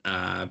alight,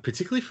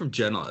 particularly from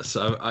journalists.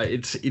 So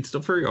it's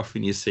not very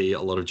often you see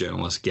a lot of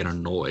journalists get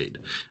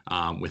annoyed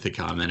with a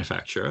car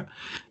manufacturer,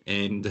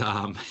 and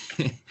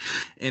and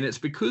it's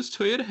because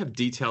Toyota have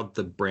detailed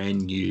the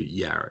brand new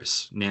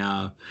Yaris.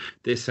 Now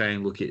they're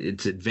saying, look,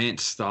 it's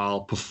advanced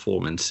style,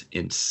 performance,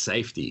 and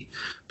safety,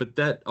 but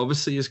that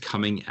obviously is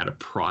coming at a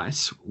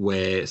price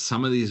where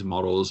some of these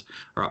models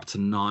are up to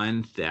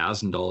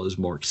 $9,000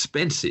 more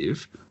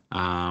expensive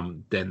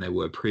than they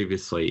were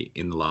previously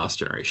in the last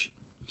generation.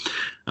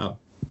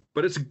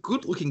 But it's a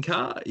good-looking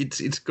car.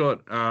 It's got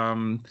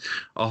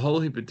a whole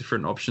heap of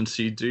different options.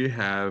 So you do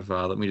have,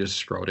 let me just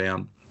scroll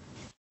down.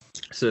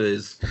 So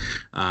there's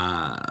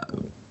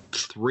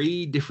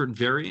 3 different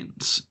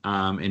variants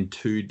and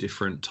 2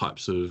 different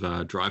types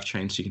of drive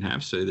chains you can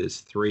have. So there's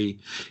 3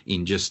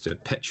 in just a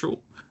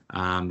petrol,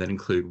 that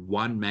include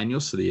one manual,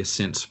 so the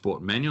Ascent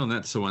Sport manual, and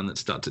that's the one that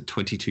starts at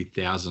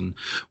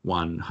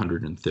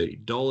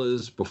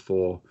 $22,130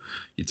 before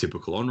your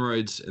typical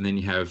on-roads. And then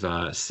you have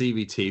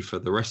CVT for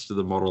the rest of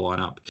the model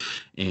lineup,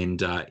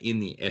 and in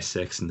the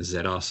SX and the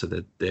ZR, so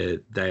that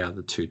they are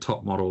the two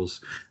top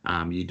models.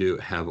 You do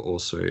have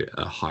also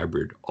a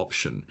hybrid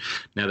option.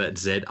 Now that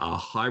ZR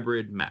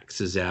hybrid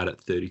maxes out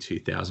at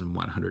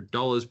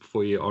 $32,100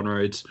 before your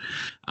on-roads,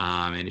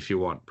 and if you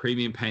want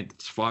premium paint,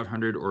 that's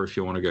 $500, or if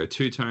you want to go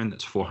two-tone,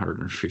 that's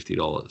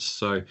 $450.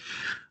 So,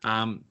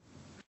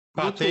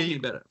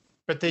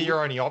 but they're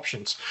your only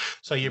options.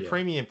 So your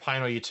premium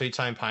paint or your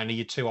two-tone paint are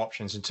your two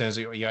options in terms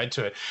of what you add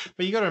to it.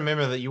 But you got to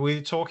remember that you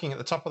were talking at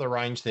the top of the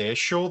range there.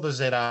 Sure, the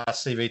ZR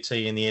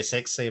CVT and the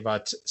SX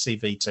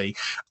CVT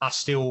are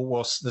still,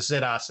 well, the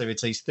ZR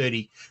CVT is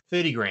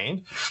 30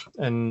 grand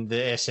and the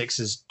SX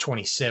is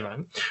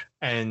 27.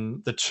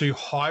 And the two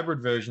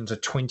hybrid versions are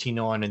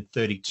 29 and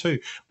 32,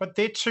 but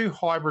they're two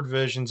hybrid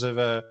versions of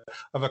a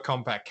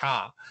compact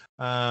car.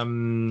 Now,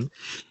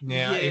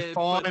 if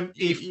I'm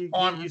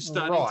you're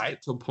starting to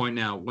get to a point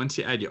now. Once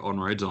you add your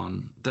on-roads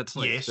on, that's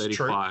like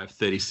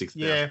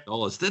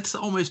 $36,000. That's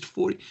almost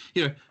 40.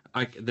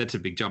 That's a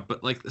big jump.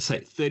 But like,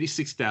 say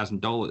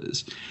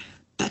 $36,000.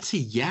 That's a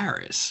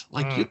Yaris.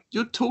 Like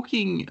you're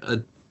talking a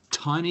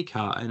tiny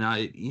car,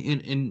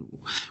 and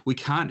we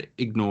can't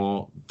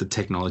ignore the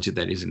technology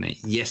that is in there.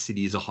 Yes, it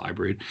is a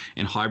hybrid,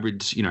 and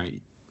hybrids,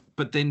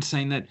 but then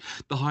saying that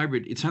the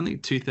hybrid, it's only a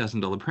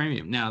 $2,000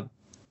 premium. Now,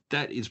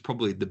 that is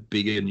probably the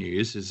bigger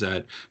news, is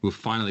that we've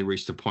finally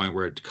reached a point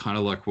where it's kind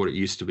of like what it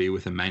used to be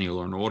with a manual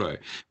or an auto,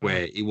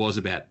 where it was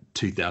about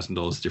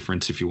 $2,000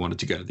 difference if you wanted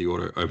to go to the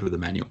auto over the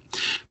manual.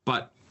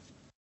 But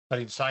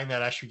in saying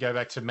that, Ash, we go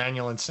back to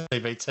manual and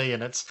CVT,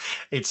 and it's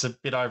a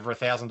bit over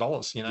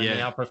 $1,000,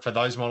 now for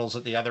those models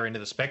at the other end of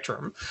the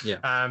spectrum. Yeah.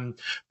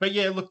 But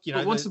yeah, look,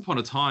 But once upon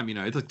a time,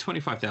 it's like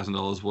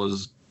 $25,000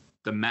 was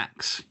the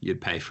max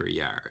you'd pay for a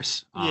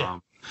Yaris. Yeah.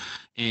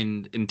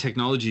 And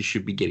technology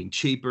should be getting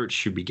cheaper. It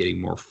should be getting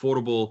more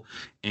affordable.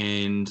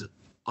 And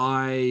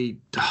I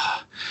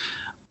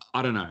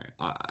don't know.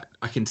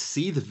 I can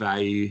see the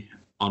value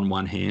on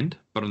one hand,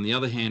 but on the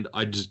other hand,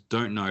 I just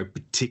don't know,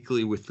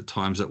 particularly with the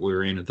times that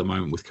we're in at the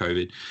moment with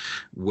COVID,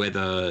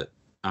 whether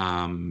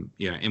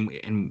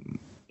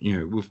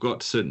we've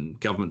got certain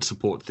government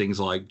support, things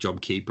like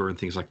JobKeeper and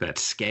things like that,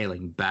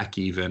 scaling back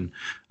even,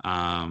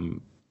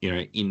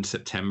 in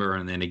September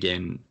and then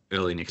again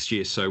early next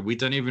year. So we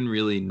don't even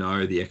really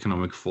know the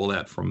economic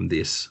fallout from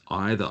this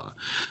either.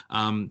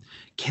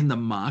 Can the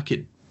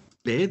market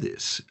bear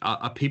this?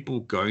 Are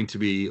people going to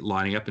be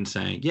lining up and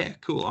saying, yeah,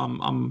 cool,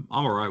 I'm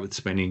all right with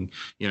spending,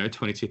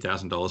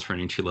 $22,000 for an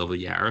entry level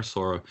Yaris,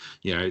 or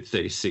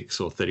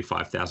 $36,000 or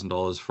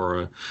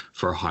 $35,000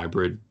 for a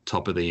hybrid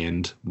top of the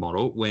end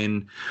model,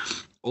 when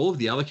all of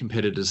the other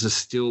competitors are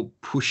still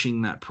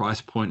pushing that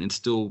price point and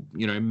still,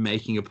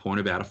 making a point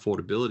about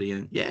affordability?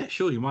 And yeah,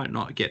 sure, you might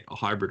not get a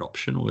hybrid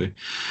option,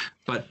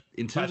 but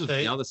in terms of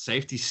the other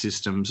safety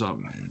systems,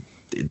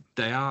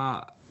 they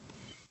are,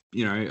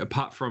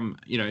 apart from,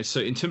 so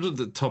in terms of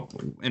the top,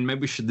 and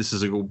maybe this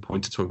is a good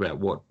point to talk about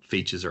what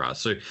features there are.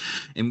 So,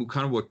 and we'll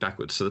kind of work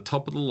backwards. So the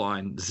top of the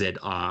line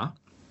ZR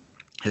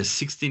has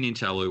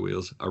 16-inch alloy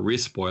wheels, a rear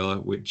spoiler,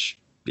 which,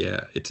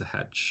 yeah, it's a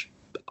hatch.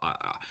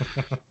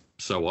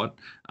 So what?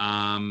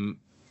 A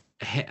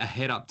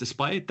head-up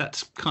display,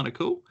 that's kind of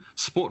cool.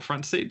 Sport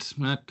front seats,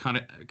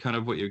 kind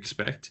of what you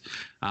expect.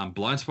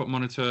 Blind spot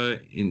monitor,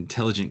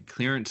 intelligent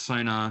clearance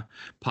sonar,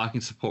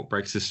 parking support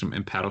brake system,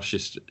 and paddle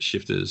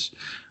shifters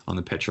on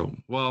the petrol.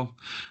 Well,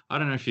 I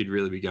don't know if you'd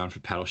really be going for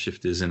paddle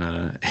shifters in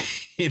a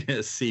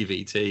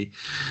CVT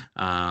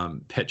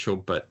petrol,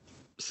 but.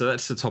 So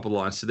that's the top of the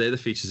line. So they're the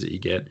features that you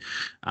get.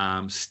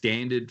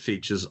 Standard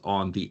features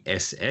on the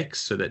SX.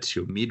 So that's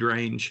your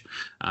mid-range.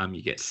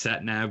 You get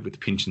sat-nav with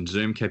pinch and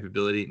zoom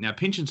capability. Now,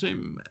 pinch and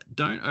zoom,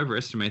 don't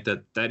overestimate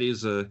that.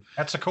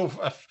 That's a cool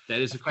feature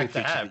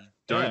that you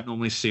don't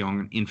normally see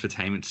on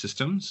infotainment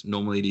systems.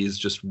 Normally it is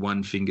just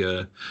one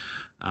finger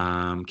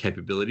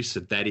capability. So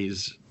that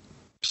is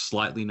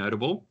slightly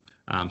notable.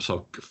 So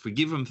I'll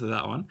forgive them for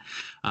that one.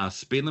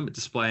 Speed limit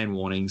display and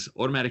warnings,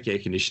 automatic air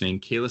conditioning,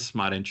 keyless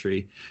smart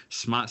entry,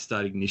 smart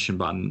start ignition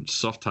button,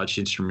 soft touch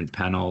instrument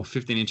panel,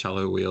 15-inch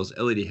alloy wheels,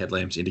 LED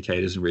headlamps,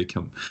 indicators, and rear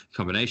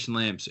combination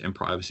lamps, and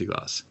privacy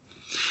glass.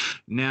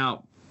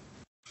 Now,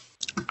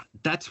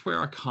 that's where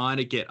I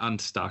kind of get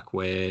unstuck,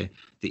 where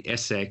the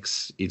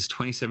SX is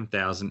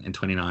 $27,000 and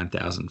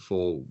 $29,000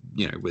 for,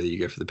 whether you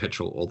go for the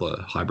petrol or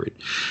the hybrid.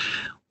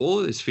 All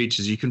of those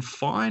features you can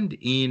find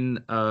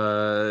in,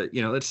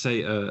 let's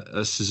say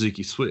a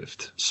Suzuki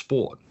Swift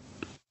Sport.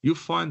 You'll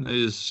find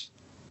those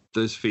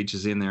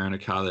features in there in a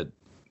car that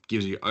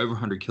gives you over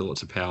 100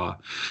 kilowatts of power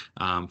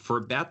for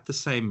about the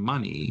same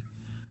money,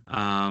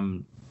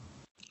 but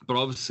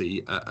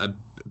obviously a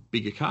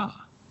bigger car.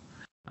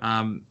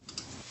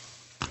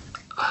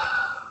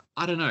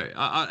 I don't know,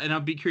 and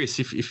I'd be curious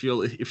if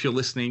you're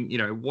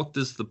listening. What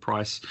does the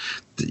price?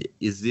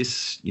 Is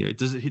this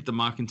does it hit the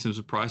mark in terms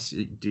of price?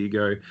 Do you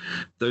go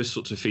those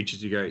sorts of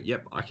features? You go,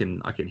 yep, I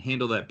can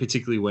handle that.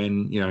 Particularly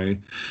when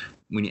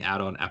when you're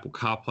out on Apple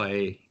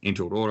CarPlay,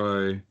 Android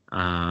Auto.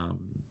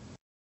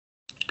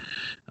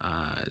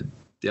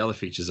 The other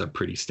features are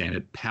pretty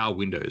standard. Power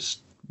windows.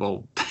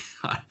 Well,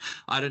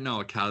 I don't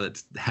know a car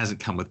that hasn't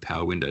come with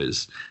power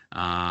windows.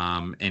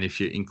 And if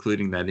you're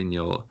including that in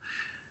your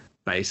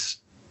base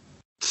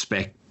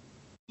spec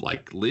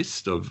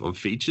list of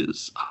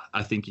features,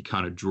 I think you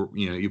kind of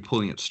you're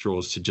pulling at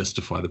straws to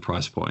justify the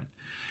price point.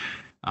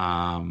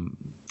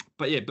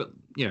 But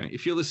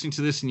if you're listening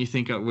to this and you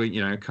think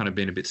we're kind of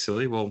being a bit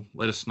silly, well,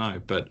 let us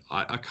know. But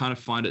I kind of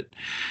find it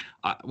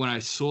when I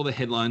saw the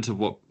headlines of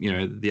what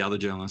the other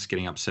journalists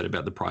getting upset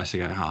about the price, I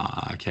go,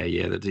 okay,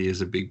 yeah, that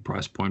is a big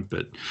price point,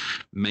 but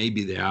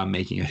maybe they are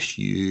making a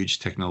huge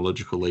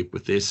technological leap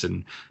with this,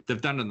 and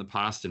they've done it in the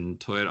past. And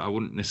Toyota, I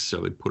wouldn't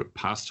necessarily put it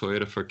past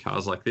Toyota for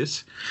cars like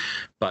this,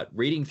 but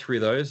reading through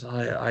those,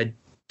 I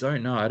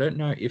don't know. I don't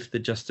know if the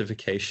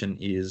justification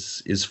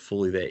is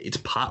fully there. It's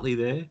partly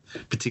there,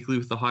 particularly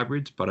with the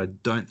hybrids, but I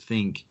don't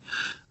think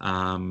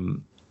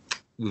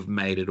we've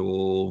made it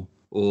all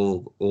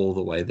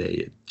the way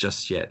there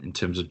just yet in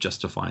terms of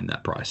justifying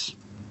that price.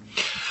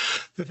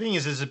 The thing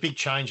is, there's a big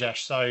change,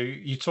 Ash. So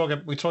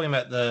we're talking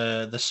about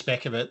the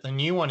spec of it. The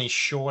new one is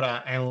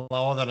shorter and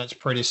lower than its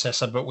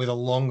predecessor, but with a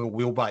longer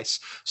wheelbase.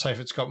 So if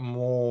it's got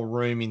more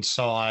room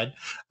inside,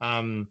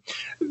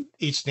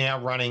 it's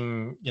now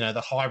running,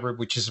 the hybrid,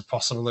 which is a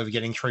possibility of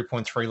getting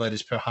 3.3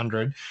 litres per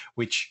 100,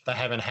 which they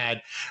haven't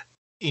had.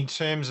 In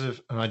terms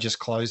of, and I just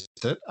closed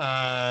it,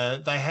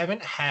 they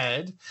haven't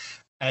had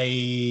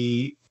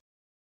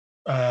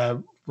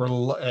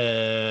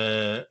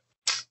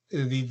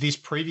this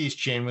previous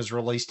gen was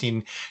released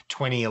in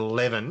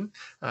 2011,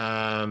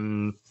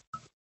 and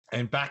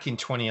back in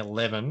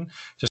 2011,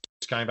 just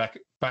going back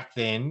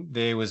then,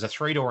 there was a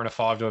 3-door and a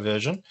 5-door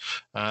version.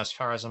 As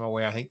far as I'm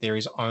aware, I think there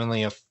is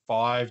only a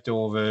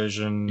 5-door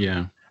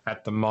version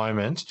at the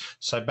moment.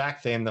 So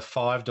back then, the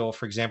 5-door,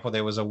 for example,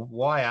 there was a YR,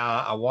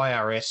 a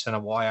YRS, and a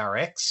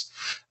YRX.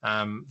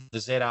 The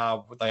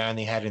ZR they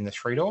only had in the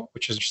 3-door,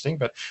 which is interesting,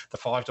 but the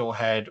 5-door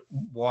had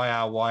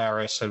YR,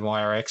 YRS, and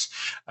YRX,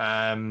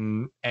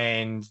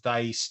 and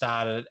they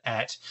started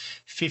at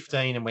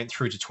 15 and went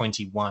through to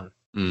 21.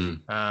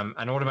 An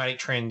automatic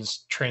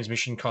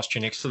transmission cost you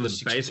next. So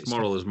the base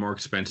model is more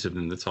expensive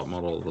than the top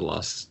model of the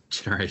last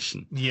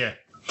generation. Yeah.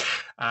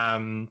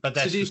 But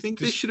that's so do you think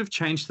they should have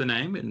changed the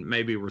name and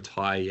maybe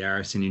retire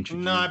Yaris and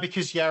introduce? No,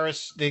 because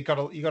Yaris, you got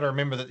to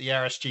remember that the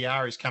Yaris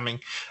GR is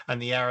coming,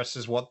 and the Yaris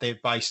is what they're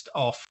based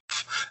off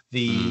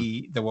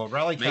the World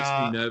Rally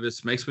car.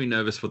 Makes me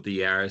nervous what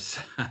the Yaris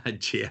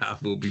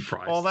GR will be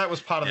priced. Well, that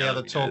was part of the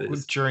other talk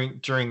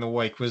during the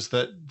week, was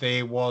that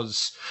there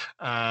was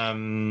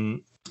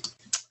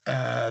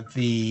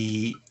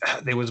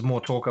there was more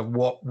talk of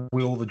what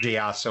will the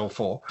GR sell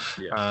for,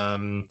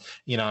 and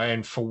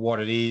for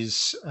what it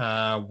is,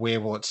 where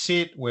will it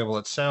sit, where will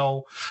it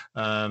sell,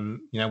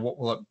 where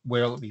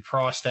will it be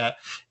priced at?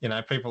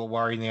 People are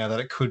worried now that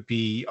it could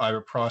be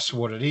overpriced for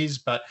what it is,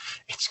 but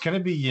it's going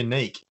to be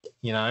unique,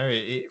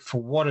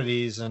 for what it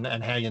is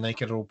and how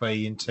unique it'll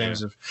be in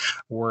terms of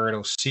where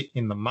it'll sit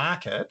in the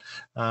market.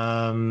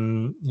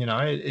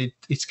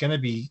 It's going to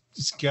be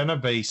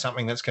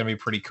something that's going to be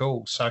pretty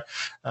cool. So,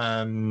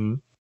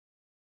 in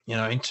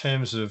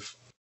terms of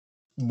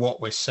what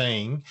we're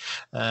seeing,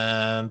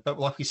 but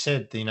like we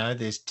said,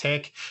 there's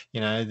tech,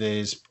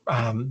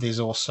 there's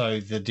also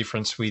the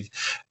difference with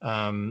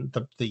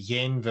the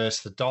yen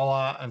versus the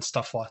dollar and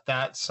stuff like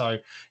that. So,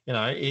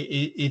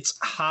 it's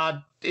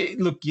hard.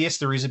 Look, yes,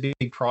 there is a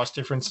big price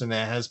difference, and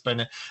there has been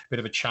a bit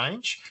of a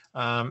change.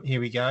 Here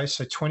we go.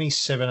 So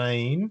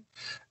 2017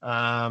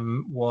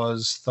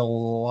 was the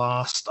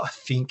last, I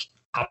think,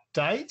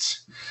 update.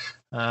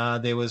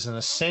 There was an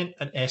Ascent,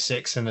 an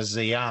SX, and a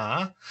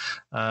ZR,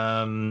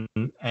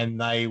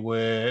 and they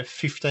were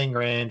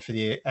 $15,000 for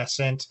the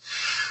Ascent,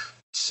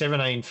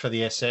 17 for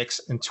the SX,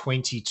 and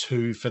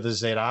 22 for the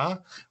ZR,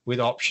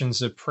 with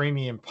options of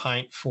premium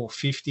paint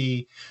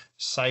 $450,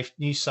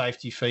 new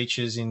safety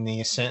features in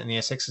the Ascent and the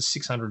SX is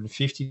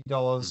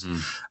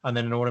 $650, and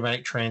then an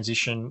automatic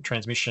transmission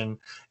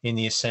in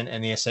the Ascent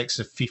and the SX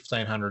of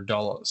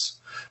 $1,500.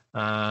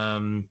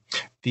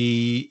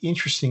 The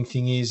interesting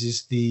thing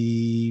is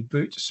the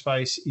boot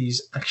space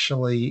is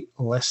actually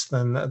less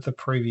than the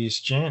previous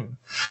gen.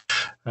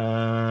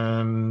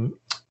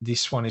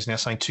 This one is now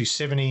saying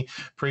 270.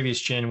 Previous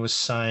gen was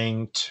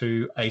saying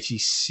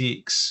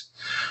 286.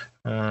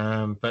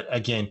 But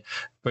again,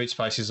 boot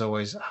space is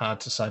always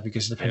hard to say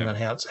because depending on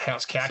how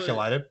it's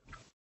calculated.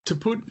 So,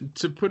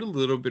 to put a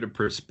little bit of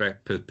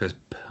perspective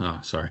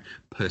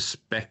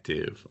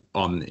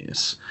on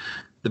this,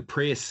 the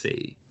Prius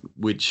C,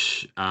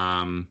 which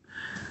I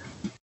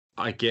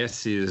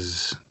guess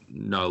is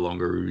no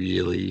longer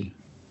really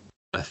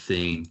a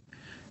thing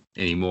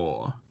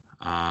anymore.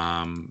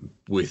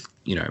 with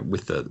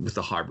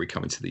the hybrid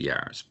coming to the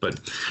Yaris. But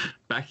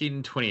back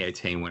in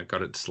 2018, when it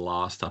got its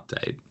last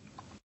update,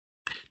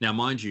 now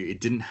mind you, it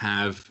didn't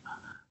have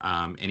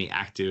any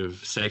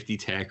active safety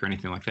tech or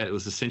anything like that. It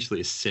was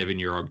essentially a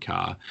 7-year-old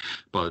car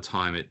by the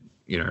time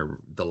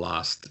the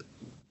last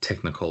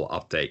technical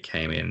update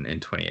came in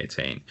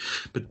 2018.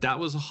 But that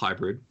was a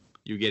hybrid.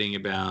 You're getting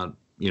about,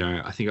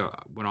 I think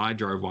when I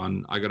drove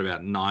one, I got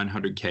about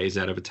 900 Ks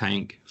out of a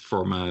tank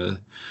from a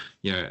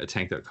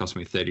tank that cost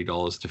me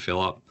 $30 to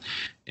fill up.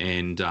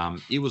 And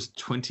it was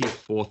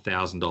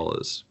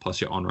 $24,000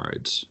 plus your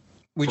on-roads.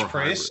 Which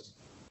Prius?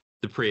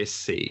 The Prius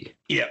C.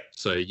 Yeah.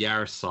 So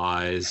Yaris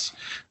size.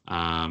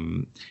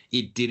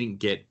 It didn't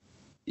get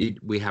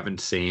it. We haven't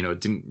seen, or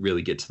it didn't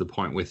really get to the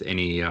point with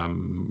any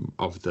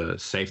of the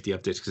safety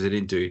updates, because they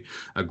didn't do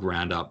a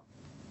ground up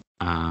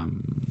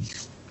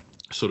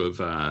sort of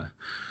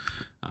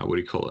what do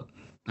you call it,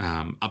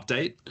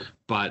 update.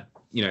 But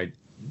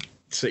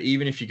so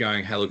even if you're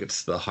going, hey, look,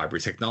 it's the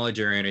hybrid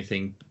technology or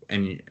anything,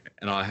 and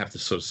I have to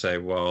sort of say,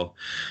 well,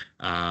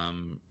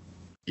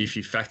 if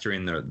you factor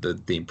in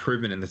the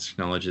improvement in the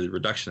technology, the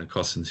reduction in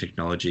costs in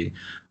technology,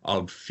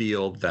 I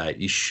feel that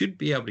you should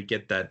be able to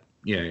get that.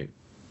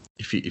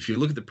 If you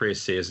look at the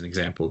Prius C as an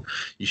example,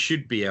 you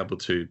should be able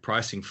to,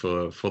 pricing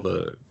for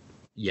the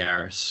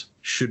Yaris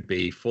should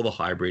be, for the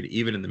hybrid,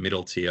 even in the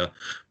middle tier,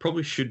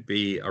 probably should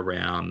be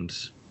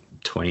around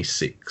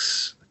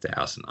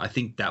 26,000. I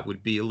think that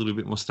would be a little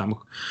bit more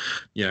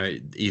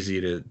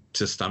easier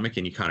to stomach,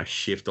 and you kind of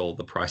shift all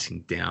the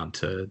pricing down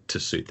to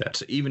suit that.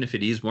 So even if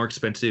it is more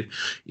expensive,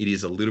 it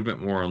is a little bit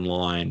more in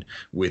line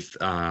with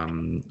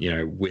like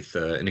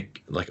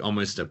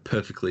almost a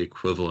perfectly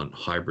equivalent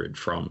hybrid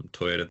from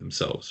Toyota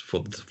themselves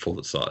for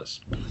the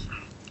size.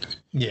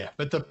 Yeah,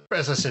 but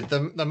as I said,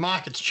 the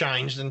market's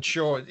changed, and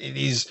sure, it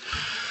is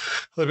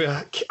a little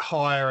bit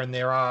higher, and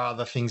there are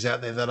other things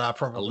out there that are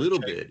probably a little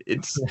bit.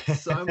 It's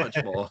so much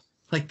more.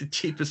 Like the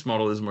cheapest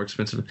model is more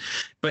expensive.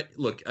 But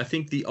look, I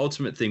think the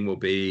ultimate thing will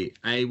be,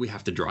 we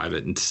have to drive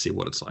it and to see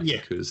what it's like.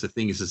 Yeah. Because the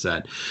thing is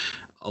that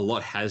a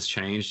lot has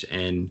changed,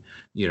 and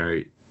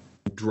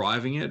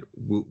driving it,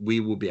 we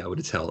will be able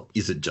to tell,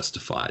 is it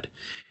justified?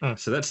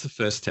 So that's the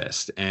first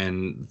test,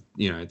 and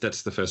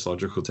that's the first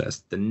logical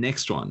test. The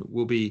next one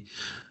will be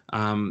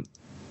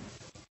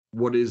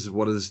what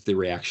is the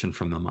reaction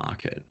from the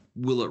market?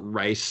 Will it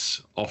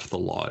race off the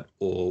lot,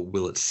 or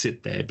will it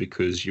sit there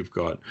because you've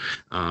got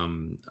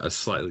a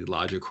slightly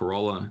larger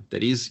Corolla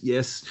that is,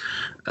 yes,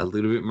 a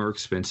little bit more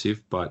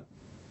expensive, but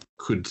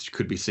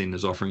could be seen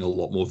as offering a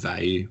lot more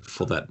value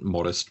for that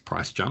modest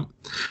price jump?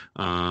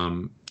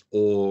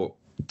 Or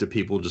do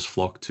people just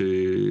flock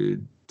to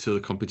the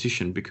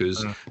competition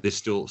because they're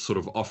still sort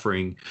of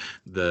offering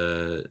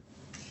the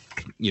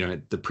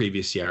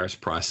previous Yaris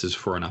prices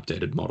for an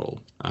updated model?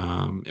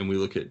 And we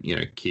look at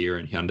Kia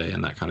and Hyundai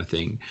and that kind of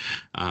thing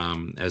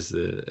as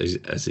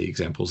the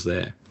examples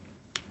there.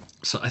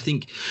 So I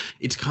think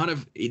it's kind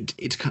of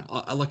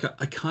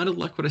I kind of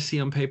like what I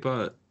see on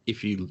paper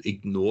if you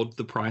ignored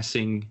the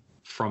pricing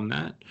from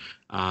that.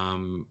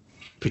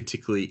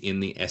 Particularly in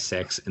the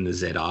SX and the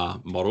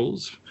ZR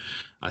models,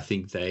 I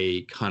think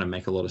they kind of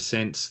make a lot of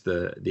sense.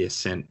 The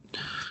Ascent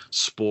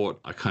Sport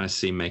I kind of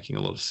see making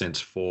a lot of sense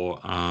for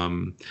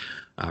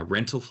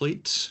rental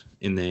fleets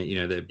in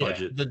their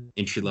budget,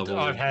 entry level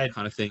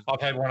kind of thing.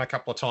 I've had one a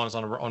couple of times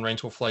on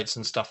rental fleets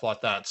and stuff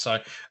like that. So,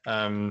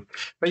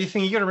 but you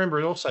got to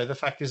remember also the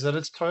fact is that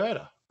it's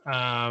Toyota,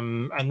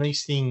 and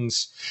these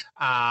things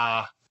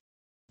are,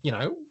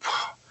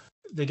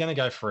 they're going to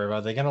go forever.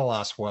 They're going to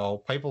last well.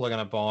 People are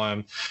going to buy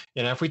them.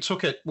 If we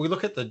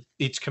look at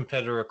its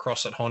competitor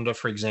across at Honda,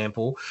 for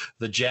example,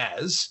 the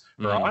Jazz,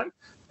 right?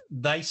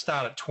 They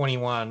start at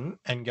 21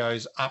 and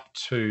goes up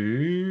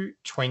to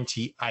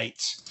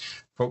 28,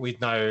 but with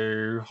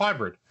no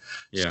hybrid.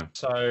 Yeah.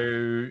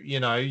 So,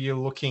 you're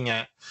looking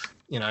at,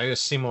 a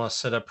similar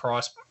set of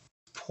price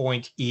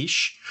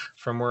point-ish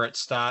from where it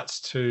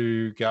starts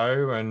to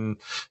go. And,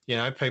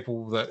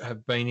 people that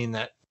have been in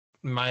that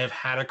may have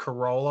had a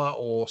Corolla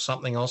or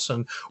something else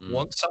and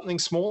want something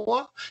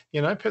smaller,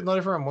 not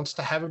everyone wants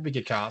to have a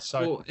bigger car. So,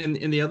 well, and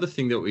the other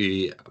thing that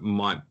we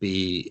might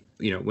be,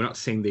 we're not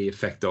seeing the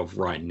effect of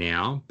right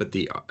now, but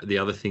the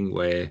other thing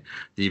where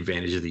the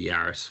advantage of the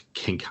Yaris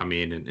can come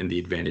in, and the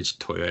advantage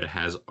Toyota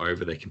has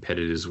over their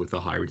competitors with the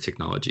hybrid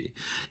technology,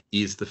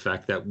 is the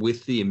fact that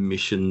with the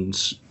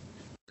emissions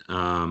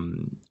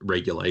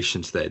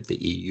regulations that the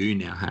EU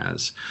now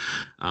has,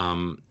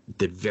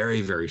 they're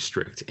very, very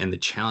strict. And the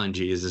challenge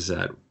is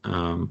that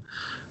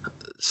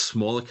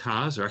smaller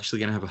cars are actually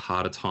going to have a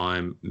harder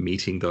time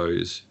meeting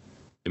those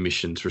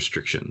emissions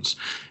restrictions.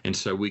 And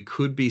so we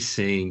could be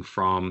seeing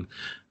from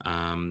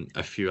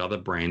a few other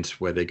brands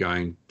where they're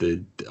going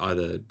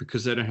either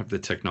because they don't have the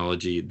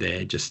technology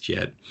there just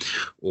yet,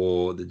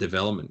 or the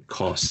development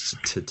costs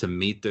to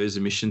meet those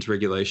emissions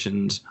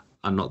regulations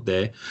are not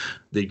there,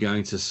 they're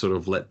going to sort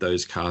of let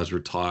those cars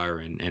retire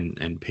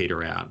and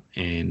peter out.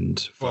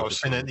 And well, I've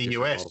seen it in the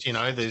US.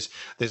 Models.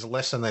 There's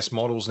less and less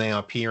models now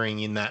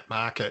appearing in that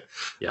market.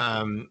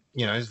 Yeah.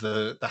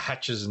 The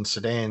hatches and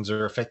sedans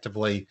are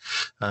effectively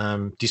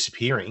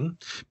disappearing.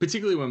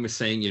 Particularly when we're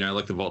seeing,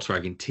 like the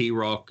Volkswagen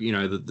T-Roc,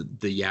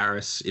 the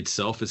Yaris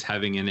itself is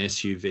having an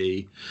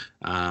SUV.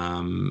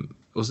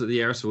 Was it the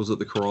Yaris or was it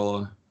the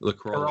Corolla? The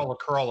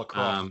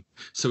Corolla.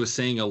 So we're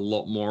seeing a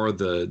lot more of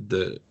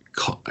the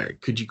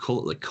could you call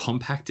it like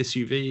compact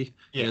SUV?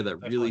 Yeah, that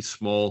definitely. really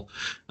small.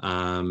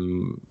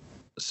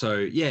 So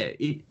yeah,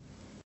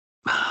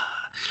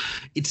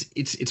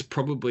 it's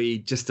probably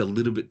just a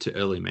little bit too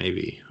early,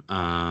 maybe,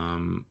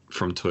 from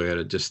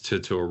Toyota just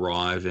to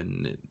arrive,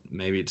 and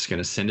maybe it's going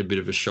to send a bit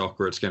of a shock,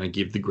 or it's going to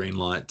give the green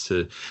light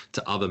to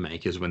other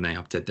makers when they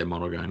update their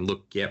model, going,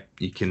 look, yep,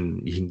 you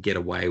can get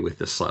away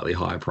with a slightly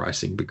higher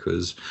pricing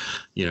because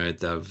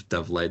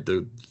they've laid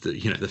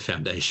the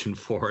foundation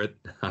for it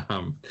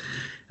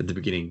at the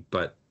beginning.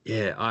 But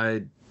yeah,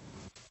 I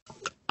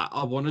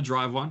want to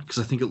drive one because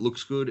I think it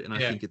looks good, and I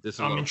think there's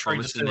a lot of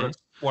promise in there.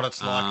 What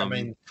it's like. I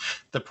mean,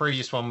 the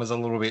previous one was a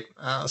little bit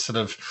sort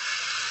of,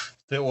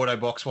 the auto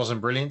box wasn't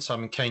brilliant, so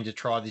I'm keen to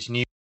try this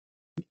new.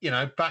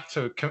 Back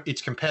to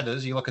its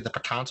competitors, you look at the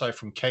Picanto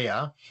from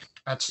Kia.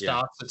 That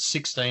starts at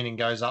 16 and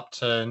goes up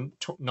to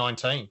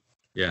 19.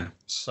 Yeah.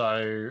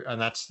 So,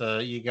 and that's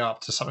you go up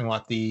to something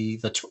like the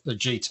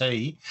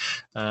GT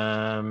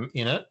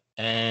in it.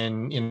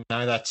 And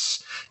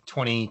that's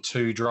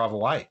 22 drive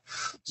away.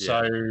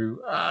 So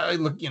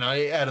look,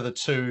 out of the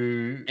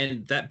two,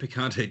 and that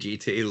Picanto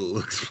GT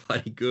looks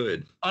bloody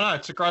good. I know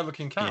it's a great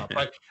looking car,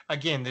 but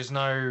again, there's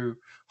no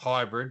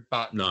hybrid.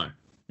 But no,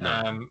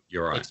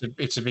 you're right.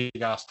 It's a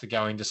big ask to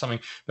go into something.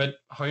 But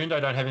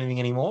Hyundai don't have anything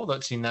anymore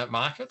that's in that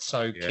market.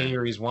 So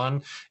Kia is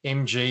one,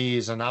 MG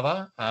is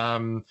another.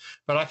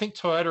 But I think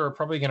Toyota are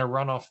probably going to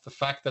run off the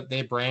fact that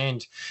their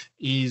brand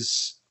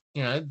is.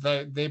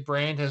 Their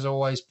brand has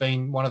always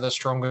been one of the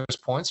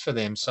strongest points for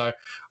them. So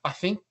I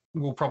think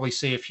we'll probably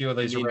see a few of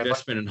these. The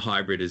investment in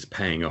hybrid is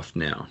paying off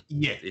now.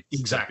 Yeah,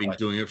 exactly. They've been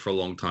doing it for a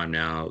long time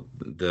now.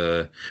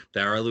 They're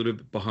a little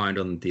bit behind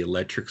on the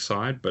electric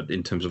side, but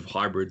in terms of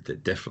hybrid, they're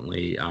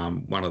definitely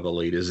one of the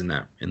leaders in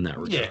that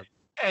regard. Yeah.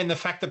 And the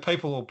fact that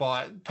people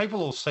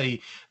will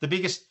see the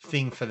biggest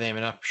thing for them,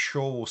 and I'm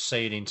sure we'll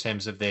see it in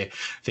terms of their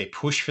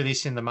push for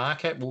this in the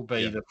market, will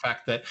be the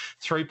fact that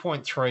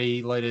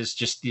 3.3 litres,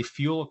 just the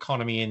fuel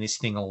economy in this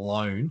thing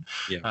alone,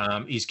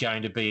 is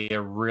going to be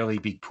a really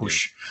big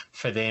push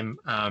for them.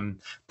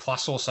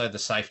 Plus also the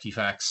safety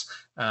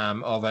facts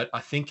of it.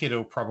 I think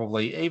it'll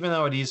probably, even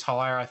though it is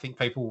higher, I think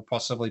people will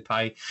possibly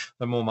pay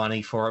the more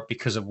money for it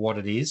because of what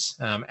it is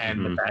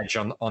and the badge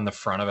on the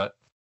front of it.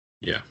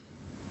 Yeah.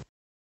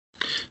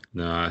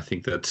 No, I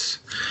think that's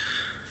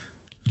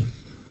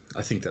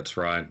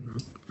right.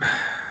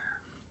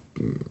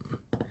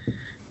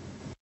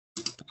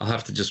 I'll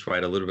have to just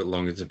wait a little bit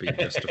longer to be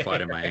justified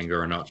in my anger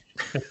or not.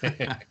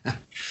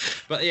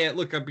 But yeah,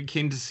 look, I'd be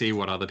keen to see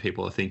what other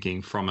people are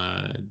thinking from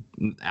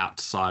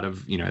outside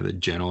of the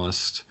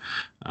journalist,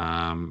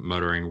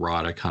 motoring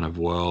rider kind of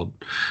world.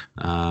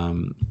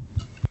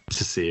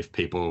 To see if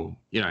people,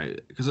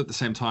 because at the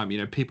same time,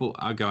 people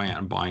are going out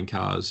and buying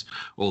cars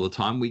all the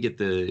time. We get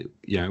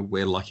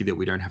we're lucky that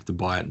we don't have to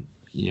buy it.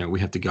 We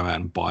have to go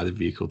out and buy the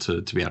vehicle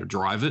to be able to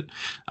drive it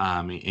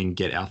and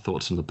get our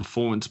thoughts on the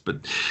performance.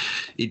 But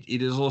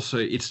it is also,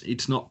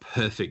 it's not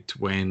perfect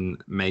when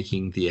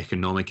making the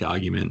economic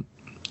argument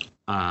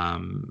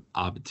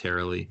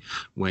arbitrarily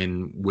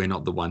when we're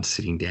not the ones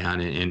sitting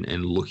down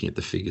and looking at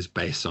the figures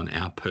based on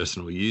our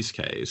personal use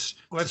case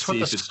to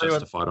see if it's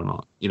justified or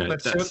not.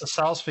 Let's see what the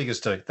sales figures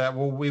do.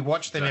 We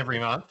watch them every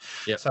month.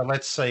 Yep. So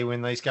let's see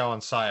when these go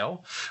on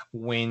sale,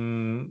 what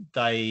the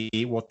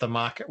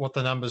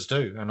numbers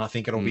do, and I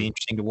think it'll be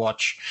interesting to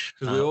watch.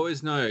 Because we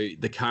always know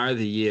the car of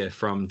the year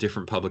from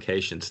different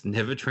publications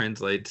never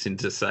translates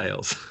into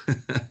sales.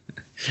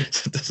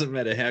 So it doesn't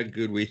matter how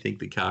good we think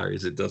the car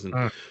is; it doesn't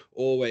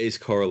always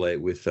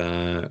correlate with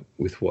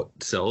what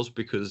sells,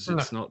 because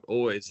it's not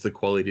always the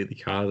quality of the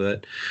car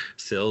that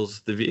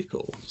sells the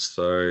vehicle.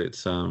 So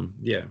it's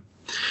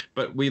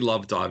But we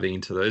love diving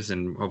into those,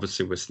 and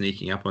obviously we're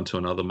sneaking up onto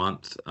another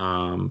month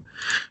where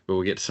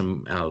we'll get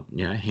some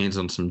hands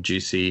on some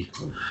juicy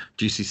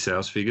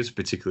sales figures,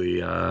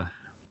 particularly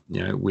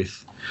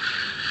with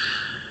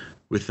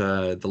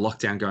the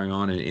lockdown going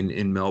on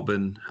in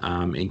Melbourne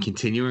and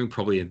continuing,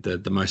 probably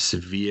the most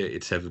severe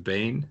it's ever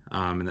been,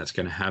 and that's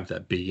going to have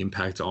that big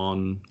impact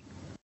on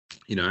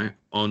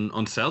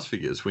sales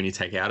figures when you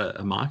take out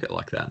a market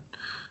like that.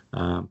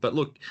 But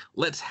look,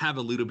 let's have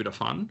a little bit of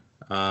fun.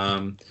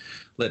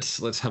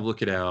 Let's have a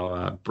look at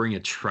our bring a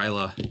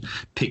trailer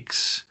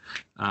picks.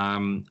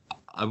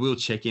 I will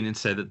check in and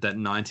say that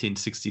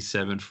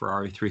 1967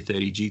 Ferrari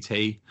 330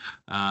 GT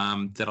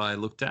that I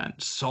looked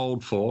at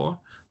sold for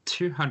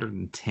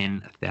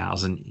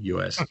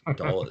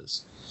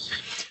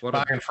 $210,000.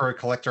 Bargain for a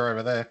collector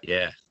over there.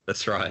 Yeah,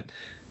 that's right.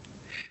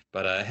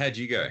 But how'd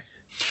you go?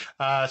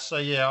 So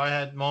yeah, I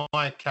had my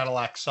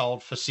Cadillac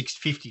sold for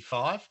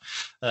 $655,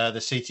 the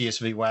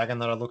CTSV wagon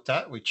that I looked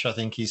at, which I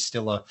think is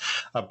still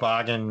a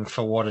bargain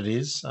for what it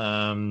is.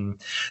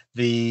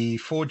 The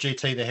Ford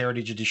GT, the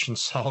Heritage Edition,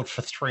 sold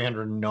for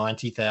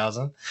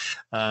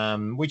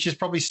 $390,000, which is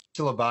probably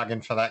still a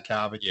bargain for that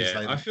car because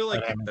I feel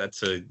like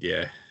that's a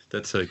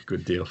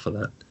good deal for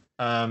that.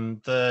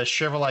 The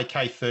Chevrolet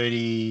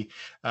K30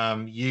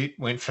 Ute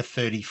went for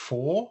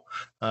 34,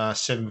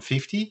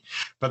 $750,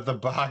 but the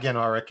bargain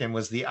I reckon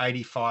was the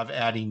 85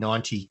 Audi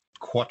 90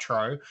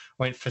 Quattro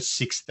went for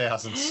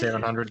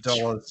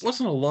 $6,700.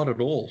 Wasn't a lot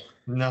at all.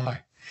 No,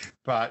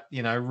 but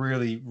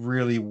really,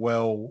 really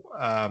well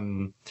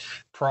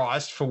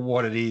priced for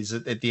what it is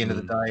at the end of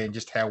the day, and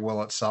just how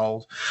well it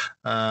sold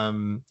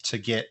to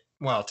get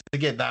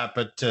that,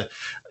 but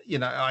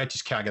I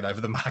just can't get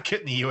over the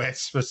market in the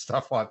US for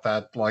stuff like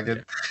that. Like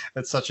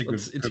it's such a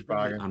good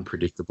bargain.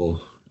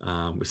 Unpredictable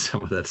with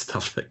some of that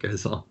stuff that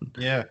goes on.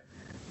 Yeah.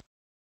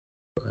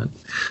 But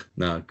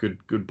no,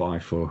 good buy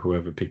for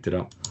whoever picked it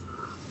up.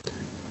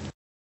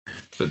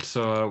 But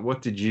so,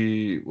 what did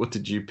you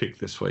pick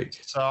this week?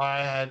 So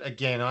I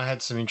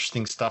had some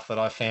interesting stuff that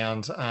I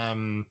found.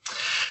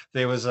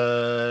 There was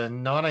a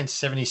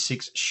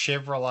 1976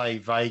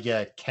 Chevrolet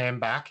Vega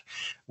Camback,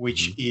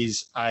 which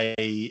is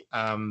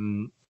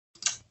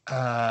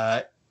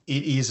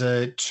it is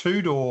a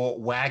two-door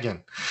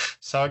wagon.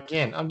 So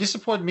again, I'm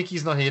disappointed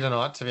Mickey's not here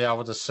tonight to be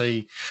able to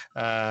see,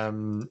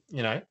 the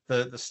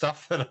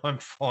stuff that I'm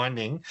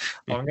finding.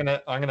 I'm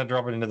gonna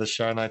drop it into the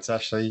show notes.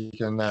 Actually, you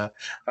can have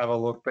a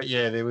look. But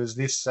yeah, there was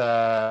this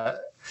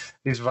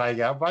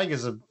Vega.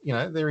 Vegas are,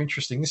 they're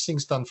interesting. This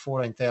thing's done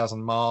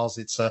 14,000 miles.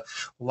 It's a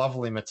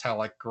lovely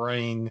metallic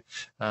green.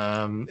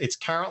 It's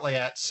currently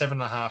at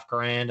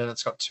 $7,500, and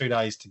it's got 2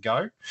 days to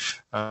go.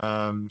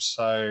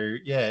 So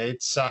yeah,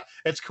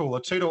 it's cool.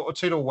 A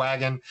two-door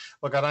wagon.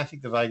 Look, I don't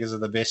think the Vegas are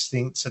the best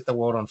thing, set the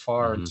world on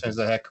fire in terms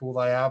of how cool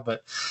they are,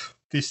 but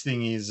this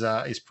thing is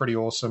pretty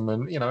awesome.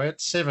 And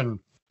it's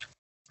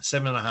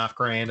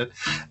 $7,500.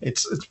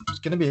 It's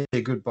going to be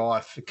a good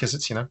buy because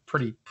it's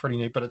pretty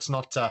neat, but it's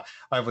not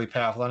overly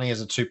powerful. It only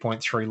has a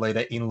 2.3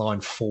 litre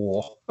inline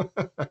four.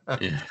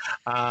 Yeah.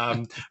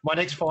 My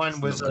next find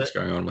was a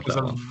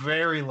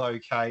very low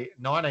K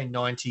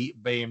 1990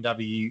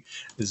 BMW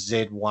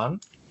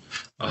Z1.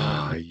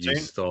 You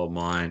stole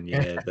mine.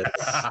 Yeah,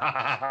 that's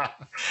right.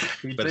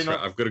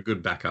 I've got a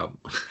good backup.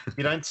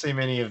 You don't see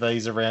many of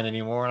these around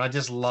anymore, and I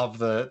just love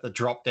the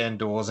drop-down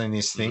doors in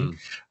this thing.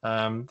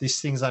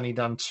 This thing's only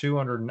done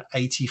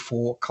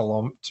 284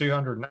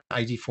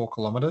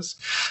 kilometers,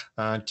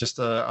 just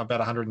about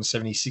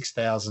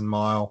 176,000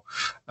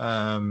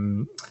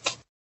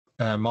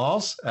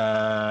 miles,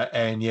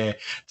 and yeah,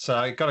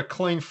 so it got a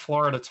clean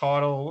Florida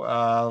title,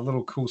 a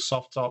little cool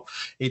soft top.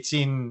 It's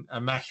in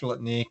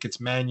immaculate nick. It's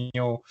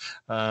manual.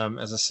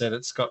 As I said,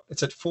 it's at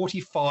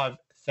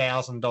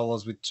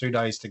 $45,000 with 2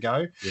 days to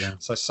go. Yeah.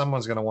 So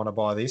someone's going to want to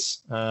buy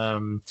this. I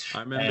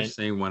remember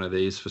seeing one of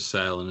these for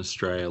sale in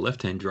Australia.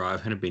 Left-hand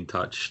drive, hadn't been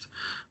touched.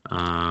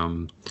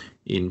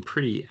 In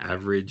pretty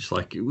average,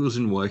 like it was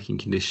in working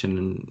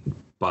condition,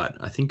 but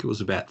I think it was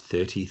about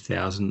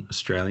 30,000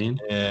 Australian.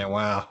 Yeah,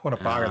 wow, what a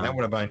bargain that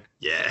would have been.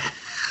 Yeah.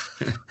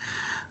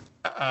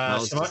 I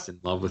was just in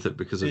love with it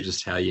because of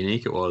just how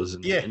unique it was.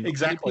 And, yeah,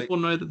 exactly. People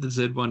know that the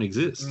Z1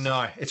 exists.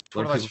 No, it's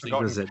one of those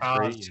forgotten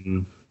cars.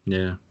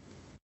 Yeah.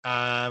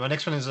 My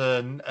next one is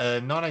a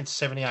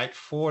 1978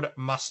 Ford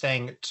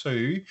Mustang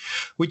II,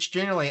 which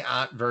generally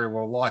aren't very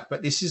well liked,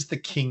 but this is the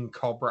King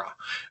Cobra,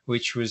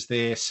 which was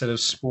their sort of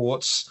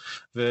sports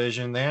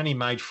version. They only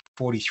made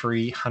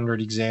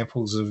 4,300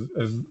 examples of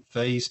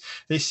these.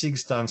 This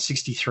thing's done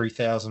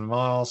 63,000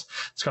 miles.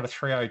 It's got a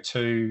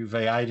 302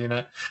 V8 in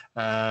it.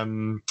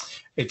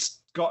 It's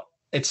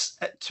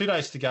 2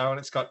 days to go, and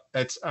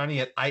it's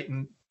only at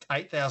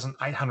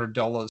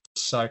 $8,800.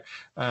 So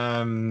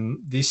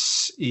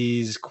this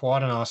is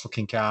quite a nice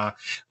looking car.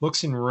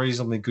 Looks in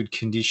reasonably good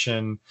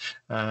condition.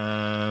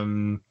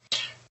 It's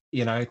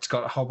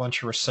got a whole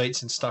bunch of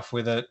receipts and stuff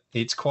with it.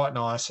 It's quite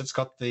nice. It's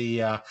got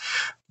the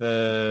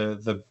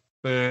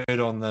bird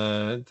on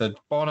the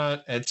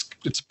bonnet.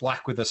 It's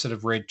black with a sort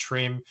of red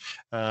trim.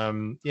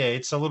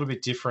 It's a little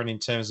bit different in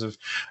terms of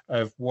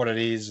what it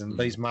is. And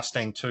these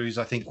Mustang 2s,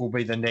 I think, will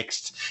be the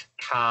next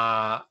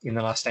car in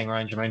the Mustang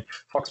range. I mean,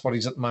 Fox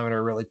bodies at the moment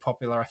are really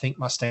popular. I think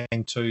Mustang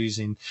 2s,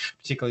 in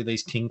particularly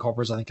these King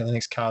Cobras, I think are the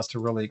next cars to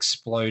really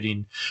explode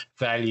in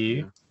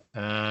value.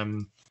 Yeah.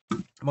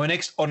 My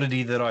next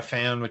oddity that I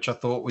found, which I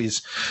thought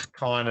was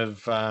kind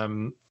of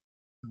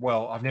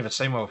I've never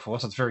seen one before,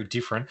 so it's very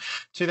different.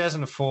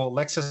 2004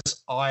 Lexus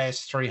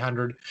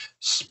IS300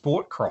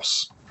 Sport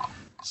Cross.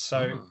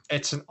 So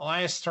it's an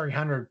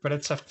IS300, but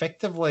it's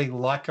effectively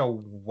like a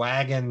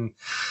wagon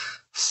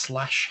 /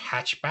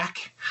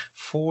 hatchback,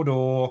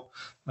 4-door.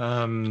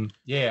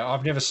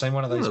 I've never seen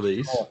one of these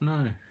before.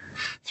 No.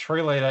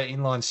 3 litre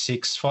inline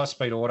 6,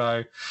 5-speed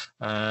auto.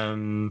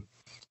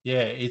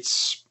 Yeah,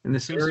 it's And there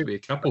seems to be a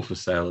couple for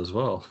sale as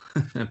well.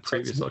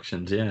 Previous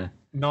auctions, yeah.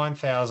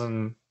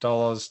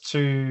 $9,000,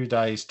 2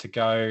 days to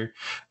go.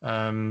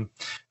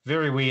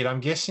 Very weird. I'm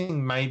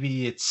guessing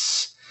maybe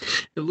it's.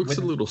 It looks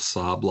a little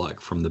Saab-like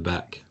from the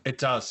back. It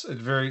does.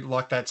 It's very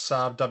like that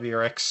Saab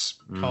WRX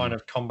kind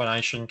of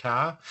combination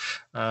car.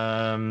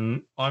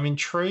 I'm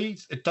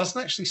intrigued. It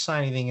doesn't actually say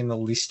anything in the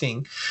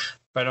listing,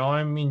 but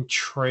I'm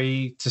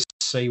intrigued to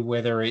see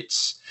whether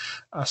it's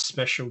a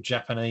special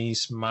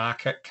Japanese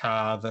market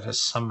car that has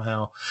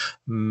somehow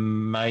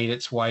made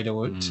its way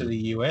to the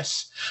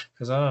US.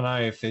 Because I don't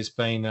know if there's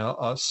been.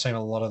 I've seen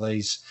a lot of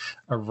these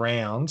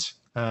around.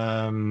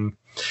 And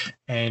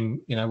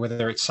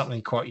whether it's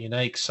something quite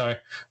unique. So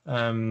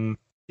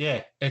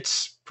yeah,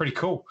 it's pretty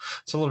cool.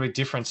 It's a little bit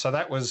different. So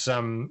that was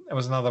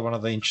another one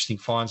of the interesting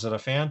finds that I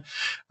found.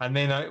 And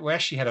then we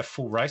actually had a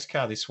full race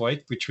car this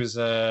week, which was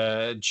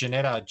a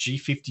Ginetta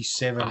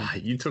G57. Oh,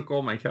 you took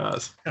all my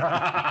cars.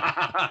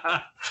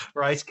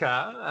 Race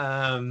car.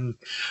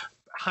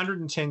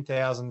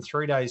 110,000,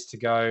 3 days to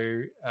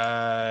go.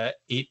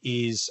 It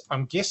is.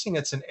 I'm guessing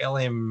it's an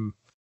LM.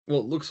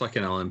 Well, it looks like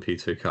an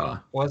LMP2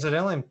 car. Was it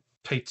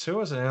LMP2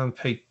 or is it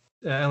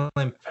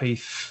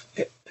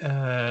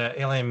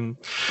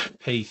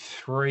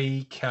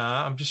LMP3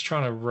 car? I'm just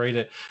trying to read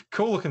it.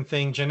 Cool looking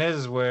thing.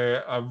 Ginettas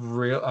were a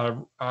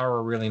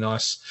really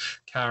nice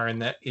car in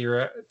that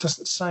era. It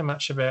doesn't say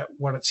much about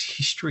what its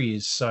history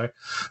is. So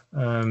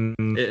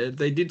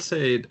they did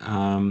say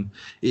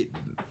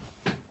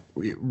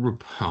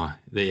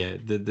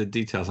the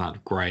details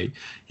aren't great.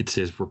 It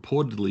says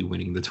reportedly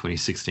winning the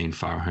 2016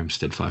 Farah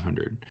Homestead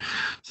 500.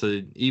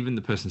 So even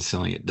the person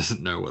selling it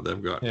doesn't know what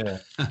they've got,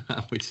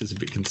 which is a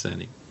bit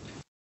concerning.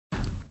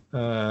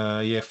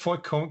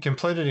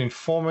 Completed in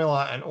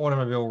Formula and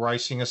Automobile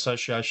Racing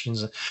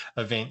Association's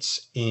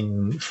events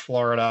in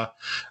Florida.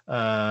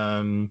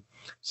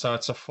 So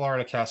it's a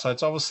Florida car. So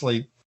it's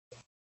obviously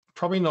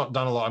probably not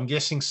done a lot. I'm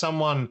guessing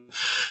someone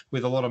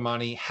with a lot of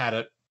money had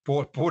it,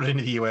 bought it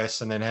into the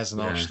US and then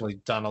hasn't actually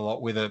done a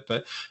lot with it.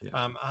 But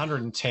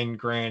 110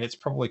 grand, it's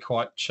probably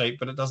quite cheap,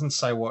 but it doesn't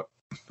say what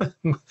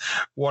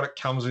what it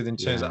comes with in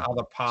terms of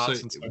other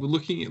parts. So we're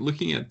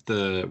looking at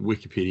the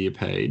Wikipedia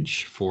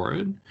page for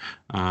it.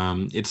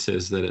 It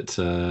says that it's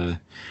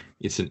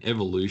an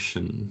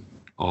evolution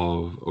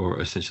of, or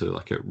essentially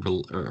like a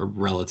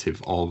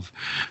relative of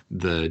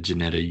the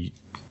Ginetta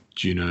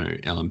Juno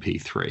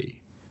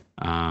LMP3.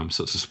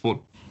 So it's a sport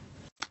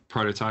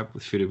prototype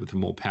fitted with a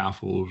more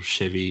powerful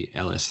Chevy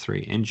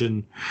LS3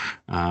 engine,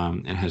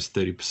 and has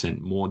 30%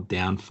 more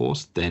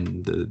downforce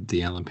than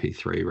the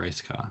LMP3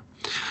 race car.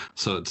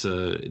 So it's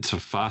a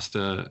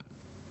faster,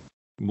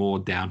 more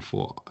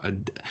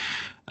downforce,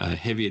 a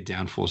heavier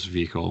downforce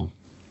vehicle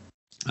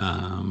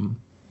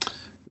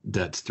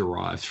that's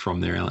derived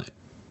from their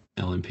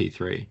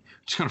LMP3.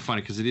 It's kind of funny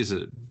because it is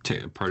a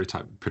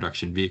prototype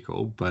production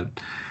vehicle,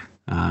 but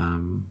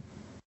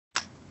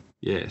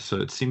so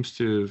it seems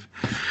to have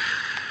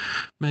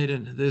made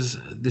it.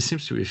 There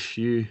seems to be a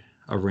few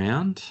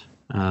around,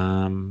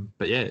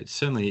 but yeah,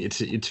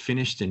 it's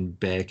finished in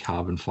bare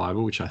carbon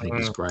fiber, which I think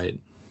is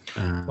great.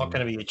 Not going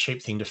to be a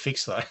cheap thing to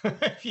fix though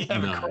if you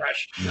have a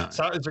crash. No.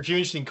 So there's a few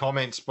interesting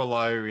comments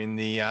below in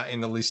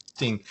the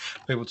listing.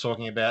 People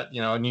talking about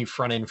a new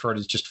front end for it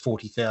is just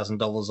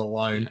 $40,000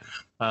 alone.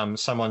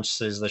 Someone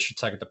says they should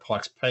take it to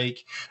Pikes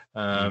Peak.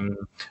 A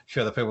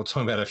few other people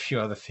talking about a few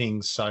other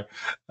things. So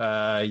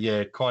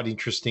quite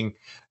interesting.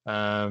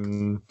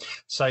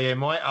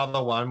 My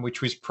other one,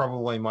 which was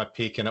probably my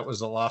pick, and it was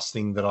the last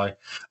thing that I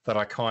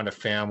kind of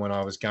found when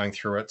I was going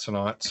through it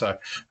tonight. So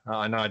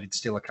I know I did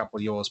steal a couple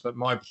of yours, but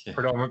my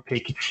predominant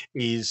pick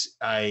is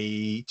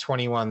a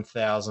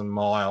 21,000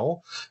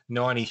 mile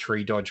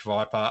 93 Dodge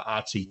Viper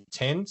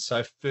RT10.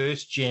 So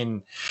first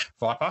gen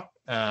Viper.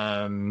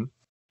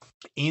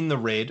 In the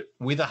red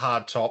with a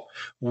hard top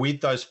with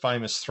those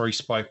famous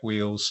 3-spoke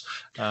wheels.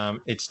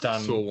 It's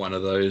done. I saw one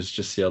of those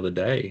just the other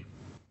day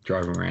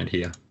driving around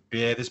here.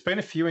 Yeah, there's been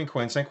a few in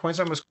Queensland.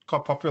 Queensland was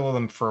quite popular with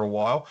them for a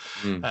while.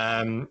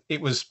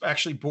 It was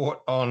actually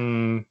bought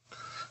on.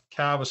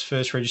 Car was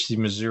first registered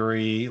in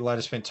Missouri,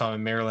 later spent time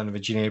in Maryland and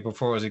Virginia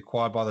before it was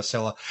acquired by the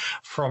seller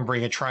from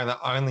Bring a Trailer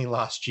only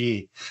last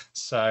year.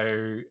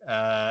 So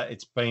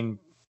it's been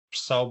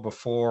sold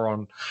before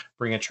on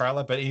Bring a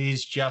Trailer, but it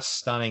is just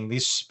stunning.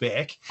 This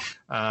spec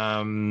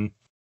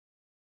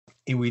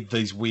with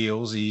these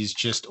wheels is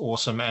just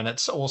awesome, and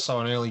it's also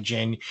an early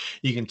gen.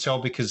 You can tell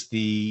because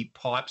the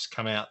pipes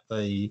come out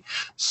the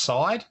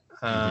side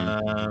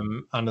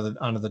under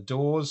the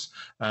doors.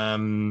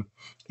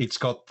 It's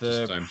got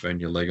the. Just don't burn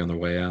your leg on the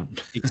way out.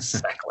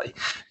 Exactly.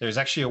 There's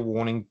actually a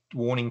warning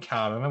card.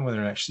 I don't know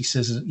whether it actually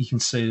says it. You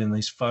can see it in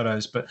these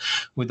photos, but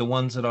with the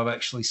ones that I've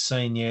actually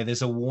seen,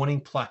 there's a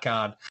warning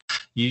placard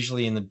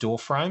usually in the door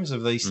frames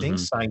of these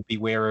things saying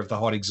beware of the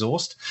hot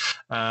exhaust.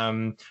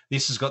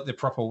 This has got the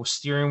proper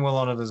steering wheel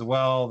on it as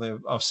well.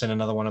 I've seen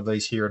another one of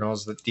these here in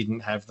Oz that didn't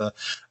have the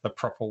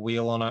proper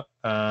wheel on it.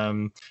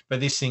 But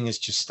this thing is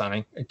just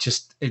stunning.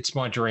 It's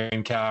my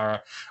dream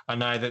car. I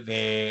know that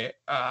they're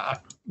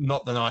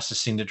not the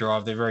nicest thing to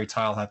drive. They're very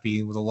tail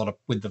happy with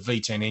the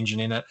V10 engine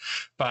in it,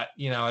 but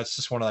it's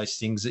just one of those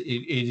things.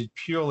 It'd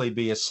purely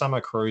be a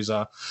summer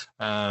cruiser,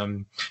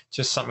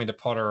 just something to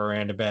potter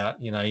around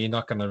about. You're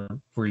not going to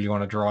really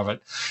want to drive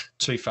it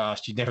too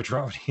fast. You'd never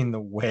drive it in the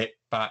wet.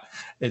 But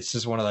it's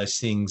just one of those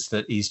things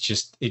that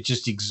it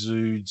just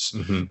exudes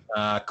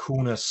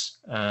coolness.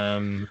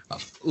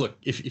 Look,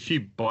 if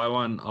you buy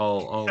one,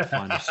 I'll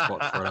find a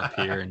spot for it up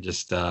here and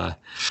just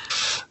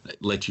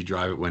let you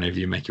drive it whenever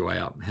you make your way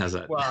up. How's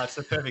that? Well, it's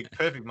a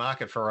perfect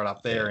market for it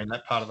up there in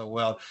that part of the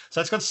world. So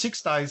it's got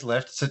 6 days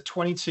left. It's at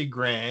 22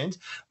 grand.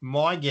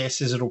 My guess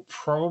is it'll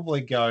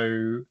probably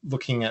go,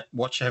 looking at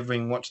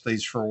having watched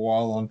these for a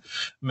while on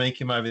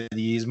Mecum over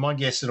the years, my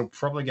guess it'll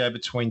probably go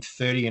between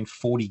 30 and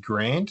 40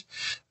 grand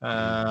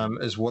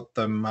is what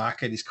the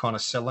market is kind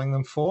of selling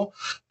them for.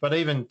 But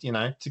even,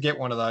 to get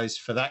one of those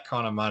for that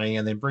kind of money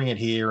and then bring it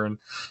here, and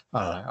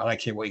I don't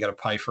care what you got to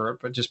pay for it,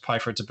 but just pay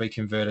for it to be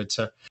converted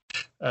to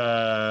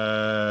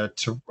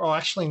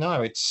actually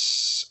no,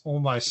 it's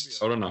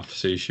almost old enough,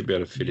 so you should be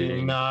able to fit it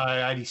in.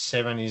 No,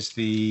 87 is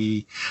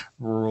the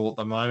rule at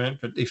the moment,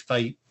 but if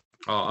they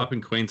up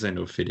in Queensland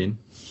it'll fit in,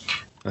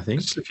 I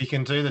think. If you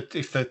can do that,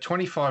 if the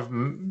 25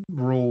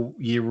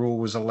 year rule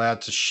was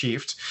allowed to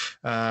shift,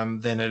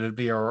 then it'll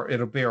be all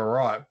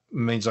right. It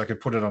means I could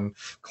put it on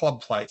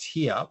club plates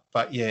here,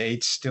 but yeah,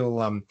 it's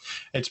still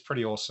it's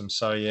pretty awesome.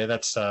 So yeah,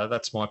 that's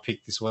my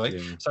pick this week.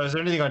 Yeah. So is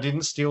there anything I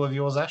didn't steal of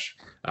yours, Ash?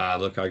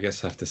 Look, I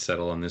guess I have to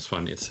settle on this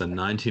one. It's a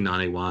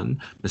 1991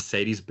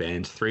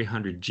 Mercedes-Benz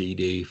 300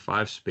 GD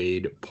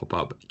 5-speed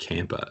pop-up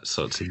camper.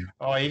 So it's you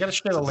got to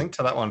share the link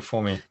to that one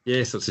for me.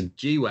 Yeah, so it's a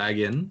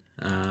G-Wagon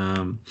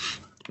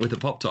with a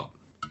pop top.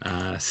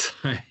 So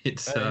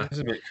it's a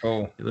bit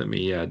cool. Let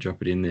me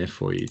drop it in there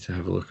for you to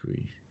have a look.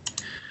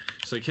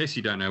 So in case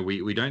you don't know,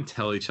 we don't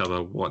tell each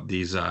other what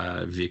these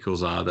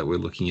vehicles are that we're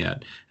looking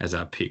at as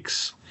our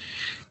picks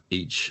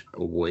each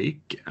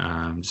week.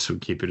 So we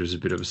keep it as a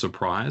bit of a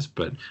surprise,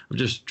 but I've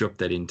just dropped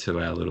that into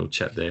our little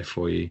chat there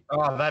for you.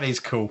 Oh, that is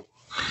cool.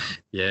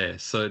 Yeah,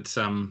 so it's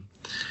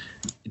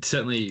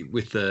certainly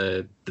with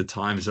the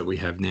times that we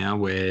have now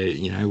where,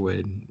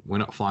 we're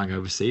not flying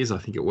overseas, I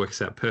think it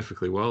works out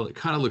perfectly well. It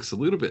kind of looks a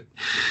little bit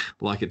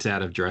like it's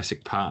out of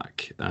Jurassic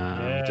Park,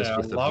 just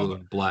with the blue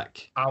and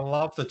black. I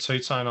love the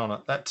two-tone on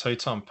it. That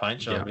two-tone paint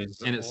job is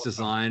and it's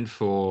designed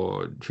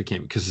for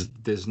camping because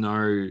there's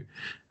no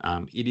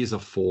it is a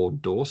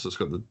 4-door, so it's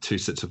got the 2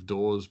 sets of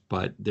doors,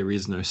 but there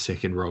is no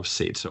second row of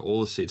seats. So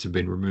all the seats have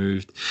been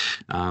removed.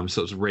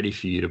 So it's ready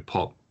for you to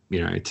pop,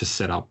 to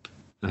set up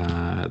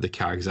the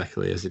car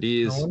exactly as it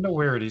is. I wonder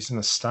where it is in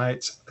the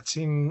States. It's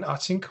in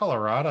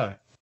Colorado.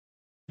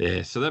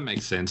 Yeah, so that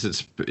makes sense.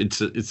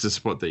 It's a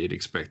spot that you'd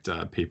expect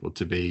people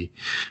to be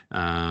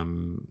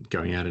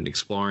going out and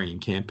exploring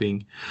and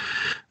camping.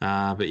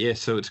 But yeah,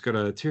 so it's got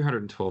a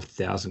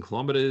 212,000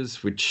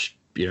 kilometers, which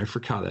for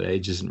a car that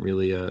age isn't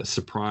really a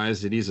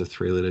surprise. It is a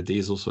 3-litre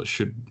diesel, so it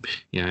should,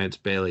 it's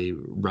barely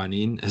run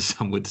in, as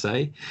some would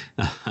say.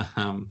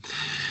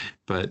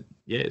 But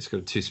yeah, it's got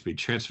a 2-speed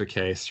transfer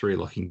case, 3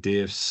 locking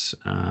diffs.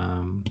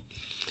 I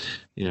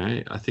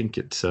think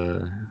it's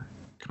a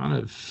kind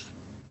of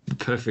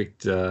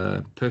perfect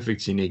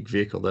unique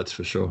vehicle, that's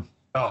for sure.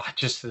 Oh,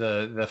 just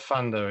the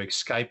fun to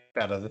escape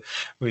out of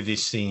with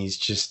this thing is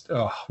just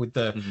with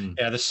the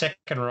the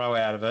second row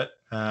out of it.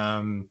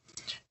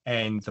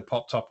 And the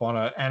pop top on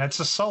it, and it's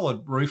a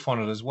solid roof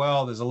on it as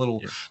well. There's a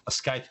little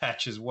escape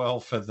hatch as well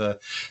for the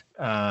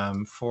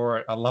for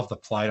it. I love the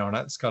plate on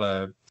it. It's got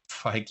a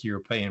fake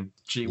European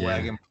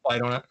G-Wagon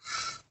plate on it.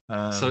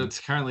 So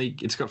it's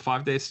got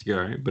 5 days to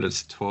go, but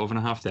it's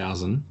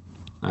 12,500.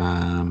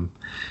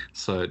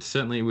 So it's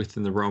certainly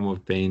within the realm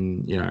of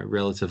being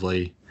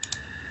relatively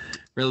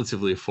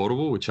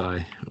affordable, which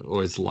I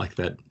always like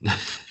that.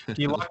 Do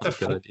you like the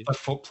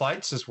foot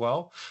plates as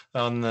well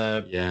on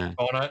the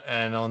bonnet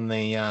and on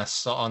the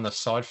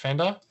side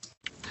fender?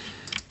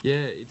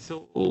 Yeah, it's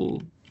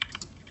all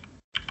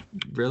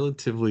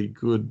relatively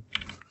good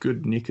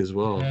nick as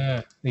well.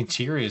 Yeah, the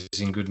interior is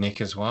in good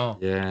nick as well.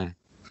 Yeah,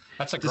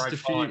 that's great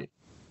find.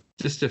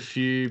 Just a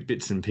few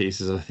bits and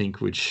pieces, I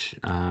think, which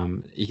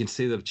you can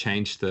see they've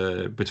changed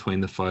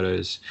between the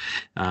photos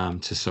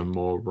to some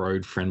more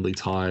road-friendly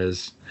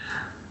tyres.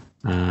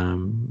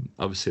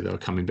 Obviously, they were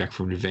coming back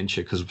from an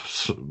adventure because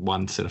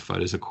one set of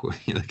photos the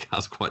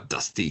car's quite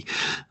dusty,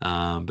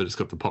 but it's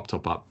got the pop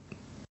top up.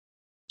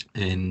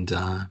 And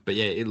but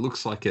yeah, it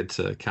looks like it's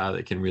a car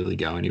that can really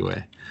go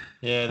anywhere.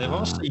 Yeah, they've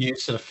obviously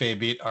used it a fair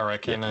bit, I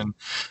reckon, and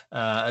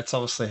it's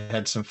obviously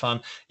had some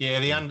fun. Yeah,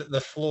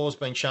 the floor's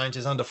been changed.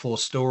 There's underfloor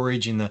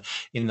storage in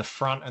the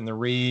front and the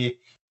rear.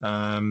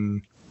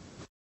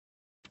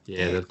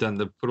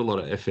 They've put a lot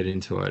of effort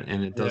into it,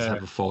 and it does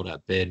have a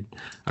fold-out bed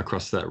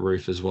across that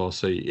roof as well.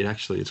 So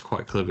it's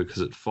quite clever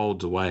because it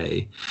folds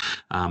away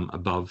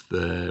above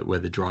where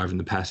the driver and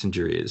the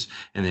passenger is,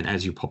 and then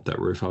as you pop that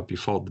roof up, you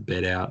fold the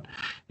bed out,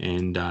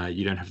 and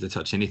you don't have to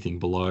touch anything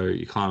below.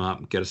 You climb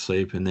up, get a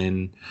sleep, and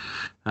then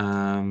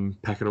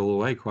pack it all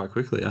away quite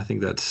quickly. I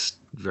think that's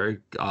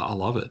I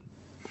love it.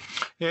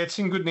 Yeah, it's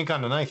in good nick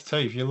underneath too.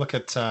 If you look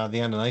at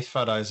the underneath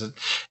photos,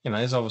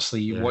 there's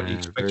obviously what you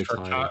expect very for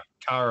tidy. a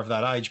car of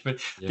that age. But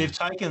they've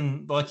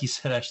taken, like you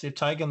said, Ash, they've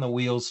taken the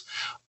wheels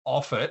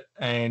off it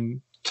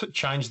and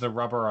changed the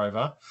rubber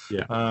over.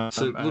 Yeah.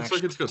 So it looks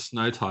like it's got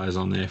snow tires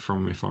on there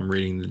from if I'm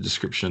reading the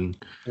description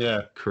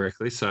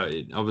correctly. So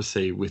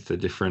obviously with the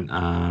different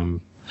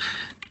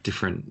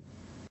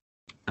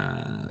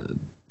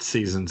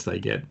seasons they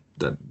get,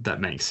 that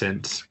makes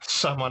sense.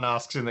 Someone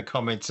asks in the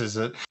comments,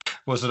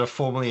 was it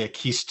formerly a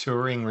KISS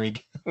touring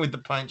rig with the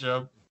paint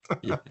job?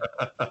 Yeah.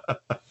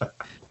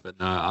 But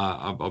no,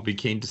 I'll be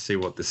keen to see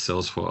what this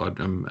sells for.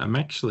 I'm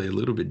actually a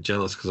little bit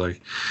jealous because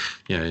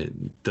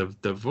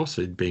they've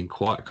also been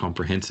quite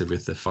comprehensive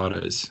with the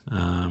photos.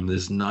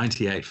 There's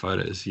 98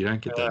 photos. You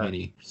don't get that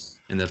many,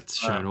 and they've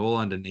shown all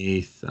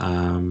underneath.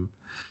 So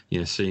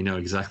you know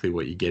exactly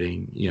what you're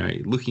getting.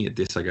 Looking at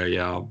this, I go,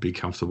 yeah, I'll be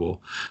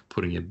comfortable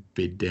putting a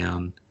bid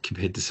down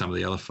compared to some of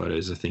the other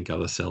photos I think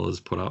other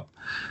sellers put up.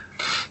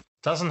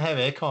 Doesn't have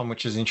aircon,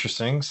 which is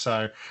interesting.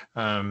 So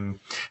there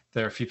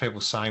are a few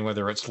people saying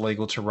whether it's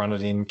legal to run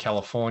it in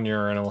California,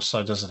 and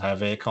also does it have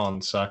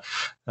aircon. So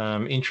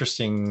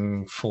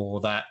interesting for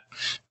that.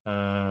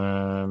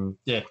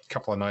 A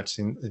couple of notes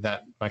in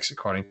that makes it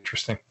quite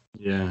interesting.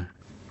 Yeah.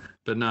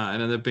 But no,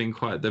 and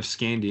they've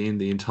scanned in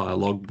the entire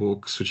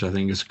logbooks, which I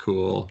think is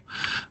cool.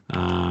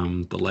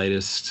 The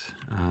latest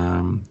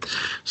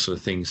sort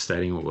of things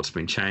stating what's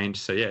been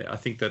changed. So yeah, I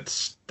think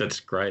that's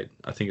great.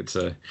 I think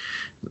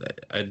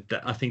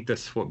I think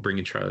that's what Bring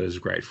a Trailer is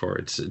great for.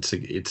 It's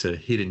a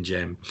hidden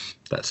gem,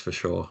 that's for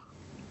sure.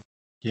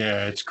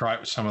 Yeah, it's great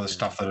with some of the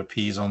stuff that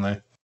appears on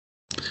there.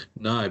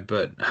 No,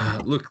 but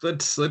look,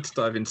 let's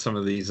dive in some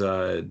of these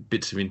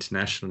bits of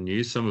international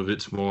news. Some of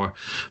it's more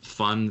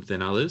fun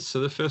than others. So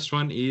the first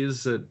one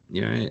is that,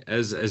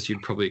 as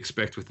you'd probably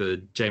expect with a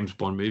James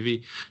Bond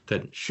movie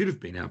that should have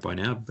been out by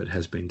now but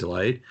has been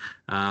delayed,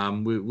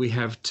 we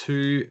have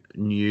 2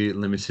 new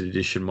limited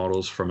edition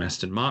models from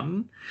Aston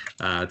Martin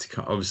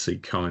to obviously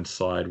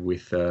coincide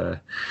with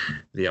the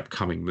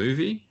upcoming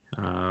movie.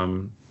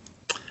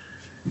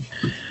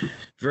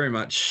 Very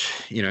much,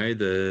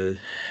 they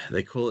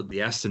call it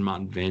the Aston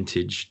Martin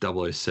Vantage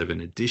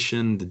 007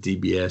 edition, the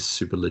DBS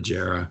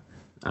Superleggera.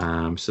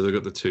 So they've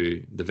got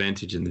the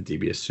Vantage and the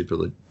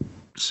DBS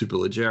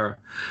Superleggera.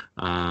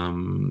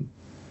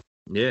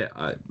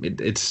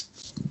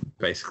 It's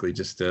basically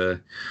just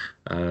a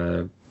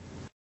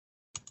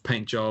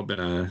paint job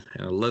and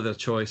a leather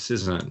choice,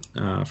 isn't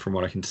it? From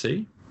what I can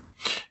see.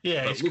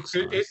 Yeah,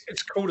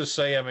 it's cool to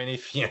see. I mean,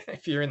 if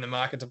you're in the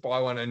market to buy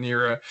one and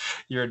you're a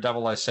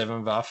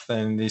 007 buff,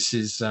 then this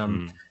is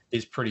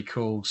pretty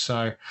cool.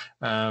 So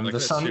the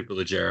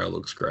Superleggera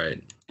looks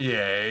great.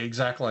 Yeah,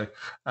 exactly.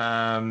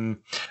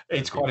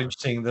 It's quite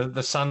interesting.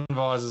 The sun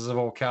visors of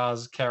all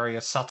cars carry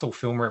a subtle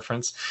film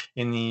reference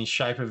in the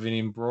shape of an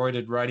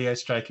embroidered radio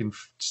station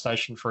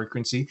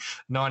frequency,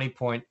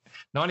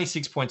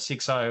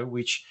 96.60,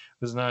 which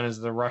was known as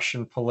the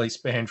Russian police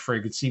band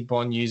frequency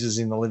Bond uses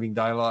in The Living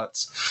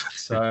Daylights.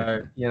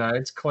 So,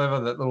 it's clever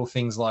that little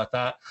things like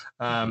that.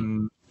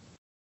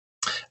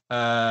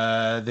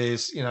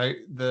 There's,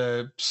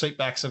 the seat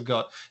backs have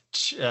got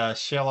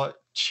cello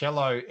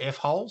F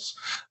holes,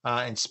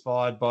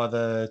 inspired by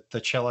the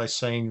cello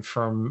scene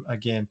from,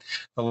 again,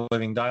 The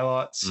Living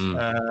Daylights.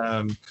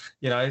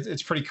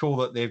 It's pretty cool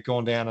that they've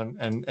gone down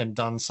and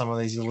done some of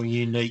these little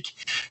unique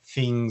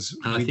things.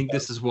 And I think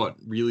this is what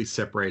really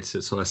separates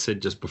it. So I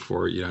said just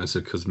before, it's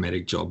a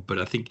cosmetic job, but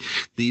I think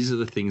these are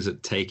the things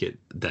that take it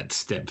that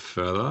step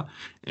further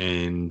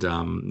and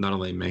not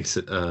only makes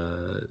it,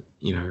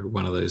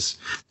 one of those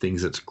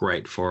things that's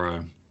great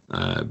for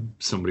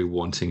somebody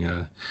wanting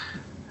a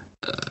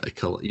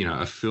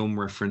film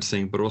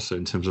referencing, but also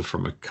in terms of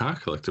from a car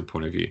collector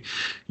point of view,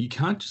 you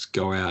can't just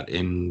go out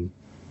and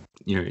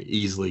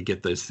easily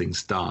get those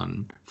things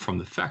done from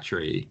the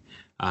factory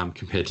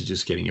compared to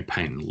just getting a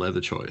paint and leather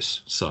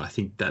choice. So I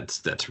think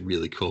that's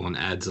really cool and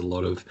adds a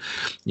lot of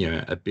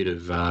a bit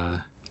of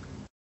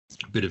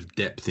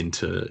depth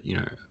into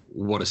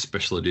what a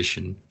special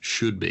edition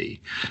should be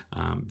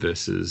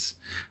versus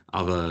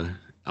other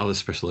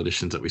special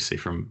editions that we see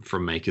from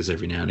makers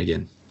every now and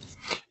again.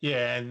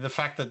 Yeah, and the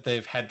fact that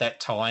they've had that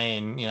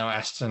tie-in,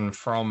 Aston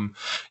from,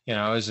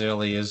 as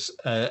early as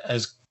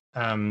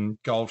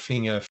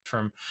Goldfinger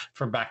from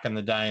back in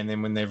the day, and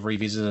then when they've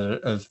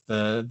revisited of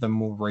the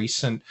more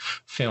recent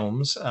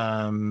films,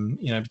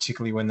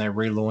 particularly when they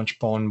relaunched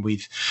Bond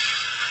with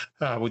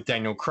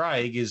Daniel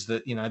Craig, is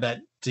that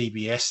that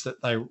DBS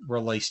that they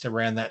released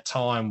around that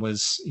time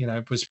was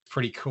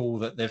pretty cool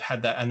that they've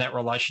had that, and that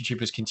relationship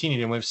has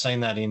continued, and we've seen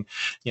that in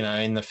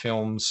the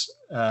films.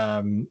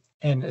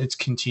 And it's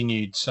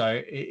continued,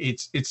 so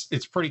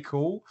it's pretty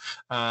cool.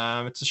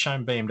 It's a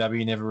shame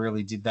BMW never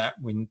really did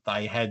that when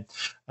they had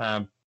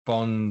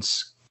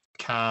Bond's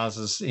cars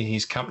as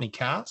his company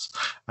cars.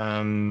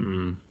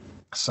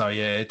 So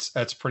yeah,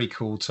 it's pretty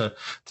cool to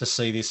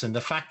see this, and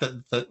the fact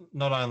that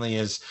not only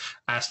has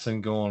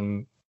Aston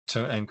gone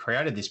to and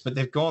created this, but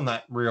they've gone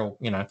that real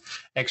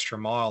extra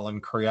mile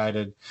and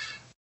created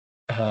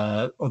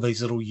all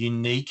these little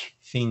unique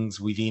things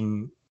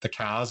within the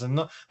cars, and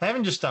they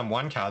haven't just done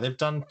one car; they've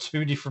done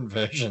two different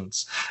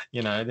versions.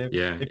 You know,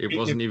 it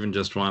wasn't even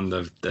just one.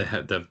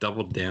 They've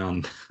doubled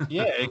down.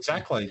 yeah,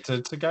 exactly.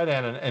 To go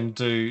down and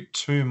do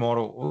two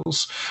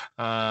models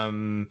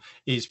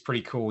is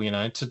pretty cool. You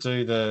know, to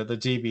do the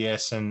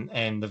DBS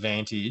and the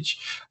Vantage,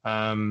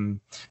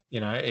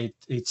 you know,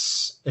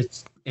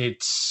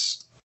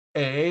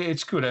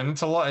 it's good, and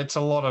it's a lot. It's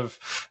a lot of,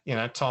 you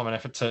know, time and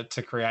effort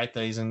to create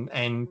these,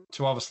 and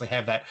to obviously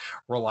have that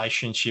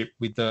relationship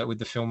with the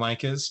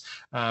filmmakers.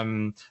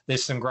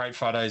 There's some great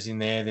photos in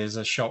there. There's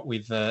a shot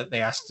with the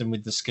Aston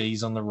with the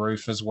skis on the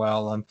roof as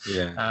well, and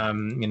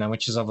you know,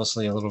 which is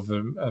obviously a little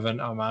bit of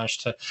an homage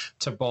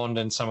to Bond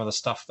and some of the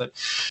stuff that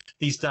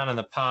he's done in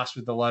the past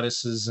with the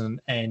Lotuses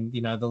and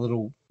you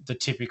know, the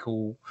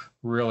typical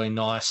really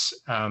nice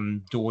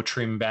door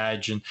trim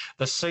badge, and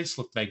the seats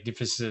look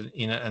magnificent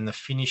in it, and the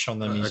finish on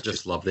them I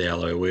just love the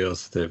alloy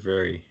wheels. They're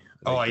great.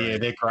 Yeah,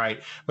 they're great.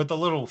 But the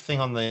little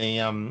thing on the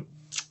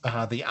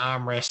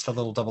armrest, the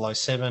little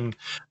 007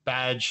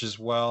 badge as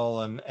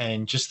well,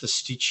 and just the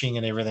stitching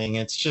and everything.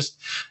 It's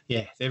just,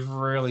 yeah, they've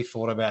really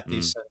thought about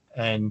this,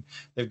 and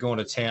they've gone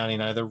to town. You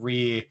know, the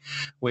rear,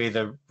 where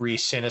the rear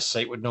center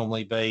seat would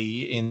normally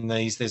be in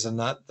these, there's the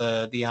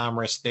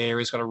armrest there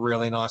has got a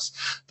really nice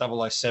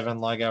 007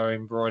 logo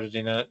embroidered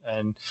in it,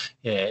 and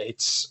yeah,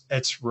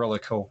 it's really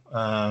cool.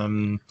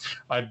 I'd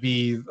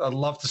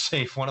love to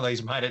see if one of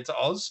these made it to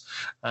Oz,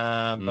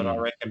 but I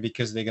reckon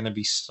because they're going to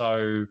be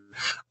so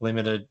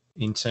limited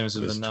in terms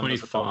of the number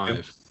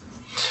 25.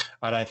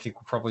 I don't think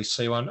we'll probably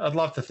see one. I'd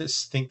love to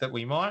think that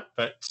we might,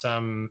 but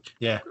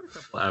yeah.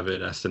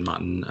 Abbott, Aston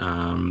Martin.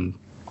 I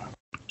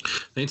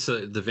think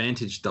so. The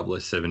Vantage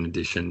 007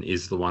 edition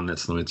is the one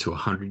that's limited to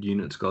 100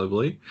 units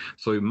globally.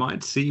 So we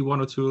might see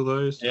one or two of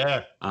those.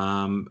 Yeah.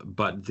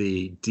 But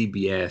the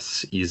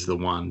DBS is the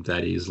one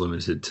that is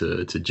limited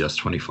to just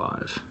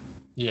 25.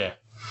 Yeah.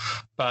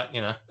 But,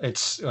 you know, and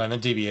the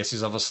DBS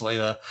is obviously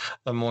the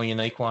more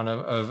unique one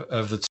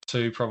of the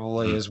two,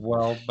 probably as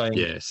well.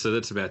 Yeah, so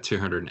that's about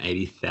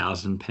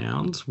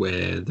 £280,000,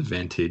 where the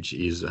Vantage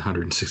is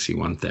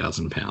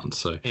 £161,000.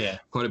 So yeah,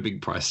 quite a big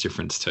price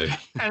difference too.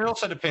 And it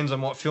also depends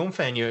on what film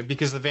fan you're,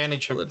 because the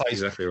Vantage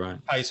exactly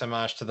right. pays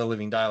homage to The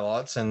Living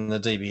Daylights, and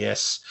the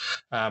DBS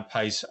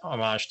pays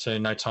homage to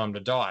No Time to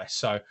Die.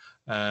 So,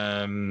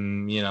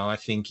 you know, I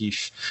think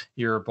if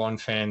you're a Bond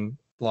fan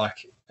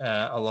like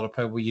a lot of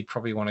people, you'd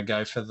probably want to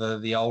go for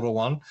the older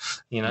one,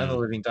 you know, The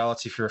Living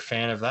Daylights, if you're a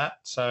fan of that.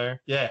 So,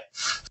 yeah,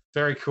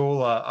 very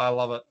cool. I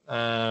love it.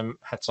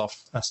 Hats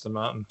off, Aston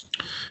Martin.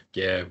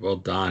 Yeah, well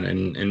done.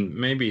 And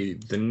maybe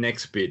the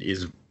next bit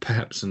is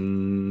perhaps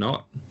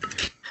not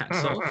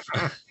hats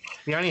off.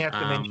 You only have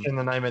to mention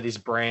the name of this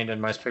brand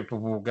and most people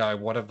will go,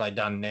 what have they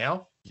done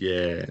now?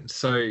 Yeah.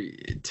 So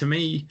to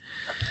me,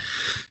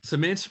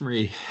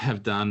 Mansory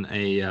have done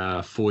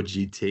a Ford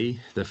GT.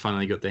 They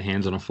finally got their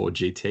hands on a Ford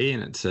GT,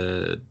 and it's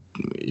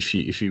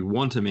if you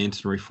want a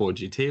Mansory Ford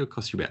GT, it'll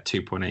cost you about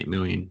 $2.8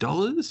 million.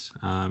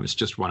 It's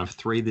just one of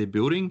three they're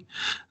building.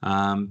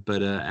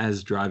 But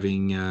as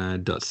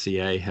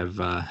driving.ca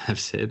have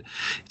said,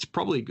 it's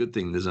probably a good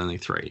thing there's only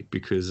three,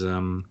 because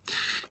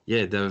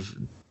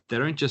they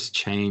don't just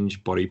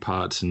change body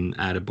parts and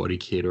add a body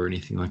kit or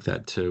anything like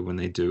that to when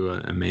they do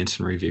a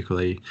Mansory vehicle.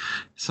 They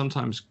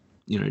sometimes,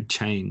 you know,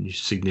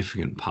 change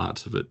significant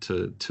parts of it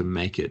to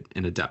make it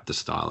and adapt the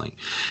styling.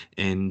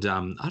 And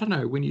I don't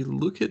know, when you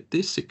look at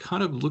this, it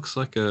kind of looks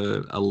like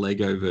a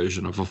Lego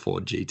version of a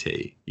Ford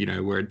GT, you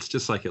know, where it's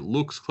just like it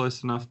looks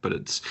close enough, but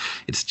it's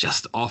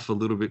just off a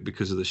little bit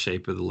because of the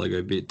shape of the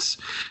Lego bits.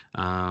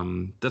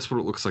 That's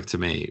what it looks like to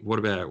me. What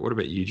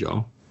about you,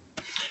 Joel?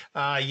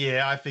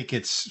 Yeah, I think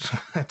it's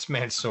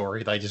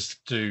Mansory. They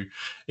just do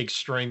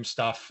extreme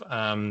stuff.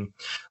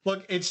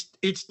 Look,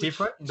 it's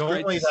different.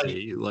 Normally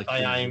they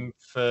aim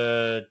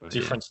for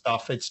different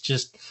stuff. It's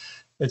just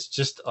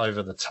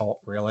over the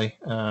top, really.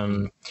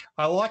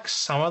 I like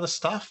some of the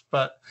stuff,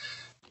 but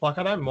like,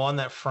 I don't mind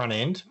that front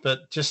end,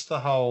 but just the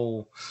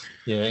whole,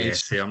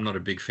 See, I'm not a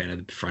big fan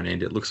of the front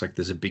end. It looks like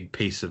there's a big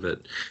piece of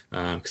it,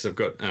 because I've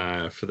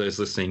got, for those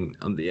listening,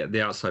 on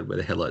the outside where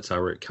the headlights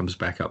are, where it comes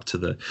back up to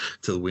the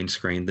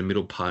windscreen, the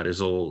middle part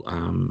is all,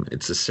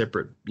 it's a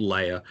separate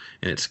layer,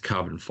 and it's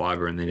carbon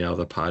fiber, and then the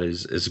other part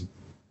is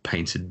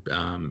painted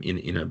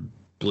in a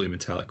blue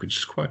metallic, which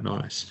is quite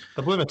nice.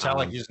 The blue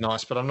metallic is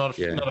nice, but I'm not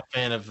a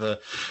fan of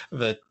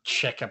the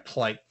checker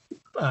plate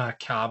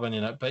carbon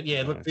in it. But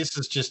yeah, look, this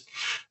is just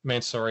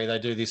Mansory. They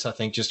do this, I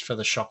think, just for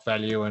the shock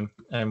value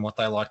and what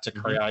they like to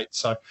create.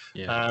 So,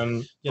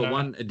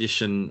 one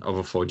edition of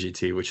a Ford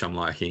GT, which I'm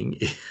liking.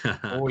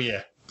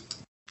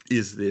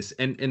 Is this,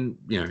 and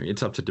you know,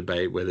 it's up to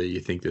debate whether you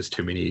think there's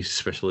too many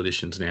special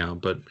editions now,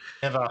 but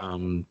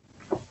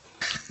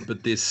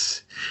but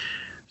this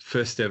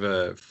first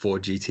ever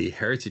Ford GT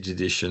Heritage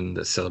Edition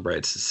that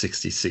celebrates the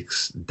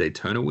 66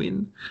 Daytona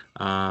win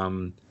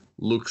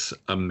looks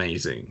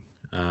amazing.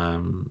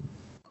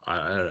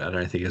 I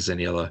don't think there's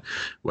any other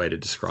way to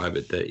describe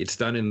it. It's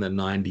done in the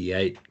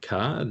 98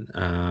 car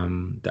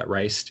that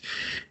raced.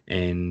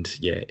 And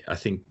yeah, I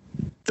think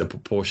the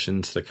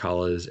proportions, the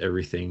colors,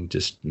 everything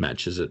just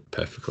matches it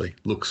perfectly.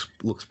 Looks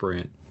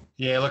brilliant.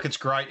 Yeah, look, it's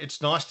great.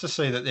 It's nice to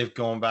see that they've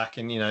gone back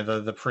and,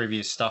 the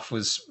previous stuff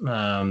was,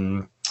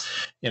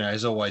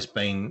 has always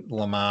been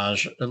Le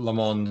Mans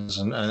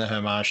and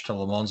homage to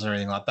Le Mans and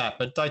everything like that.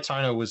 But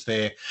Daytona was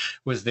their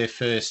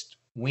first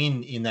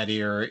win in that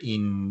era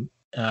in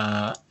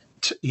the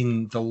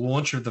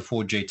launch of the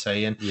Ford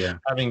GT, and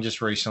having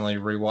just recently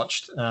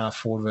rewatched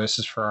Ford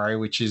versus Ferrari,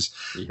 which is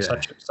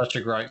such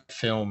a great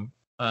film.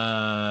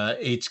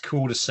 It's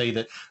cool to see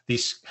that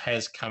this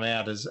has come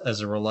out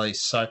as a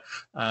release. So,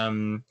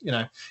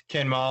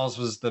 Ken Miles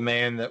was the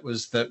man that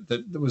was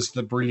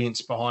the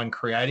brilliance behind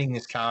creating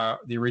this car,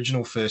 the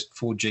original first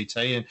Ford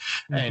GT,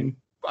 and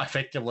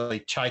effectively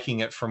taking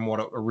it from what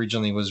it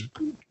originally was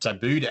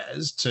debuted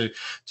as to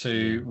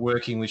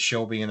working with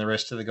Shelby and the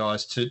rest of the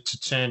guys to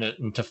turn it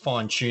and to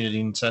fine tune it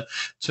into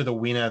the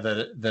winner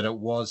that it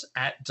was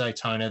at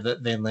Daytona,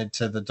 that then led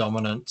to the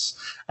dominance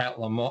at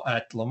Le Mans.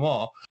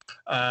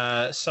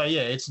 So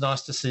yeah, it's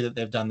nice to see that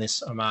they've done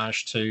this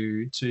homage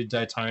to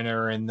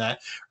Daytona and that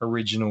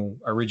original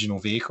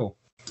vehicle.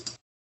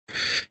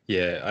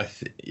 Yeah,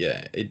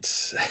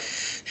 it's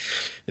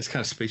it's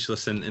kind of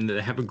speechless, and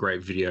they have a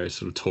great video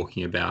sort of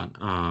talking about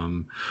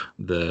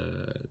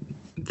the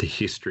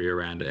history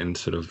around it and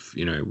sort of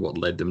what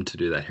led them to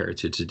do that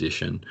heritage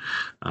edition,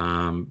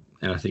 and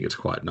I think it's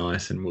quite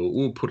nice, and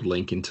we'll put a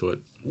link into it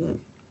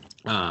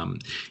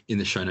in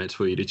the show notes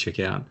for you to check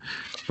out.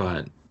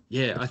 But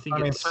yeah, I think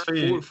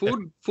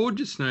Ford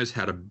just knows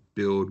how to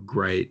build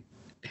great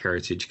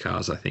heritage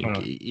cars. I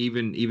think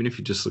even if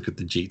you just look at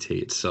the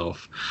GT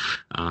itself,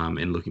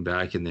 and looking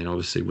back, and then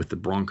obviously with the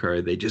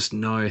Bronco, they just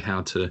know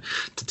how to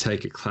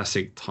take a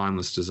classic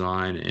timeless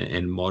design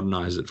and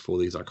modernize it for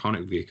these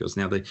iconic vehicles.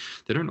 Now they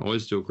don't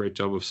always do a great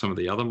job of some of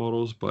the other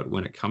models, but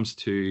when it comes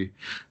to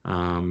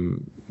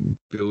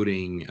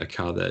building a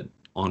car that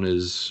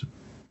honors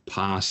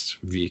past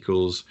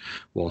vehicles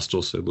whilst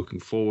also looking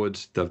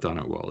forwards, they've done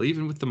it well.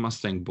 Even with the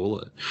Mustang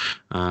Bullet,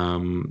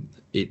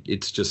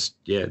 it's just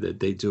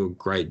they do a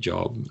great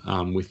job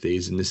with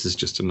these, and this is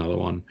just another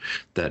one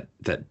that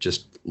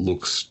just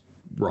looks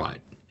right.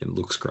 It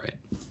looks great.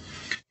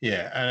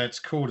 Yeah, and it's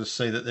cool to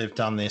see that they've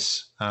done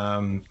this.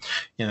 So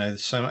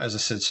as I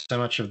said, so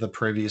much of the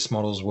previous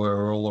models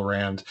were all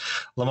around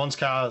Le Mans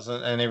cars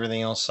and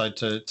everything else. So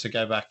to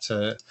go back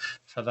for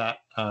that,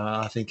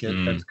 I think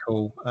that's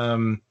cool.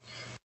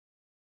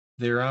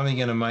 They're only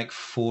going to make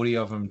 40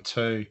 of them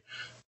too,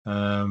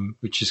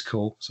 which is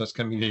cool. So it's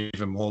going to be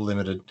even more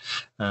limited.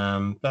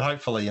 But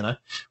hopefully,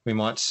 we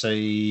might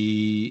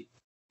see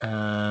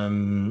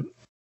 40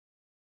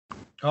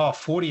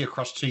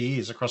 across 2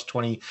 years, across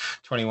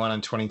 2021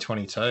 and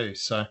 2022.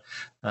 So,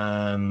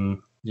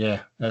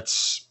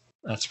 that's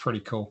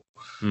pretty cool.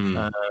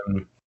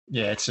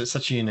 It's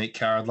such a unique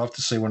car. I'd love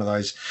to see one of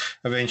those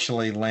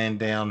eventually land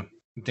down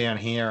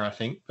here, I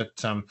think, but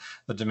the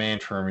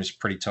demand for them is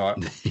pretty tight.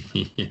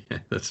 Yeah,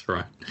 that's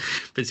right.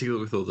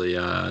 Particularly with all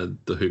the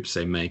hoops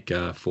they make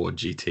for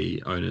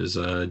GT owners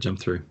jump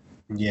through.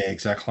 Yeah,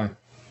 exactly.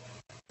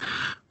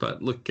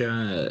 But look,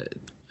 I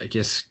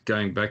guess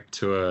going back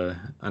to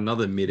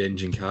another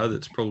mid-engine car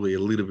that's probably a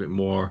little bit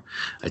more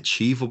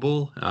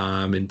achievable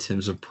in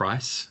terms of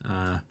price.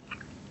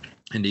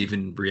 And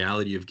even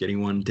reality of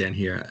getting one down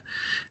here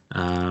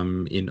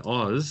in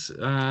Oz,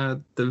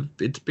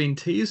 it's been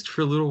teased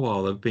for a little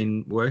while. They've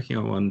been working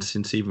on one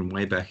since even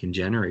way back in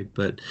January.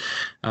 But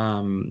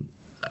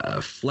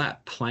a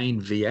flat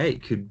plane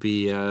V8 could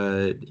be,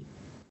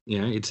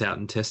 it's out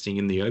and testing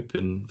in the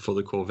open for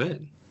the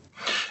Corvette.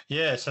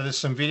 Yeah, so there's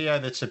some video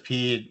that's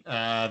appeared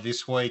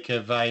this week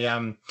of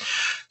a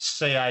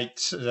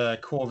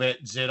C8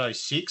 Corvette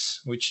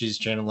Z06, which is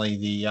generally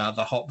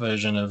the hot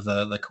version of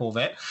the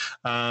Corvette,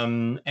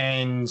 and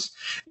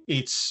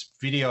it's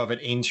video of it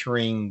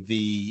entering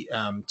the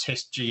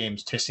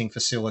GM's testing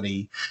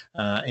facility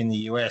in the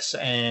US,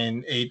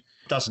 and it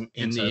doesn't.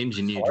 And the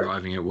engineer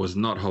driving it was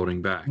not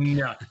holding back.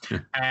 No,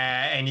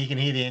 and you can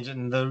hear the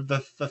engine.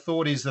 The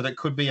thought is that it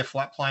could be a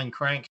flat plane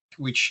crank,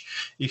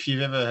 which, if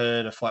you've ever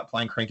heard a flat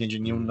plane crank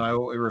engine, you'll know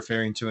what we're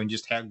referring to and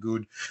just how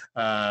good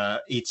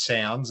it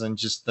sounds and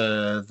just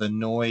the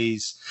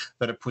noise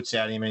that it puts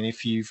out. I mean,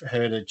 if you've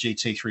heard a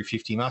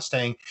GT350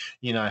 Mustang,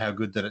 you know how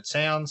good that it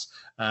sounds.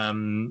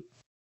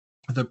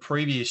 The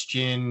previous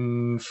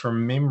gen,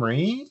 from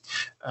memory,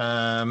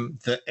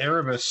 the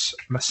Erebus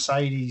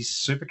Mercedes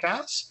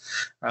supercars,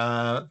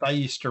 they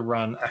used to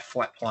run a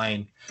flat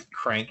plane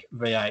crank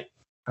V8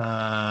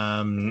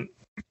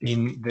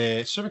 in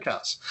their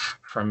supercars,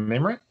 from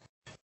memory.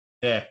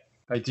 Yeah,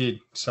 they did.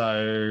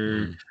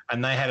 So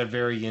and they had a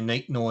very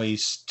unique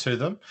noise to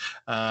them,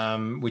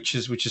 which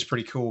is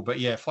pretty cool. But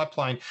yeah, flat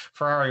plane.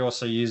 Ferrari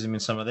also use them in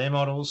some of their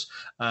models.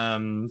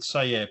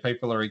 So yeah,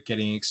 people are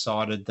getting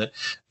excited that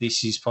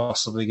this is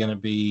possibly going to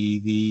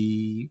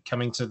be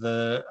coming to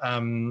the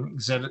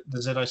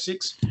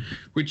Z06,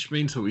 which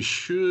means that we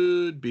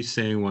should be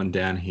seeing one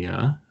down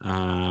here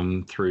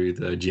through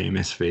the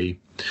GMSV,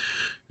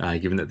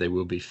 given that they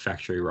will be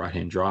factory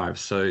right-hand drive.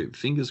 So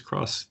fingers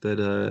crossed that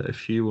a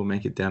few will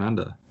make it down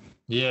under.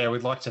 Yeah,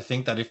 we'd like to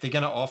think that if they're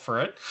going to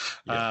offer it,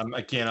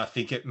 again, I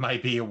think it may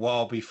be a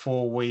while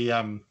before we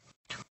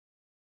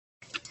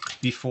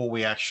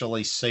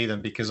actually see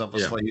them, because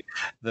obviously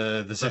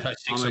the Z06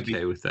 I'm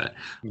okay with that.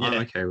 Yeah. I'm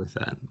okay with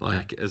that.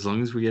 Like, as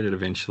long as we get it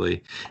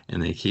eventually and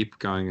they keep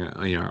going,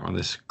 on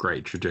this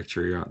great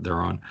trajectory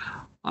they're on,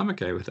 I'm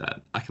okay with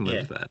that. I can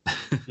live with that.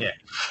 Yeah.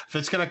 If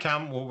it's going to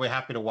come, well, we're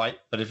happy to wait.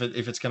 But if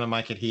it's going to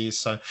make it here,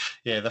 so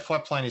yeah, the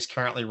flat plane is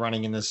currently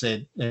running in the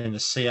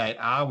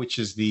C8R, which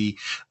is the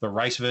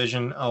race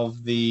version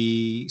of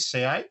the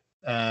C8.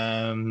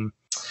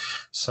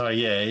 So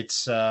yeah,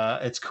 it's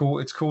cool.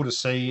 It's cool to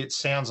see. It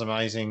sounds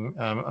amazing.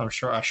 I'm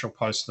sure Ash will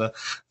post the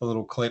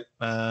little clip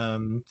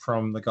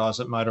from the guys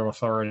at Motor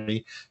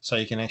Authority, so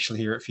you can actually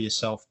hear it for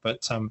yourself.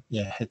 But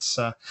yeah, it's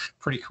a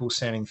pretty cool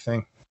sounding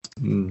thing.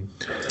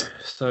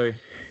 So,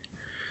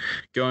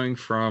 going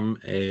from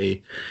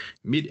a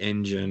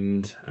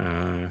mid-engined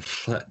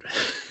flat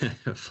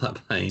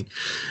plane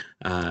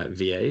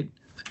V8,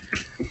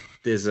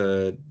 there's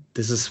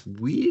this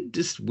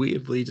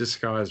weirdly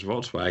disguised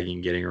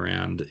Volkswagen getting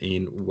around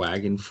in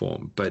wagon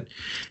form, but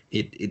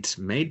it's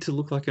made to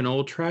look like an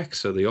old track,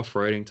 so the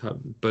off-roading type,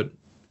 but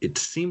it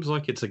seems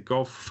like it's a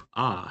Golf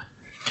R.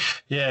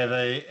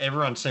 Yeah,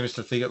 everyone seems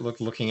to think it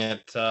looking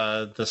at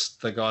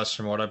the guys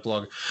from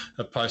Autoblog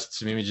have posted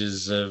some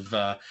images of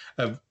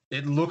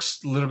it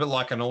looks a little bit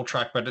like an all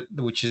track,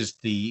 which is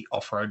the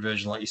off-road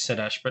version, like you said,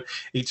 Ash. But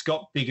it's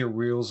got bigger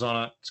wheels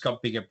on it. It's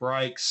got bigger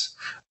brakes.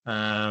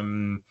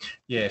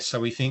 Yeah, so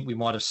we think we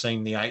might have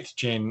seen the 8th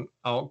gen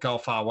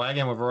Golf R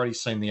wagon. We've already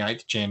seen the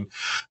 8th gen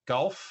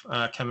Golf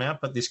come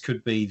out, but this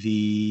could be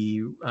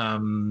the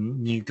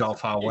new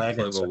Golf R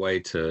wagon. Clever way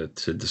to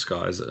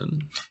disguise it.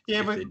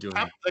 Yeah, but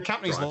the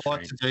companies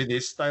like to do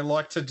this. They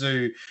like to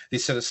do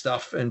this sort of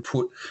stuff and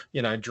put,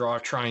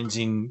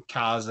 drivetrains in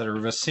cars that are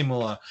of a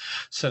similar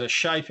sort of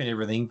shape and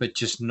everything, but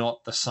just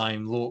not the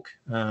same look.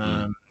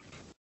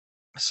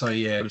 So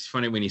yeah, but it's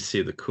funny when you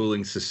see the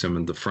cooling system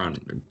in the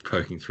front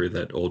poking through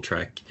that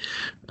all-track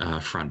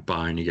front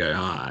bar, and you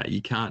go,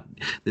 you can't.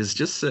 There's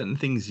just certain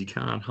things you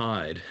can't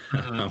hide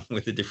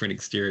with a different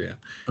exterior.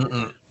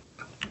 And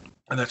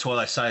that's why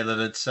they say that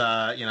it's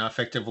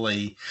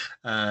effectively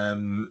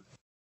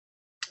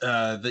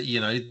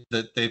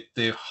that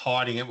they're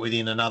hiding it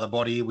within another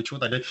body, which what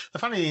they do. The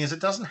funny thing is,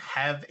 it doesn't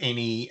have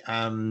any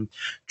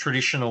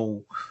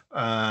traditional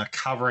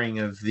covering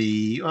of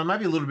maybe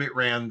a little bit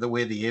around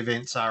where the air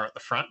vents are at the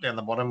front, down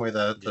the bottom where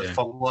the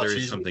fog lights. There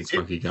is something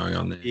funky going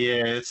on there.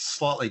 Yeah, it's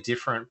slightly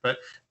different, but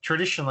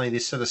traditionally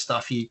this sort of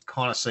stuff you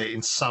kind of see it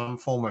in some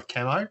form of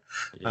camo.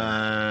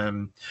 Yeah.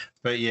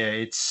 But yeah,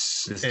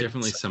 there's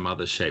definitely some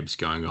other shapes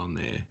going on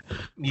there.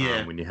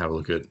 Yeah. When you have a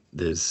look at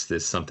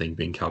there's something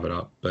being covered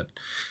up, but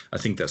I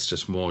think that's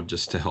just more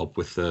just to help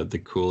with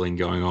the cooling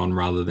going on,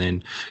 rather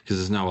than because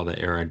there's no other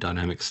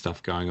aerodynamic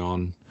stuff going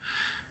on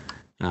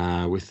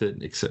with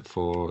it, except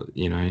for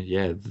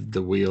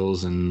the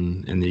wheels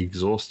and the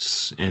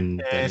exhausts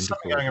and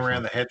something going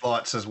around the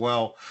headlights as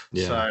well.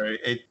 Yeah. So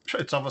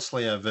it's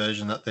obviously a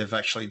version that they've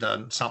actually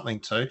done something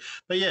to.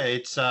 But yeah,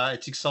 it's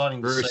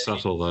exciting. Very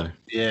subtle though.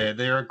 Yeah,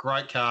 they're a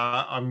great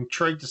car. I'm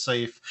intrigued to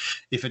see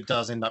if it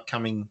does end up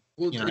coming.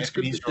 Well, it's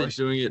good that they're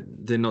doing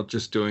it. They're not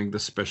just doing the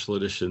special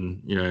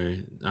edition,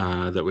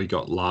 that we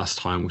got last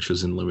time, which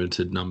was in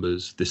limited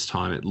numbers. This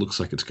time, it looks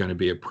like it's going to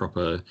be a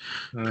proper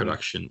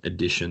production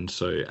edition.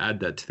 So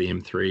add that to the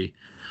M3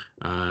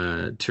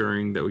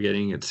 touring that we're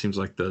getting. It seems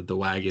like the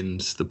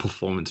wagons, the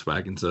performance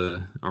wagons,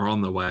 are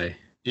on the way.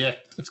 Yeah,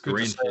 it's good.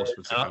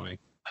 Reinforcements are coming.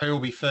 Who will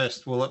be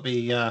first? Will it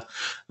be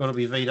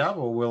VW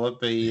or will it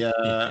be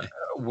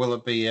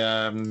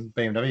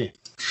BMW?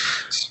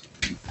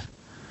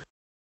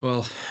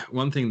 Well,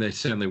 one thing they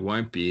certainly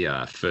won't be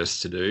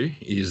first to do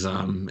is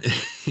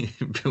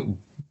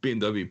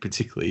BMW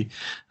particularly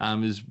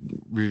is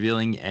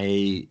revealing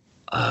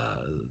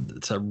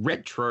it's a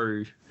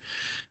retro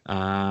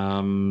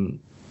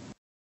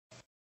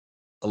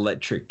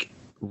electric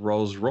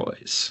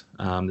Rolls-Royce.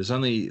 There's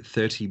only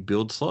 30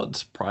 build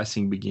slots.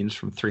 Pricing begins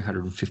from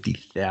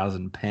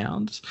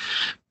 £350,000,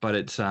 but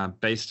it's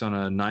based on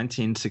a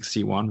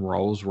 1961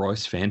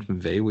 Rolls-Royce Phantom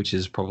V, which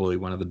is probably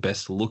one of the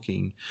best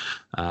looking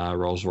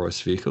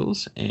Rolls-Royce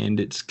vehicles, and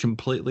it's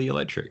completely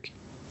electric.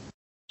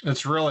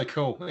 It's really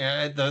cool.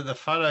 Yeah, the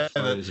photo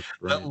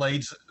that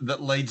leads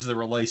the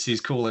release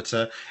is cool. It's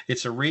a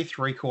rear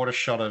 3/4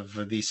 shot of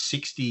the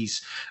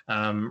 60s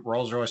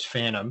Rolls-Royce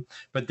Phantom,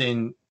 but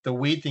then the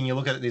weird thing, you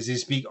look at it, there's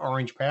this big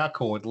orange power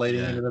cord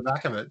leading into the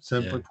back of it,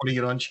 so putting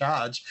it on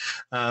charge.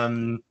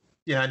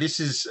 this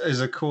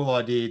is a cool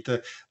idea.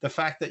 The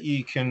fact that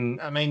you can,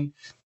 I mean,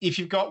 if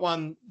you've got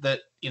one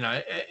that,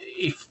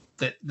 if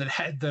that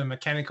had the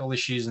mechanical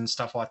issues and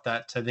stuff like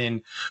that, to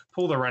then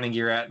pull the running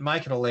gear out,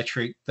 make it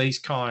electric. These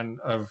kind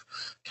of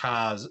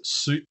cars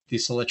suit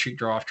this electric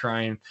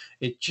drivetrain.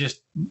 It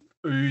just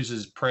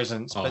oozes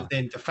presence. But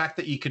then the fact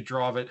that you could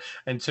drive it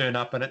and turn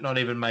up and it not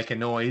even make a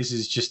noise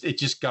is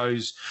just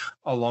goes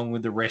along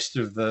with the rest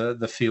of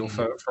the feel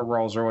for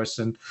Rolls-Royce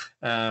and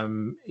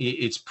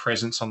its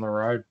presence on the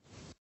road.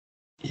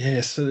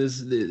 Yeah, so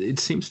it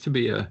seems to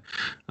be a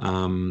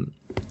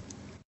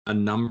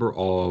number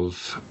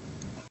of,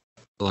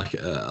 like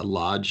a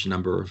large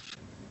number of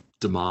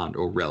demand,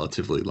 or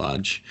relatively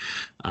large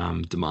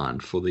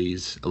demand for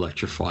these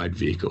electrified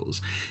vehicles,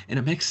 and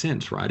it makes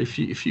sense, right? If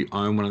you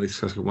own one of these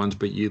classic ones,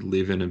 but you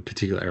live in a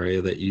particular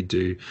area that you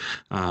do,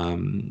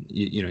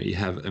 you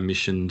have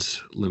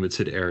emissions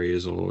limited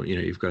areas, or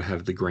you've got to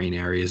have the green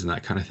areas and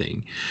that kind of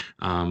thing,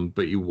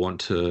 but you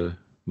want to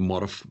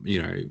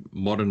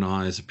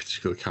modernize a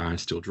particular car and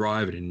still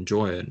drive it and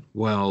enjoy it.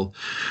 Well,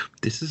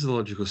 this is a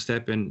logical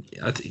step, and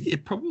I think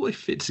it probably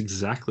fits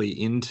exactly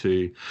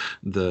into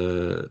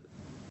the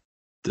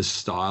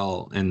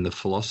style and the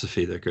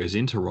philosophy that goes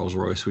into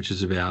Rolls-Royce, which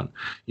is about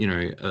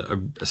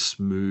a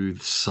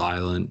smooth,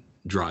 silent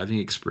driving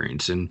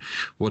experience. And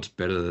what's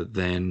better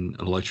than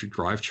an electric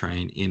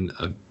drivetrain in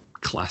a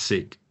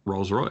classic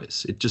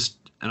Rolls-Royce?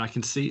 And I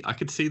could see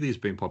these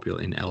being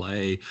popular in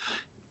LA,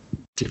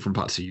 different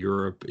parts of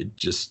Europe. It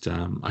just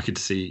I could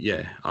see,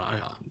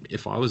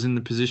 if I was in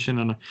the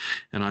position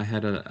and I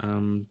had a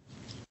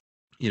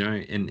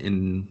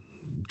in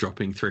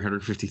dropping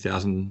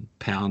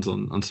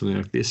 £350,000 on something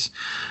like this,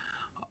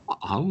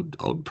 I would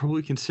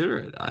probably consider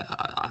it.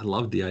 I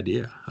love the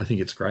idea. I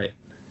think it's great.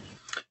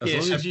 As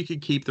long as you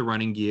could keep the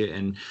running gear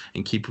and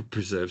keep it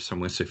preserved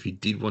somewhere. So if you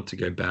did want to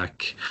go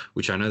back,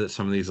 which I know that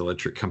some of these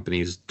electric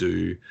companies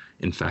do,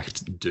 in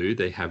fact,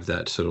 they have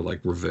that sort of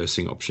like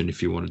reversing option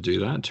if you want to do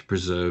that, to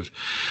preserve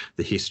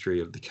the history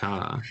of the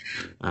car.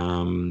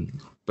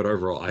 But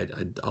overall, I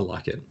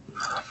like it.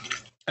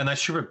 And they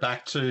strip it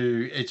back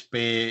to its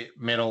bare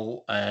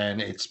metal,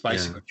 and it's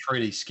basically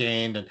 3D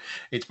scanned, and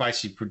it's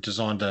basically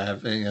designed to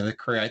have to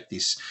create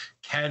this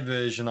CAD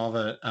version of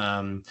it,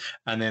 and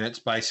then it's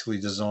basically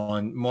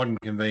designed modern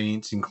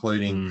convenience,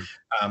 including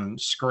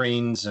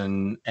screens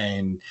and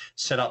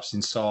setups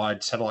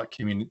inside, satellite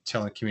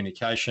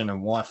telecommunication and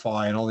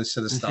Wi-Fi and all this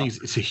sort of stuff.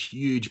 It's a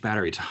huge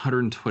battery. It's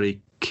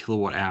 120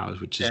 kilowatt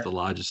hours, which is the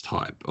largest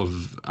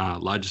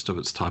of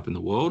its type in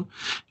the world,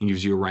 and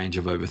gives you a range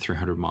of over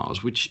 300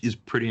 miles, which is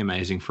pretty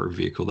amazing for a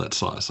vehicle that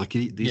size. Like,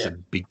 these are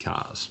big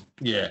cars.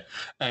 Yeah,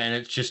 and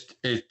it's just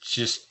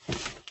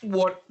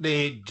what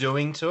they're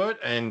doing to it,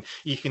 and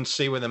you can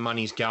see where the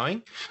money's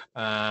going.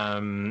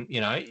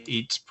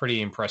 It's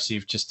pretty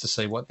impressive just to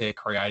see what they're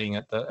creating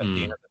at the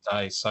end of the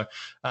day. So,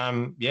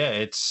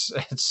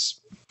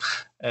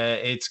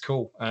 it's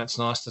cool, and it's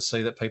nice to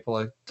see that people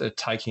are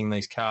taking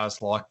these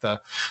cars like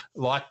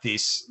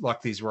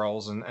these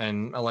Rolls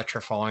and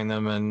electrifying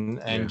them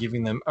and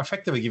giving them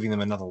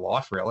another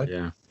life, really.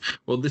 Yeah.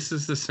 Well, this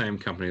is the same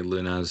company.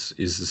 Lunars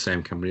is the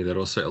same company that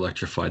also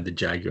electrified the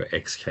Jaguar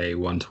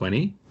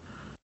XK120.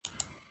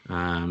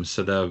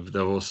 So they've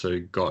also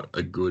got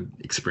a good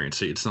experience.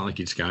 So it's not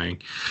like it's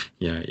going,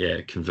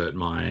 convert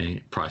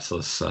my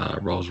priceless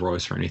Rolls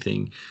Royce or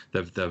anything.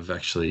 They've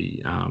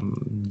actually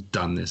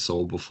done this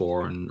all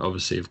before, and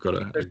obviously have got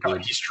a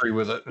good history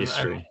with it,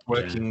 and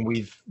working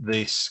with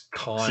this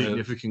kind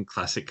significant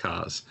classic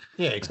cars.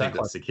 Yeah, exactly. I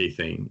think that's the key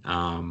thing.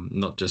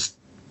 Not just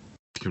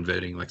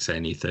converting, like, say,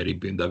 an E30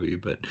 BMW,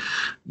 but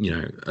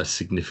a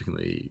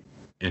significantly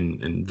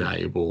and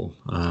valuable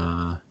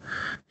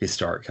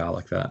historic car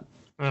like that.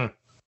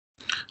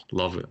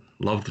 Love it.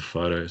 Love the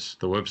photos.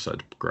 The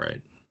website's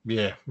great.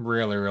 Yeah,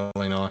 really, really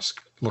nice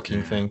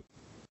looking thing.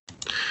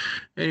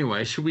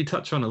 Anyway, should we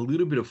touch on a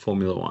little bit of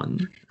Formula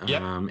One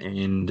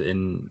and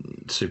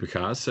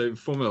supercars? So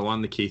Formula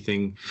One, the key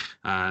thing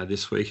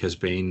this week has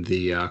been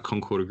the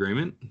Concord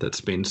Agreement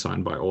that's been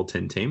signed by all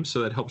 10 teams. So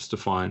that helps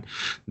define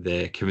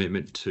their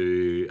commitment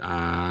to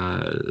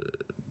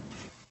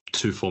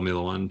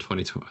Formula One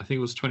 2020, I think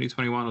it was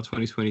 2021 or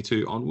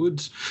 2022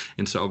 onwards.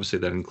 And so obviously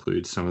that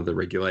includes some of the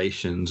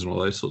regulations and all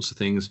those sorts of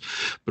things.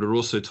 But it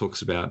also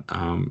talks about,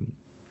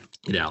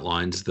 it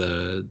outlines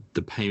the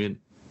payment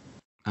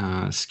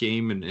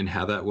scheme and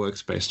how that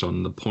works based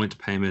on the point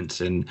payments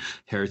and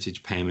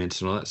heritage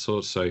payments and all that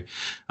sort. So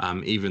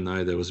even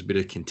though there was a bit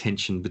of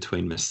contention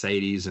between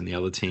Mercedes and the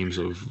other teams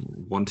of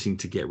wanting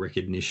to get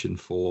recognition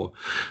for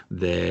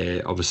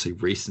their obviously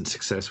recent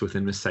success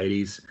within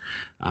Mercedes,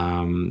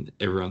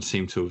 everyone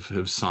seemed to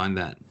have signed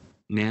that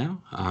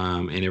now,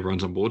 and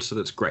everyone's on board. So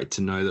that's great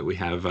to know that we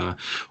have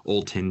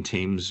all 10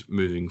 teams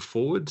moving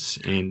forwards,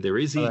 and there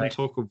is even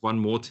talk of one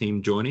more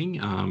team joining,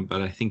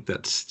 but I think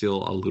that's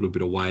still a little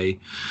bit away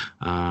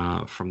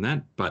from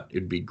that. But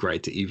it'd be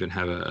great to even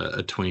have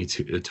a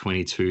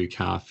 22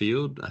 car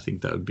field. I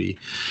think that would be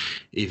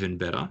even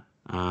better.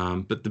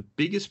 But the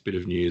biggest bit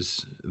of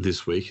news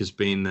this week has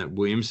been that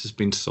Williams has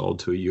been sold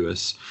to a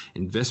US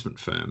investment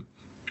firm.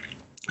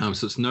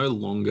 So it's no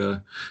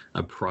longer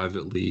a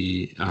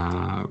privately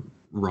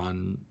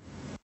run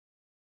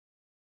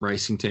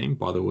racing team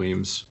by the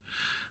Williams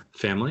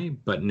family,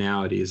 but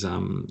now it is.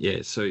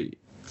 So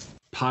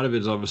part of it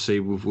is obviously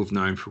we've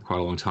known for quite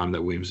a long time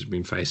that Williams has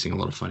been facing a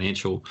lot of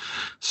financial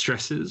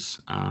stresses,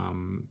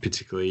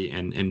 particularly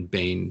and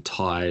been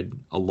tied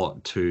a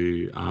lot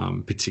to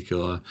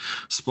particular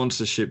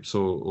sponsorships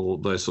or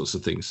those sorts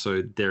of things.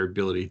 So their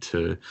ability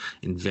to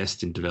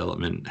invest in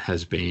development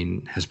has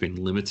been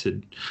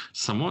limited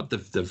somewhat.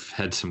 They've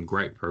had some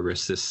great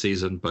progress this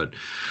season, but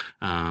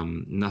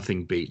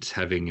nothing beats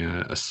having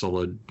a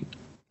solid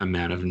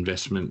amount of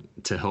investment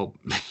to help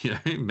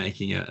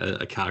making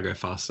a car go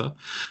faster,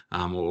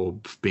 or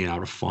being able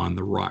to find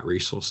the right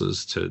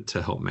resources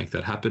to help make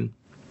that happen.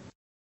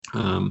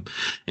 And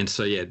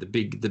so the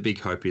big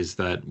hope is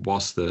that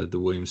whilst the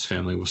Williams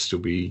family will still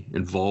be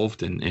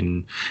involved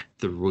and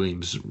the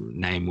Williams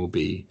name will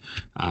be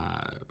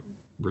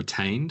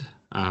retained,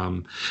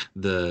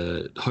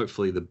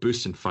 hopefully the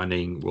boost in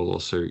funding will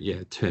also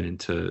turn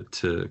into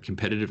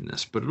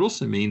competitiveness. But it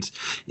also means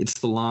it's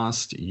the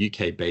last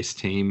UK based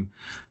team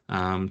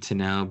to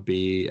now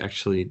be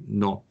actually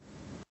not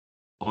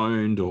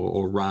owned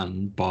or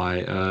run by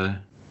a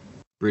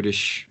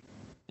British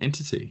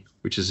entity,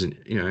 which is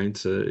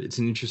it's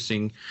an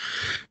interesting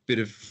bit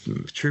of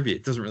trivia.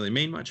 It doesn't really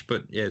mean much,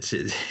 but it's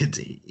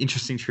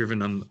interesting trivia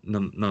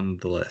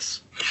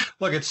nonetheless.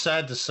 Look, it's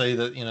sad to see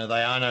that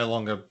they are no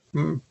longer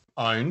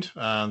owned.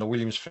 The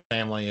Williams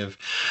family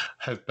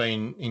have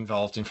been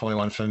involved in Formula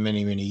One for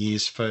many, many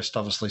years. First,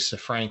 obviously, Sir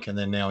Frank, and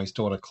then now his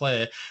daughter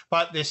Claire.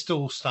 But they're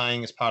still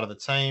staying as part of the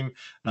team.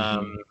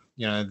 Mm-hmm.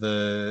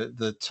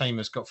 The team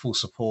has got full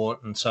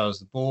support, and so has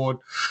the board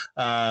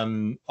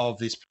of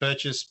this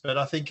purchase. But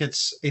I think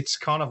it's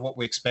kind of what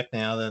we expect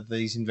now, that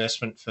these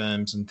investment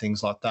firms and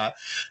things like that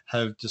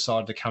have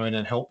decided to come in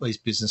and help these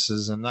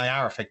businesses, and they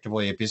are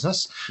effectively a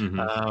business,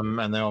 mm-hmm.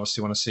 And they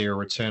obviously want to see a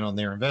return on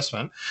their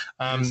investment.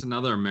 There's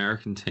another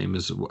American team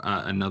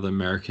another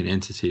American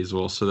entity as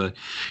well. So that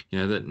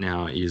that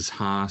now is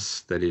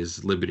Haas, that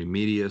is Liberty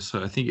Media.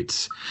 So I think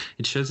it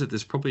shows that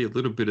there's probably a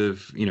little bit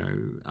of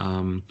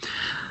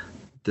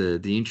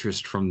the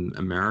interest from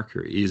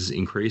America is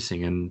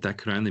increasing, and that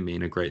could only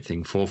mean a great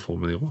thing for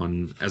Formula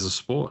One as a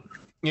sport.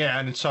 Yeah,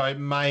 and so it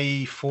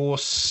may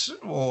force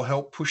or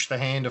help push the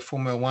hand of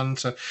Formula One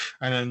to,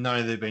 and I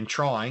know they've been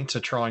trying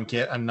and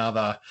get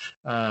another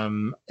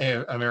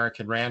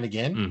American round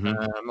again.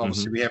 Mm-hmm.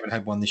 Obviously, mm-hmm. we haven't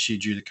had one this year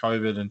due to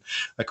COVID, and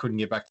they couldn't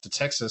get back to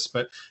Texas.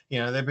 But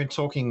they've been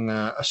talking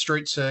a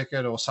street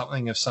circuit or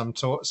something of some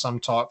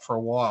type for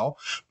a while.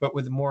 But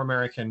with more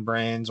American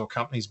brands or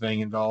companies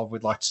being involved,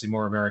 we'd like to see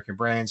more American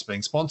brands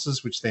being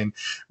sponsors, which then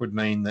would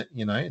mean that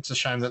it's a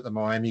shame that the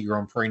Miami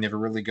Grand Prix never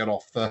really got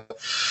off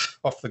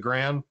the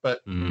ground.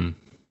 But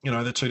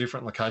the two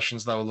different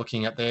locations they were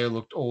looking at there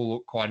all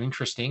look quite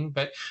interesting.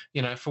 But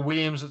for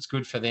Williams, it's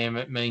good for them.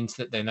 It means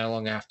that they no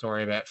longer have to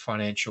worry about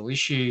financial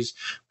issues.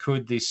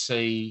 Could this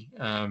see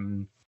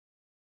them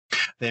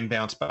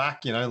bounce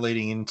back,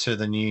 leading into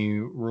the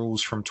new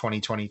rules from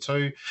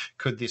 2022?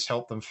 Could this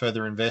help them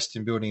further invest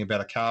in building a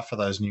better car for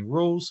those new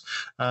rules?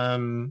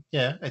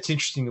 It's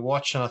interesting to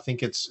watch, and I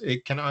think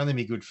it can only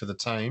be good for the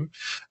team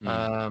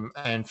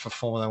and for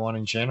Formula One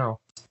in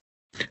general.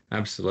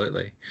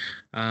 Absolutely.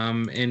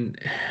 And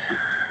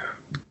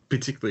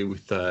particularly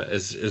with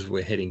as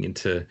we're heading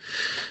into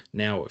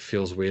now, it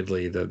feels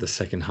weirdly the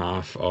second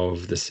half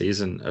of the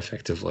season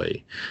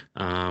effectively.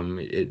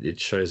 It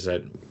shows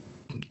that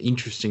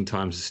interesting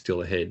times are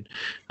still ahead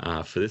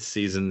for this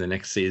season, the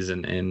next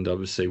season, and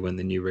obviously when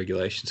the new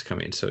regulations come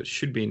in. So it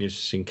should be an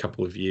interesting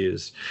couple of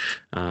years,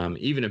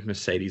 even if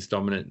Mercedes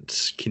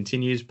dominance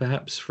continues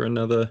perhaps for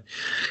another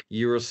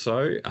year or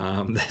so.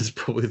 There's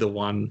probably the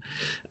one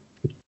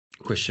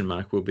question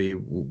mark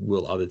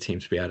will other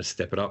teams be able to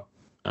step it up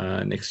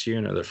next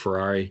year? The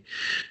Ferrari,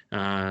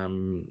 they're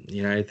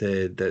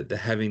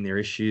having their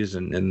issues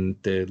and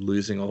they're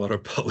losing a lot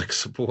of public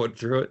support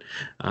through it.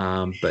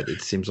 But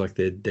it seems like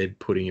they're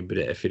putting a bit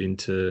of effort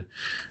into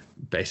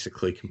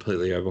basically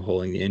completely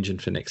overhauling the engine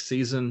for next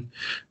season,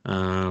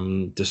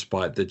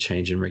 despite the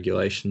change in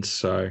regulations.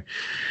 So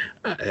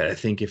I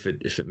think if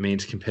it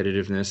means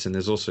competitiveness, and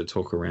there's also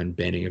talk around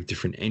banning of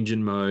different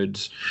engine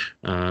modes,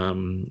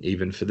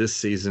 even for this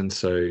season.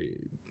 So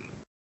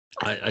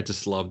I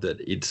just love that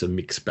it's a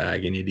mixed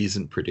bag and it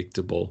isn't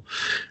predictable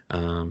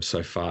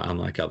so far,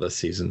 unlike other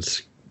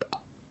seasons.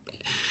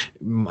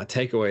 My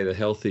takeaway, the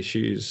health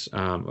issues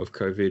of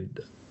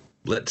COVID,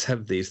 let's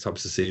have these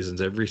types of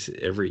seasons every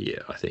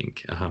year. I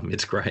think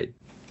it's great.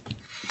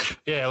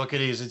 Yeah, look,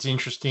 it is. It's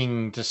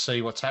interesting to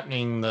see what's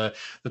happening. The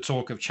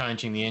talk of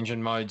changing the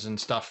engine modes and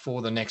stuff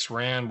for the next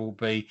round will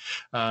be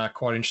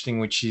quite interesting,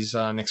 which is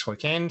next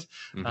weekend.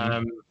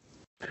 Mm-hmm.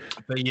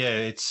 But yeah,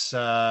 it's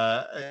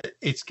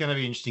going to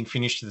be an interesting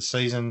finish to the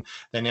season.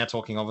 They're now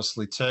talking,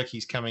 obviously,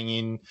 Turkey's coming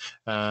in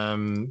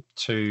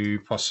to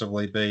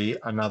possibly be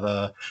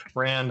another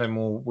round, and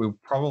we'll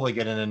probably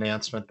get an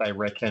announcement, they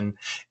reckon,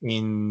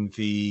 in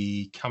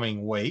the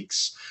coming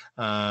weeks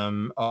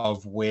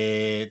of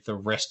where the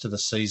rest of the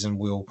season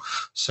will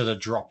sort of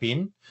drop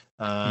in.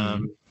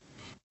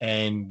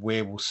 And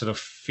where we'll sort of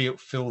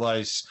fill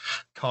those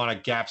kind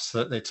of gaps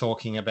that they're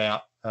talking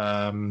about.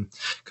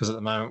 Because at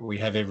the moment we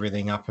have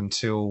everything up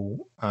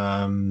until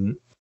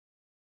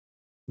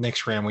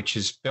next round, which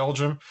is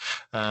Belgium,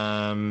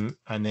 and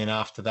then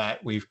after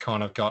that we've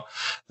kind of got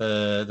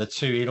the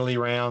two Italy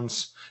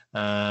rounds,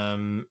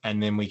 and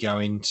then we go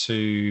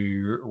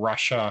into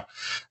Russia,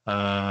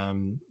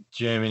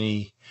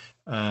 Germany,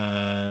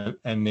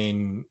 and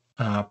then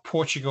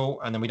Portugal,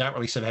 and then we don't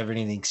really sort of have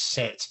anything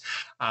set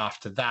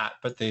after that.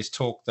 But there's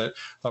talk that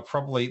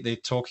they're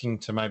talking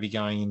to maybe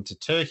going into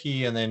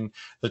Turkey, and then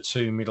the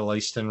two Middle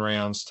Eastern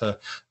rounds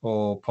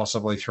or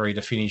possibly three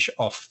to finish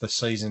off the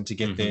season to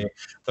get the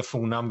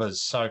full numbers.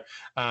 So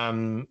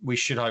we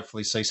should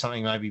hopefully see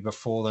something maybe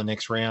before the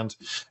next round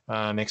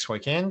next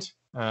weekend.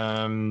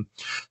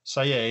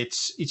 So yeah,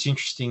 it's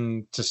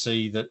interesting to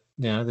see that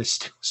there's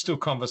still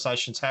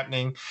conversations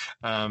happening,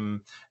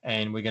 and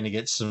we're going to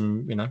get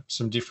some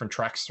different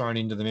tracks thrown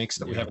into the mix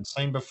that we haven't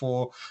seen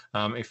before.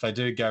 If they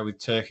do go with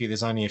Turkey,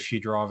 there's only a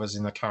few drivers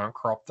in the current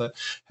crop that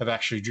have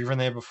actually driven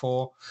there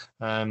before.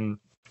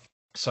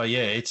 So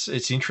yeah,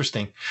 it's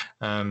interesting.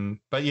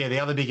 But yeah, the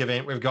other big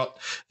event we've got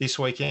this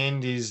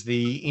weekend is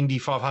the Indy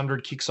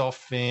 500 kicks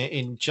off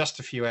in just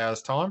a few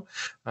hours' time.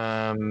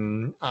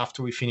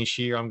 After we finish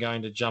here, I'm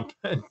going to jump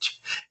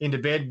into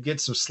bed, get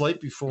some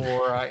sleep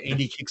before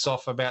Indy kicks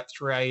off about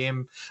 3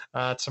 a.m.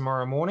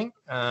 Tomorrow morning.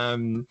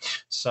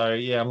 So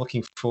yeah, I'm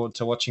looking forward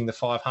to watching the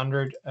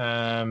 500.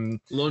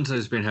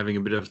 Lonzo's been having a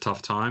bit of a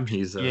tough time.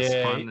 He's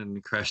spun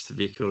and crashed the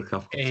vehicle a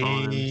couple of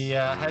times. He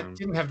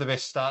didn't have the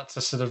best start to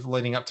sort of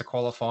leading up to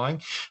qualifying.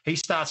 He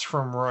starts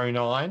from row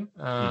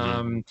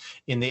 9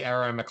 in the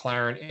Arrow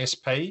McLaren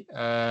SP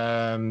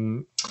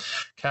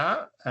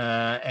car,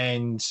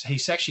 and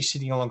he's actually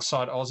sitting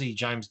alongside Aussie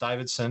James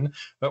Davidson,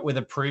 but with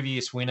a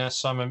previous winner,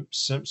 Simon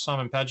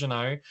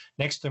Pagenaud,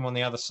 next to him on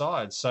the other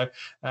side. So,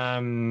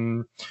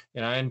 and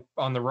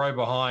on the row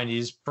behind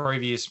is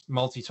previous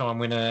multi-time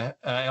winner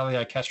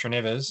Elio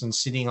Castroneves, and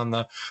sitting on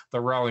the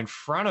row in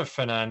front of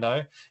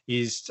Fernando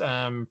is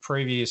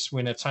previous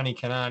winner Tony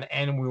Kanaan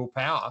and Will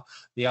Power,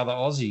 the other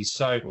Aussies.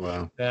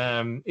 So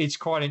it's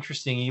quite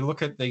interesting. You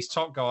look at these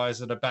top guys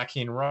that are back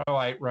in row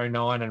 8, row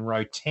 9 and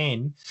row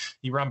 10.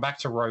 You run back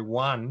to row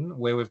 1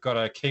 where we've got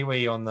a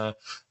Kiwi on the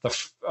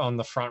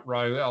front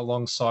row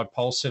alongside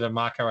pole sitter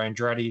Marco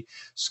Andretti,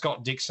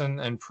 Scott Dixon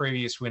and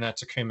previous winner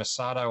Takuma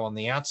Sato on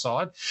the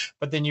outside.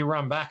 But then you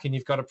run back and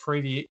you've got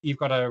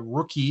a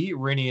rookie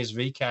Reniers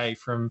VK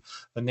from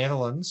the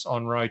Netherlands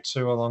on row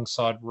 2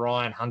 alongside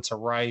Ryan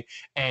Hunter-Ray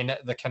and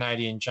the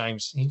Canadian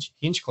James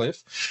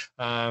Hinchcliffe.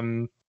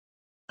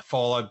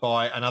 Followed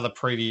by another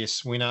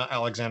previous winner,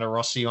 Alexander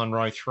Rossi, on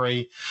row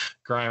 3,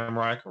 Graham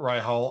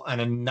Rahal, and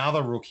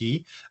another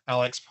rookie,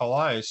 Alex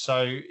Palou.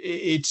 So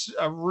it's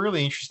a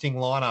really interesting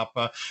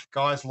lineup.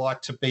 Guys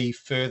like to be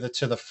further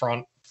to the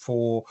front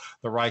for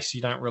the race.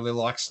 You don't really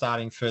like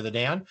starting further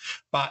down.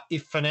 But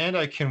if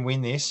Fernando can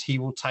win this, he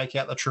will take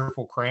out the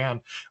Triple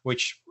Crown,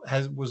 which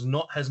has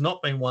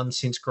not been won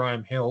since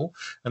Graham Hill.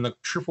 And the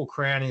Triple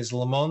Crown is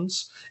Le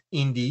Mans,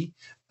 Indy,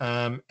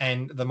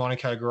 and the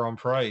Monaco Grand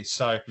Prix.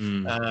 So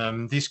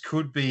this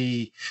could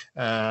be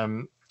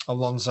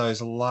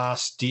Alonso's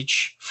last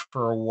ditch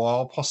for a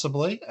while,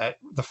 possibly at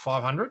the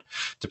 500,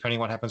 depending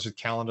what happens with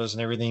calendars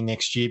and everything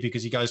next year,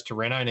 because he goes to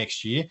Renault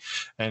next year.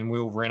 And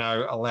will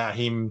Renault allow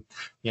him,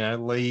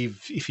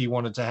 leave if he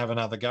wanted to have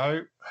another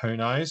go? Who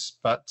knows?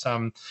 But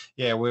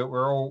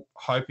we're all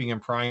hoping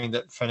and praying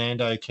that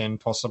Fernando can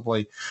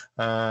possibly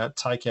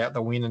take out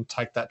the win and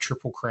take that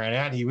Triple Crown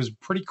out. He was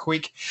pretty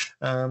quick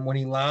when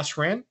he last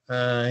ran.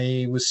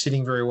 He was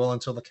sitting very well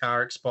until the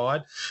car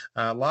expired.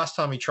 Last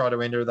time he tried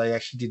to enter, they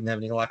actually didn't have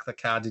any luck. The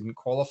car didn't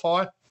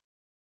qualify.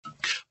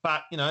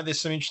 But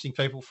there's some interesting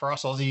people for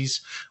us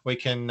Aussies. We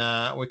can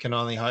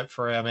only hope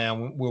for our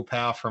man Will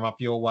Power from up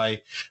your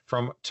way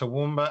from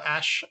Toowoomba,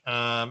 Ash,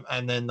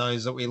 and then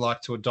those that we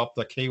like to adopt,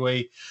 the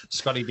Kiwi,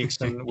 Scotty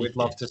Dixon. We'd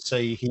love to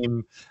see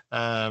him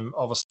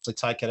obviously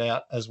take it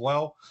out as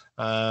well.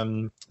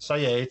 So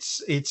yeah,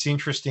 it's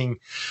interesting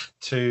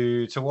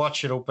to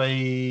watch. It'll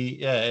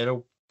be.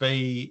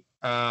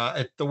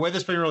 The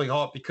weather's been really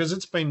hot because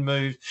it's been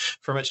moved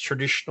from its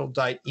traditional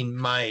date in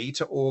May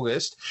to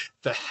August.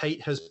 The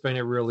heat has been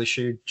a real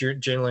issue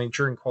generally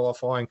during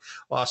qualifying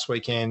last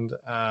weekend.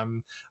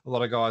 A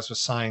lot of guys were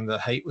saying the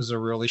heat was a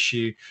real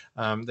issue.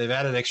 They've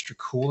added extra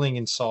cooling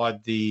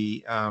inside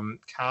the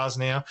cars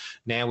now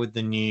with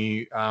the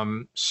new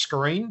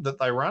screen that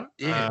they run.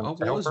 Yeah,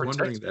 I was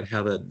wondering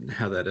how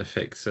that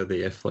affects the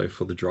airflow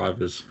for the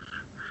drivers.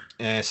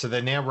 Yeah, so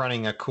they're now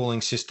running a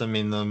cooling system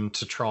in them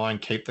to try and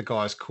keep the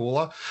guys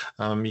cooler.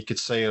 You could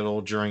see it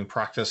all during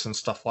practice and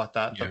stuff like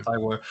that, that they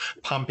were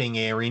pumping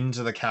air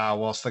into the car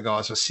whilst the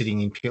guys were sitting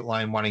in pit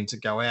lane wanting to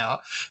go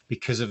out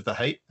because of the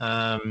heat.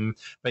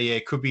 But yeah,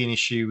 it could be an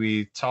issue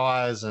with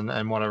tyres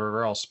and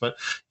whatever else. But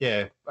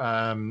yeah,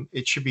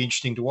 it should be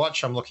interesting to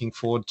watch. I'm looking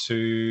forward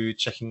to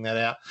checking that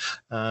out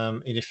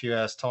in a few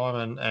hours'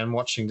 time and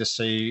watching to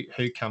see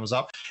who comes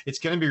up. It's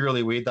going to be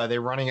really weird, though.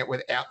 They're running it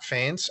without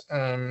fans,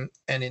 and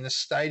in a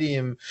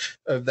stadium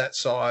of that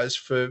size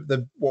for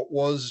what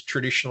was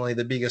traditionally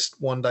the biggest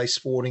one-day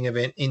sporting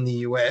event in the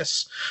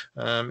US,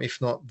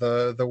 if not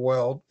the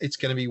world, it's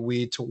going to be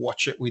weird to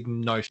watch it with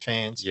no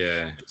fans.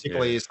 Yeah,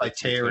 particularly as they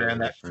tear around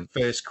that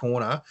first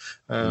corner.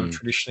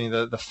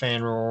 Traditionally, the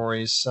fan roar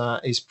is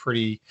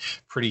pretty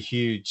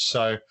huge.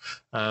 So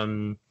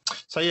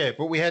yeah,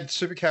 but we had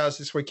supercars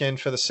this weekend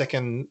for the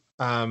second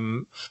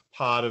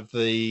part of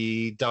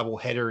the double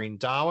header in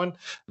Darwin,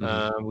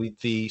 with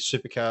the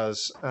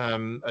supercars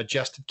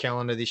adjusted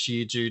calendar this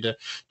year due to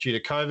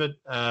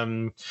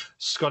COVID.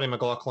 Scotty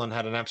McLaughlin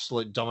had an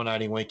absolute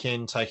dominating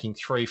weekend, taking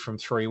 3 from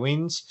 3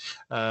 wins.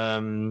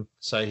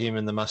 So him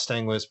and the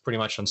Mustang was pretty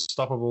much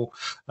unstoppable.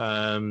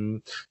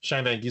 Shane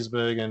Van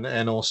Gisbergen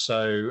and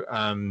also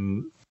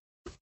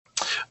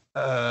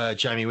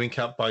Jamie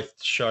Whincup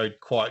both showed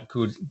quite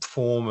good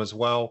form as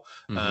well.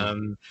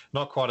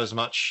 Not quite as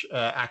much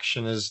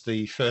action as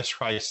the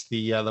first race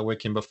the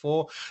weekend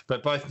before,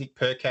 but both Nick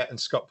Percat and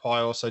Scott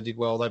Pye also did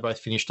well. They both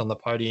finished on the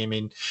podium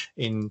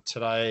in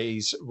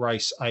today's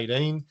race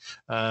 18,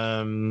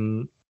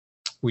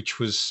 which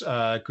was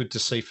good to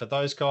see for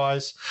those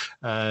guys.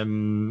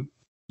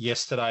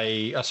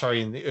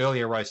 In the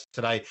earlier race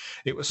today,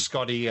 it was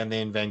Scotty and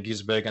then Van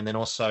Gisbergen and then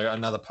also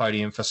another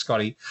podium for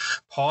Scotty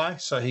Pye.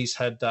 So he's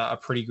had a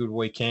pretty good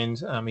weekend.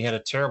 He had a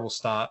terrible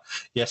start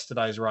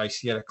yesterday's race.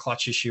 He had a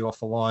clutch issue off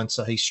the line,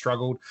 so he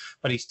struggled.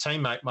 But his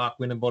teammate, Mark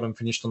Winterbottom,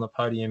 finished on the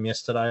podium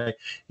yesterday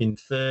in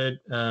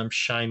third.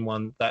 Shane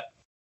won that.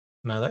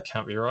 No, that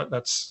can't be right.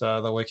 That's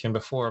the weekend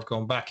before. I've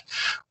gone back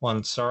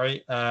one.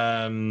 Sorry.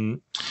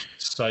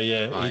 So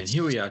yeah,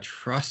 here we are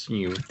trusting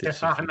you with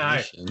this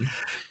information. I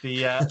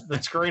know.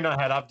 The screen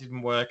I had up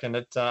didn't work, and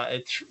it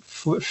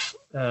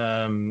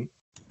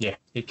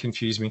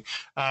confused me.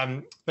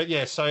 But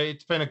yeah, so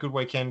it's been a good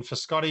weekend for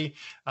Scotty.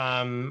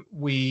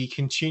 We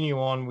continue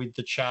on with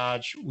the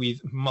charge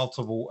with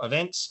multiple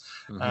events.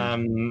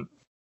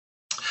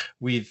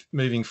 With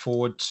moving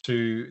forward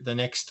to the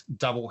next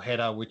double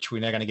header, which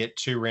we're now going to get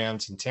 2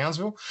 rounds in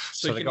Townsville.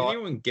 So can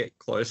anyone get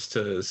close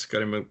to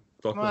Scotty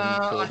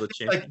McLaughlin for the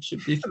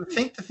championship? I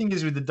think the thing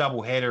is with the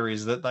double header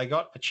is that they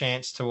got a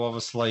chance to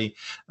obviously,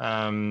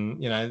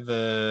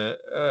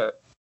 the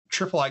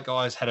Triple Eight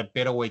guys had a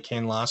better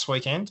weekend last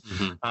weekend,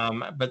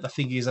 but the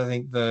thing is, I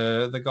think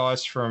the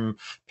guys from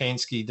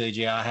Penske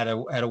DGR had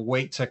a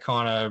week to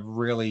kind of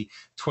really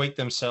tweak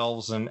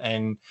themselves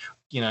and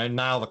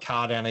nail the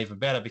car down even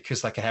better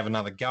because they can have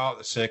another go at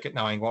the circuit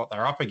knowing what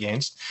they're up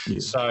against. Yeah.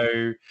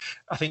 So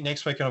I think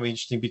next week it'll be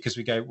interesting because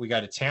we go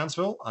to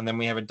Townsville and then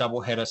we have a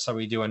double header. So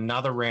we do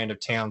another round of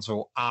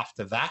Townsville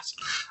after that.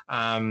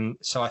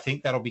 So I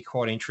think that'll be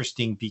quite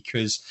interesting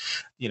because,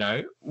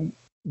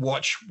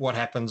 watch what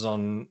happens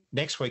on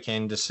next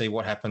weekend to see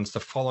what happens the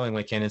following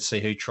weekend and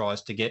see who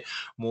tries to get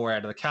more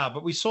out of the car.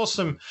 But we saw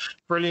some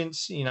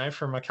brilliance,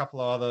 from a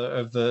couple of other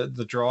of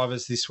the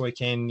drivers this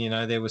weekend.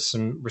 There was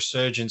some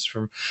resurgence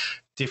from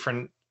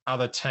different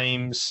other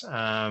teams,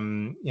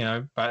 but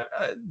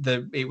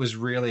it was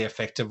really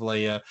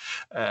effectively a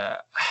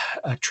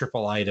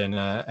Triple Eight and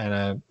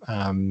a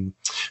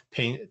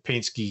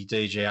Penske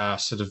DGR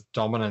sort of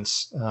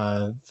dominance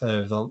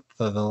the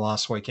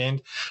last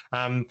weekend.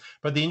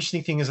 But the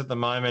interesting thing is at the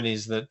moment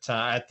is that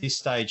at this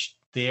stage,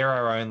 there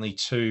are only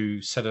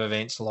 2 set of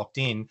events locked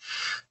in.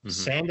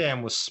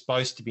 Sandown was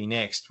supposed to be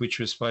next, which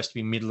was supposed to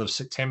be middle of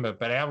September,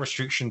 but our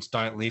restrictions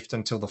don't lift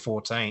until the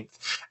 14th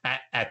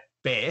at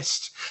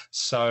best.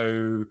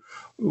 So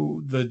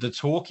the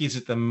talk is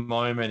at the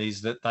moment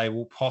is that they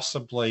will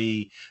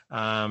possibly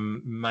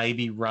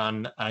maybe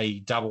run a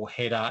double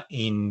header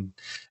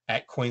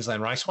at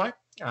Queensland Raceway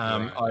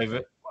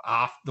over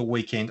after the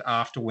weekend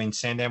after when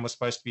Sandown was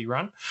supposed to be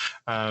run.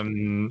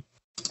 The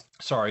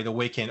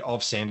weekend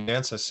of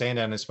Sandown. So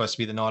Sandown is supposed to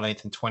be the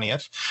 19th and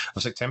 20th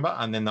of September,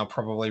 and then they'll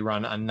probably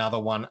run another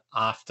one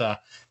after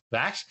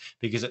that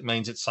because it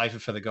means it's safer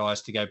for the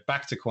guys to go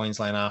back to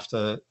Queensland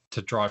after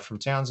to drive from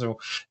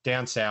Townsville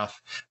down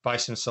south,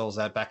 base themselves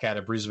back out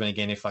of Brisbane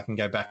again if they can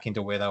go back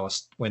into where they were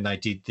when they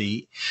did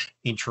the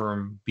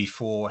interim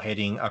before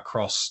heading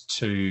across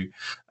to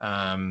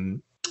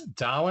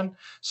Darwin.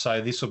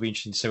 So this will be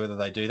interesting to see whether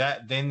they do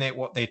that. Then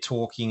what they're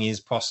talking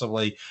is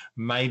possibly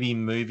maybe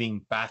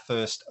moving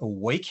Bathurst a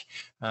week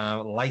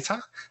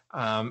later,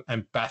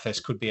 and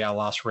Bathurst could be our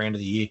last round of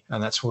the year,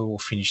 and that's where we'll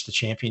finish the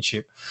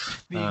championship.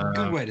 Be a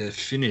good way to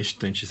finish,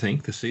 don't you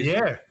think, the season?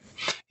 Yeah.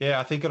 Yeah,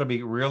 I think it'll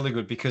be really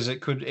good because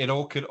it could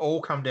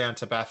all come down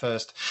to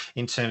Bathurst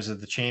in terms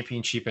of the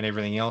championship and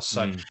everything else.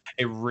 So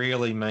it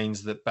really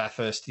means that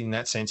Bathurst, in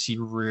that sense,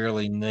 you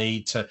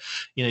need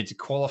to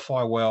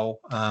qualify well.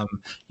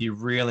 You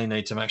really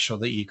need to make sure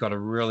that you've got a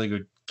really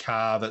good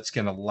car that's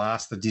going to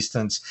last the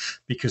distance,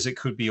 because it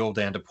could be all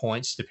down to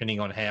points depending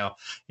on how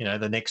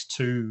the next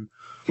two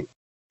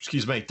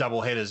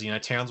double headers.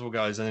 Townsville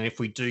goes, and then if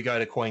we do go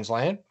to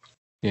Queensland,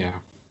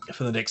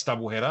 for the next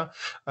doubleheader,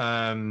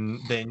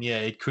 then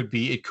it could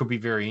be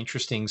very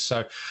interesting.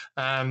 So,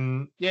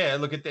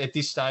 look at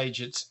this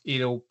stage,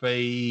 it'll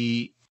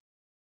be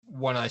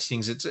one of those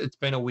things. It's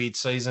been a weird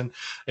season.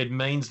 It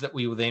means that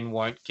we then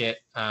won't get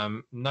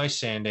no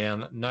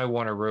Sandown, no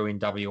Wanneroo in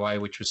WA,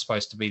 which was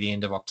supposed to be the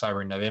end of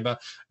October and November.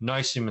 No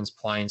Symmons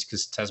Plains,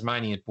 because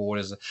Tasmanian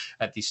borders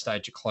at this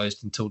stage are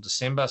closed until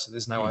December, so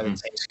there's no other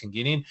teams can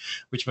get in,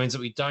 which means that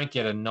we don't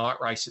get a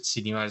night race at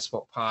Sydney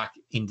Motorsport Park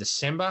in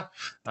December,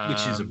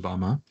 which is a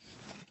bummer.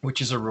 Which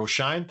is a real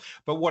shame.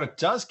 But what it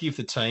does give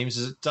the teams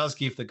is it does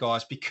give the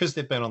guys, because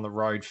they've been on the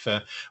road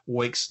for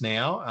weeks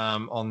now,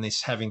 on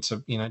this having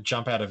to,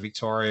 jump out of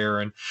Victoria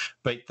and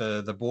beat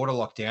the border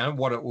lockdown,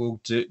 what it will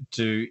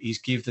do is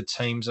give the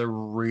teams a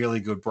really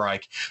good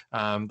break.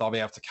 They'll be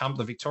able to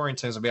the Victorian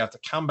teams will be able to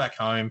come back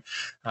home.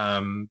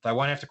 They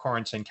won't have to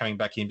quarantine coming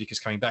back in,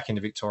 because coming back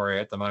into Victoria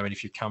at the moment,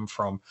 if you come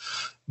from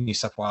New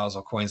South Wales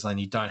or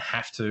Queensland, you don't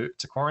have to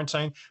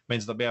quarantine. It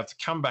means they'll be able to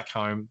come back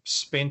home,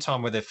 spend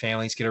time with their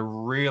families, get a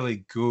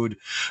really good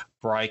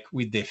break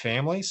with their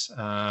families,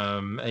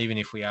 even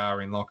if we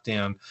are in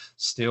lockdown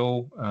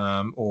still,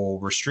 or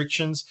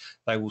restrictions.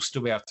 They will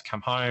still be able to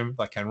come home.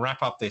 They can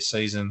wrap up their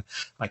season.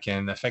 They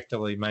can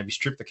effectively maybe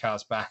strip the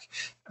cars back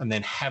and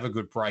then have a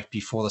good break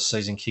before the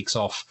season kicks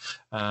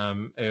off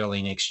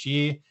early next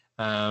year.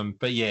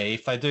 But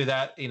if they do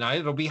that,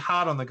 it'll be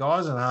hard on the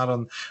guys and hard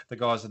on the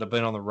guys that have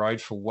been on the road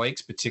for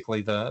weeks,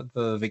 particularly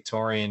the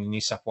Victorian and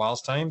New South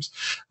Wales teams.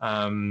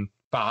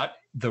 But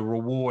the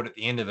reward at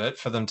the end of it,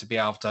 for them to be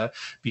able to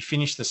be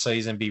finished the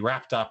season, be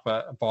wrapped up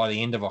by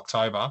the end of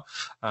October,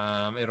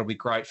 it'll be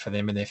great for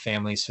them and their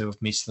families who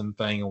have missed them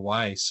being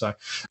away. So,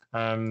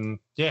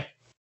 yeah.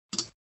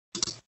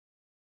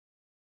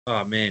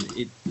 Oh man,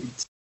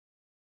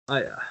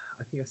 I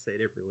think I say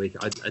it every week.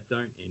 I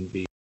don't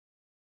envy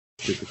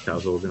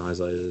Supercars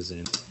organisers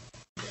and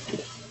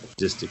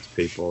logistics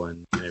people,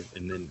 and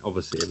then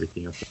obviously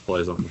everything else that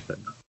flows on with it.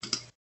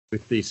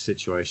 With these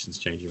situations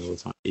changing all the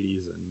time, it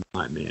is a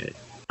nightmare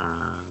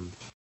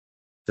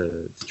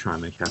to try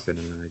and make happen.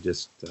 And I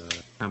just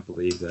can't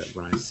believe that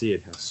when I see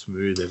it, how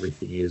smooth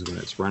everything is when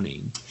it's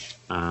running,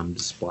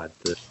 despite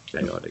the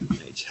chaotic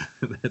nature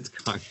that's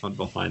going on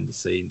behind the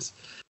scenes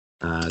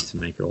to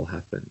make it all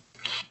happen.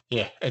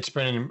 Yeah, it's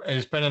been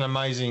an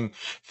amazing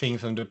thing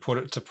for them to pull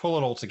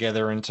it all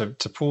together and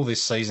to pull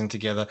this season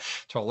together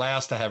to allow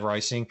us to have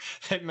racing.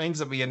 It means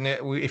that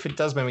if it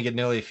does mean we get an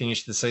earlier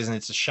finish to the season,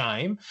 it's a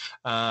shame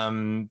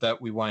that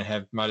we won't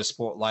have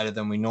motorsport later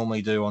than we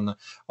normally do on the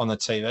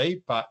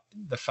TV. But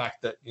the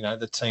fact that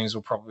the teams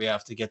will probably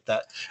have to get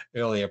that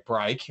earlier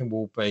break and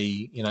will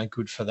be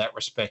good for that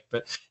respect.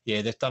 But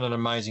yeah, they've done an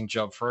amazing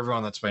job for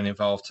everyone that's been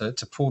involved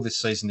to pull this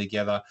season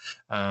together.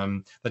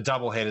 The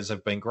double headers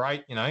have been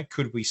great.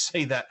 Could we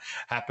see that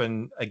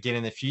happen again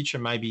in the future?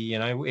 Maybe,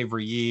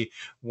 every year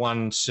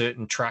one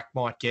certain track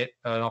might get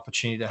an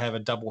opportunity to have a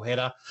double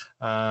header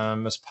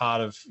as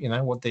part of,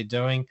 what they're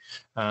doing.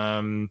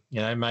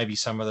 Maybe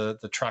some of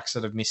the tracks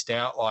that have missed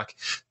out, like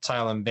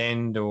Tailem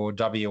Bend or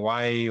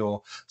WA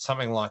or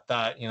something like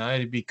that,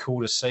 it'd be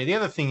cool to see. The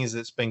other thing is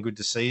that's been good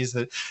to see is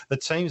that the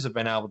teams have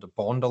been able to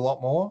bond a lot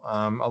more.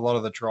 A lot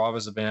of the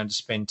drivers have been able to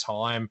spend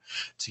time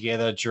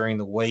together during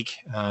the week,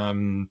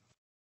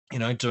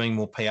 doing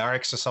more PR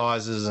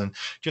exercises and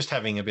just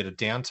having a bit of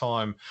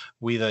downtime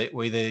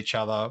with each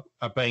other,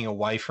 being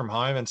away from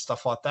home and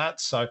stuff like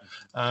that. So,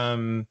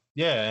 and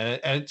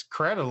it's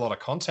created a lot of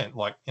content,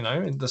 like,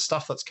 the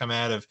stuff that's come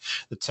out of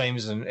the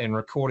teams and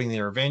recording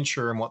their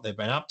adventure and what they've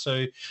been up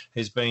to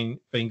has been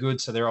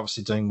good. So they're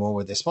obviously doing more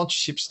with their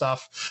sponsorship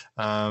stuff.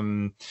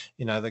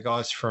 The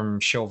guys from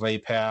Shell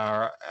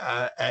V-Power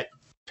at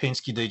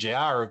Penske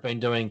DJR have been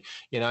doing,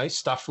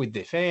 stuff with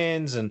their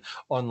fans and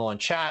online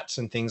chats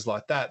and things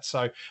like that.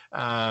 So,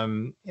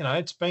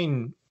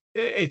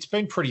 it's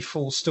been pretty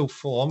still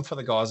full on for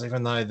the guys,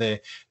 even though they're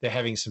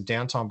having some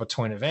downtime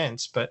between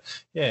events. But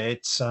yeah,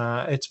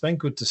 it's been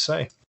good to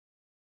see.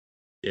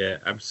 Yeah,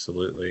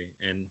 absolutely.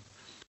 And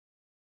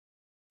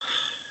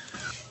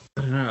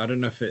I don't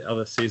know if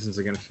other seasons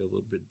are going to feel a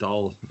little bit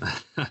dull.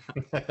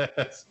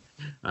 But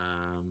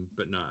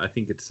no, I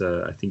think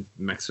I think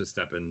Max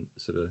Verstappen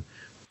sort of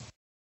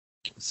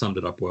summed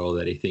it up well,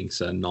 that he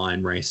thinks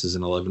 9 races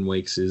in 11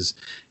 weeks is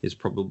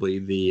probably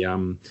the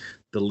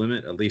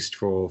limit, at least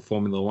for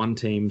Formula One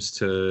teams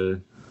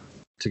to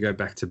to go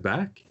back to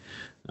back.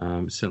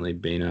 It's certainly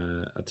been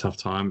a tough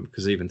time,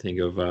 because even think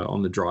of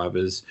on the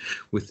drivers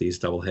with these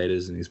double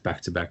headers and these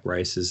back-to-back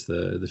races,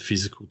 the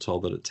physical toll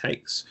that it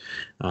takes.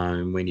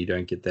 When you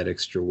don't get that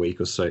extra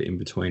week or so in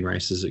between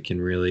races, it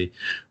can really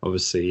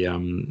obviously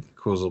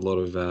cause a lot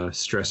of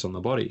stress on the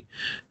body.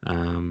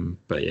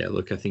 But yeah,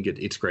 look, I think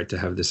it's great to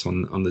have this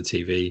on the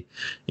TV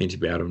and to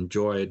be able to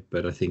enjoy it.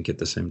 But I think at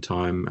the same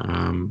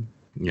time,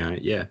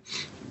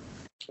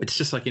 it's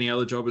just like any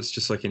other job. It's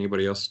just like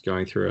anybody else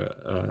going through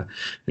an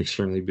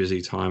extremely busy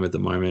time at the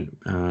moment,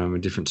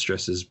 and different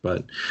stresses.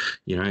 But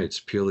it's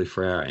purely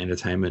for our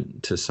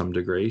entertainment to some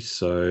degree.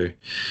 So,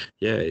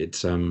 yeah,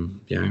 it's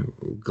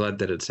glad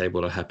that it's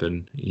able to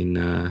happen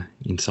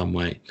in some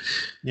way.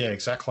 Yeah,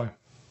 exactly.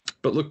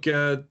 But look,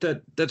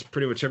 that's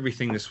pretty much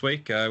everything this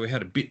week. We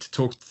had a bit to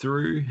talk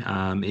through,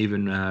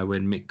 even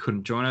when Mick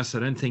couldn't join us. I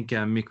don't think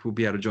Mick will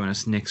be able to join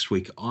us next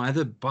week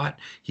either, but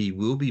he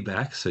will be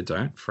back, so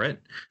don't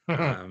fret.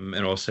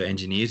 And also,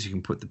 engineers, you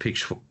can put the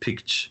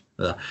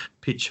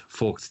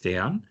pitchforks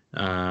down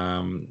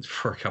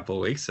for a couple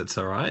of weeks. That's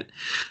all right.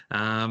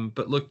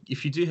 But look,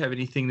 if you do have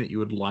anything that you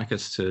would like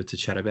us to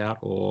chat about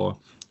or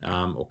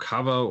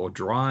cover or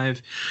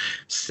drive,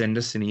 send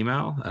us an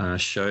email,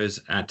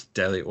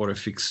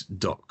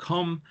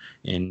 shows@dailyautofix.com,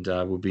 and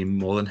we'll be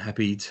more than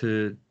happy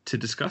to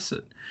discuss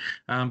it.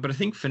 But I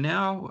think for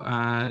now,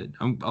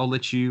 I'll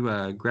let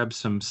you grab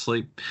some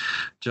sleep,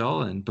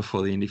 Joel, and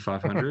before the Indy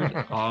 500,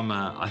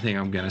 I think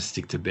I'm going to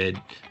stick to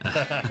bed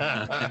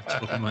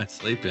until my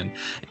sleep and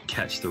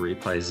catch the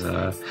replays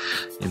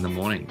in the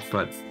morning.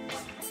 But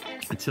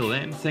until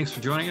then, thanks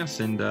for joining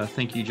us, and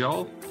thank you,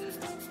 Joel.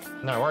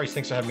 No worries.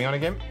 Thanks for having me on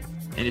again.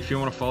 And if you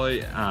want to follow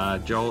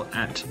Joel,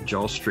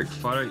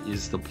 @JoelStrickPhoto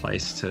is the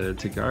place to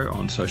go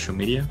on social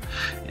media.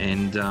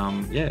 And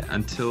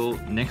until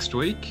next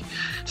week,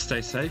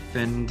 stay safe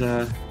and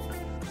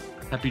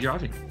happy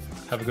driving.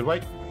 Have a good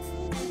week.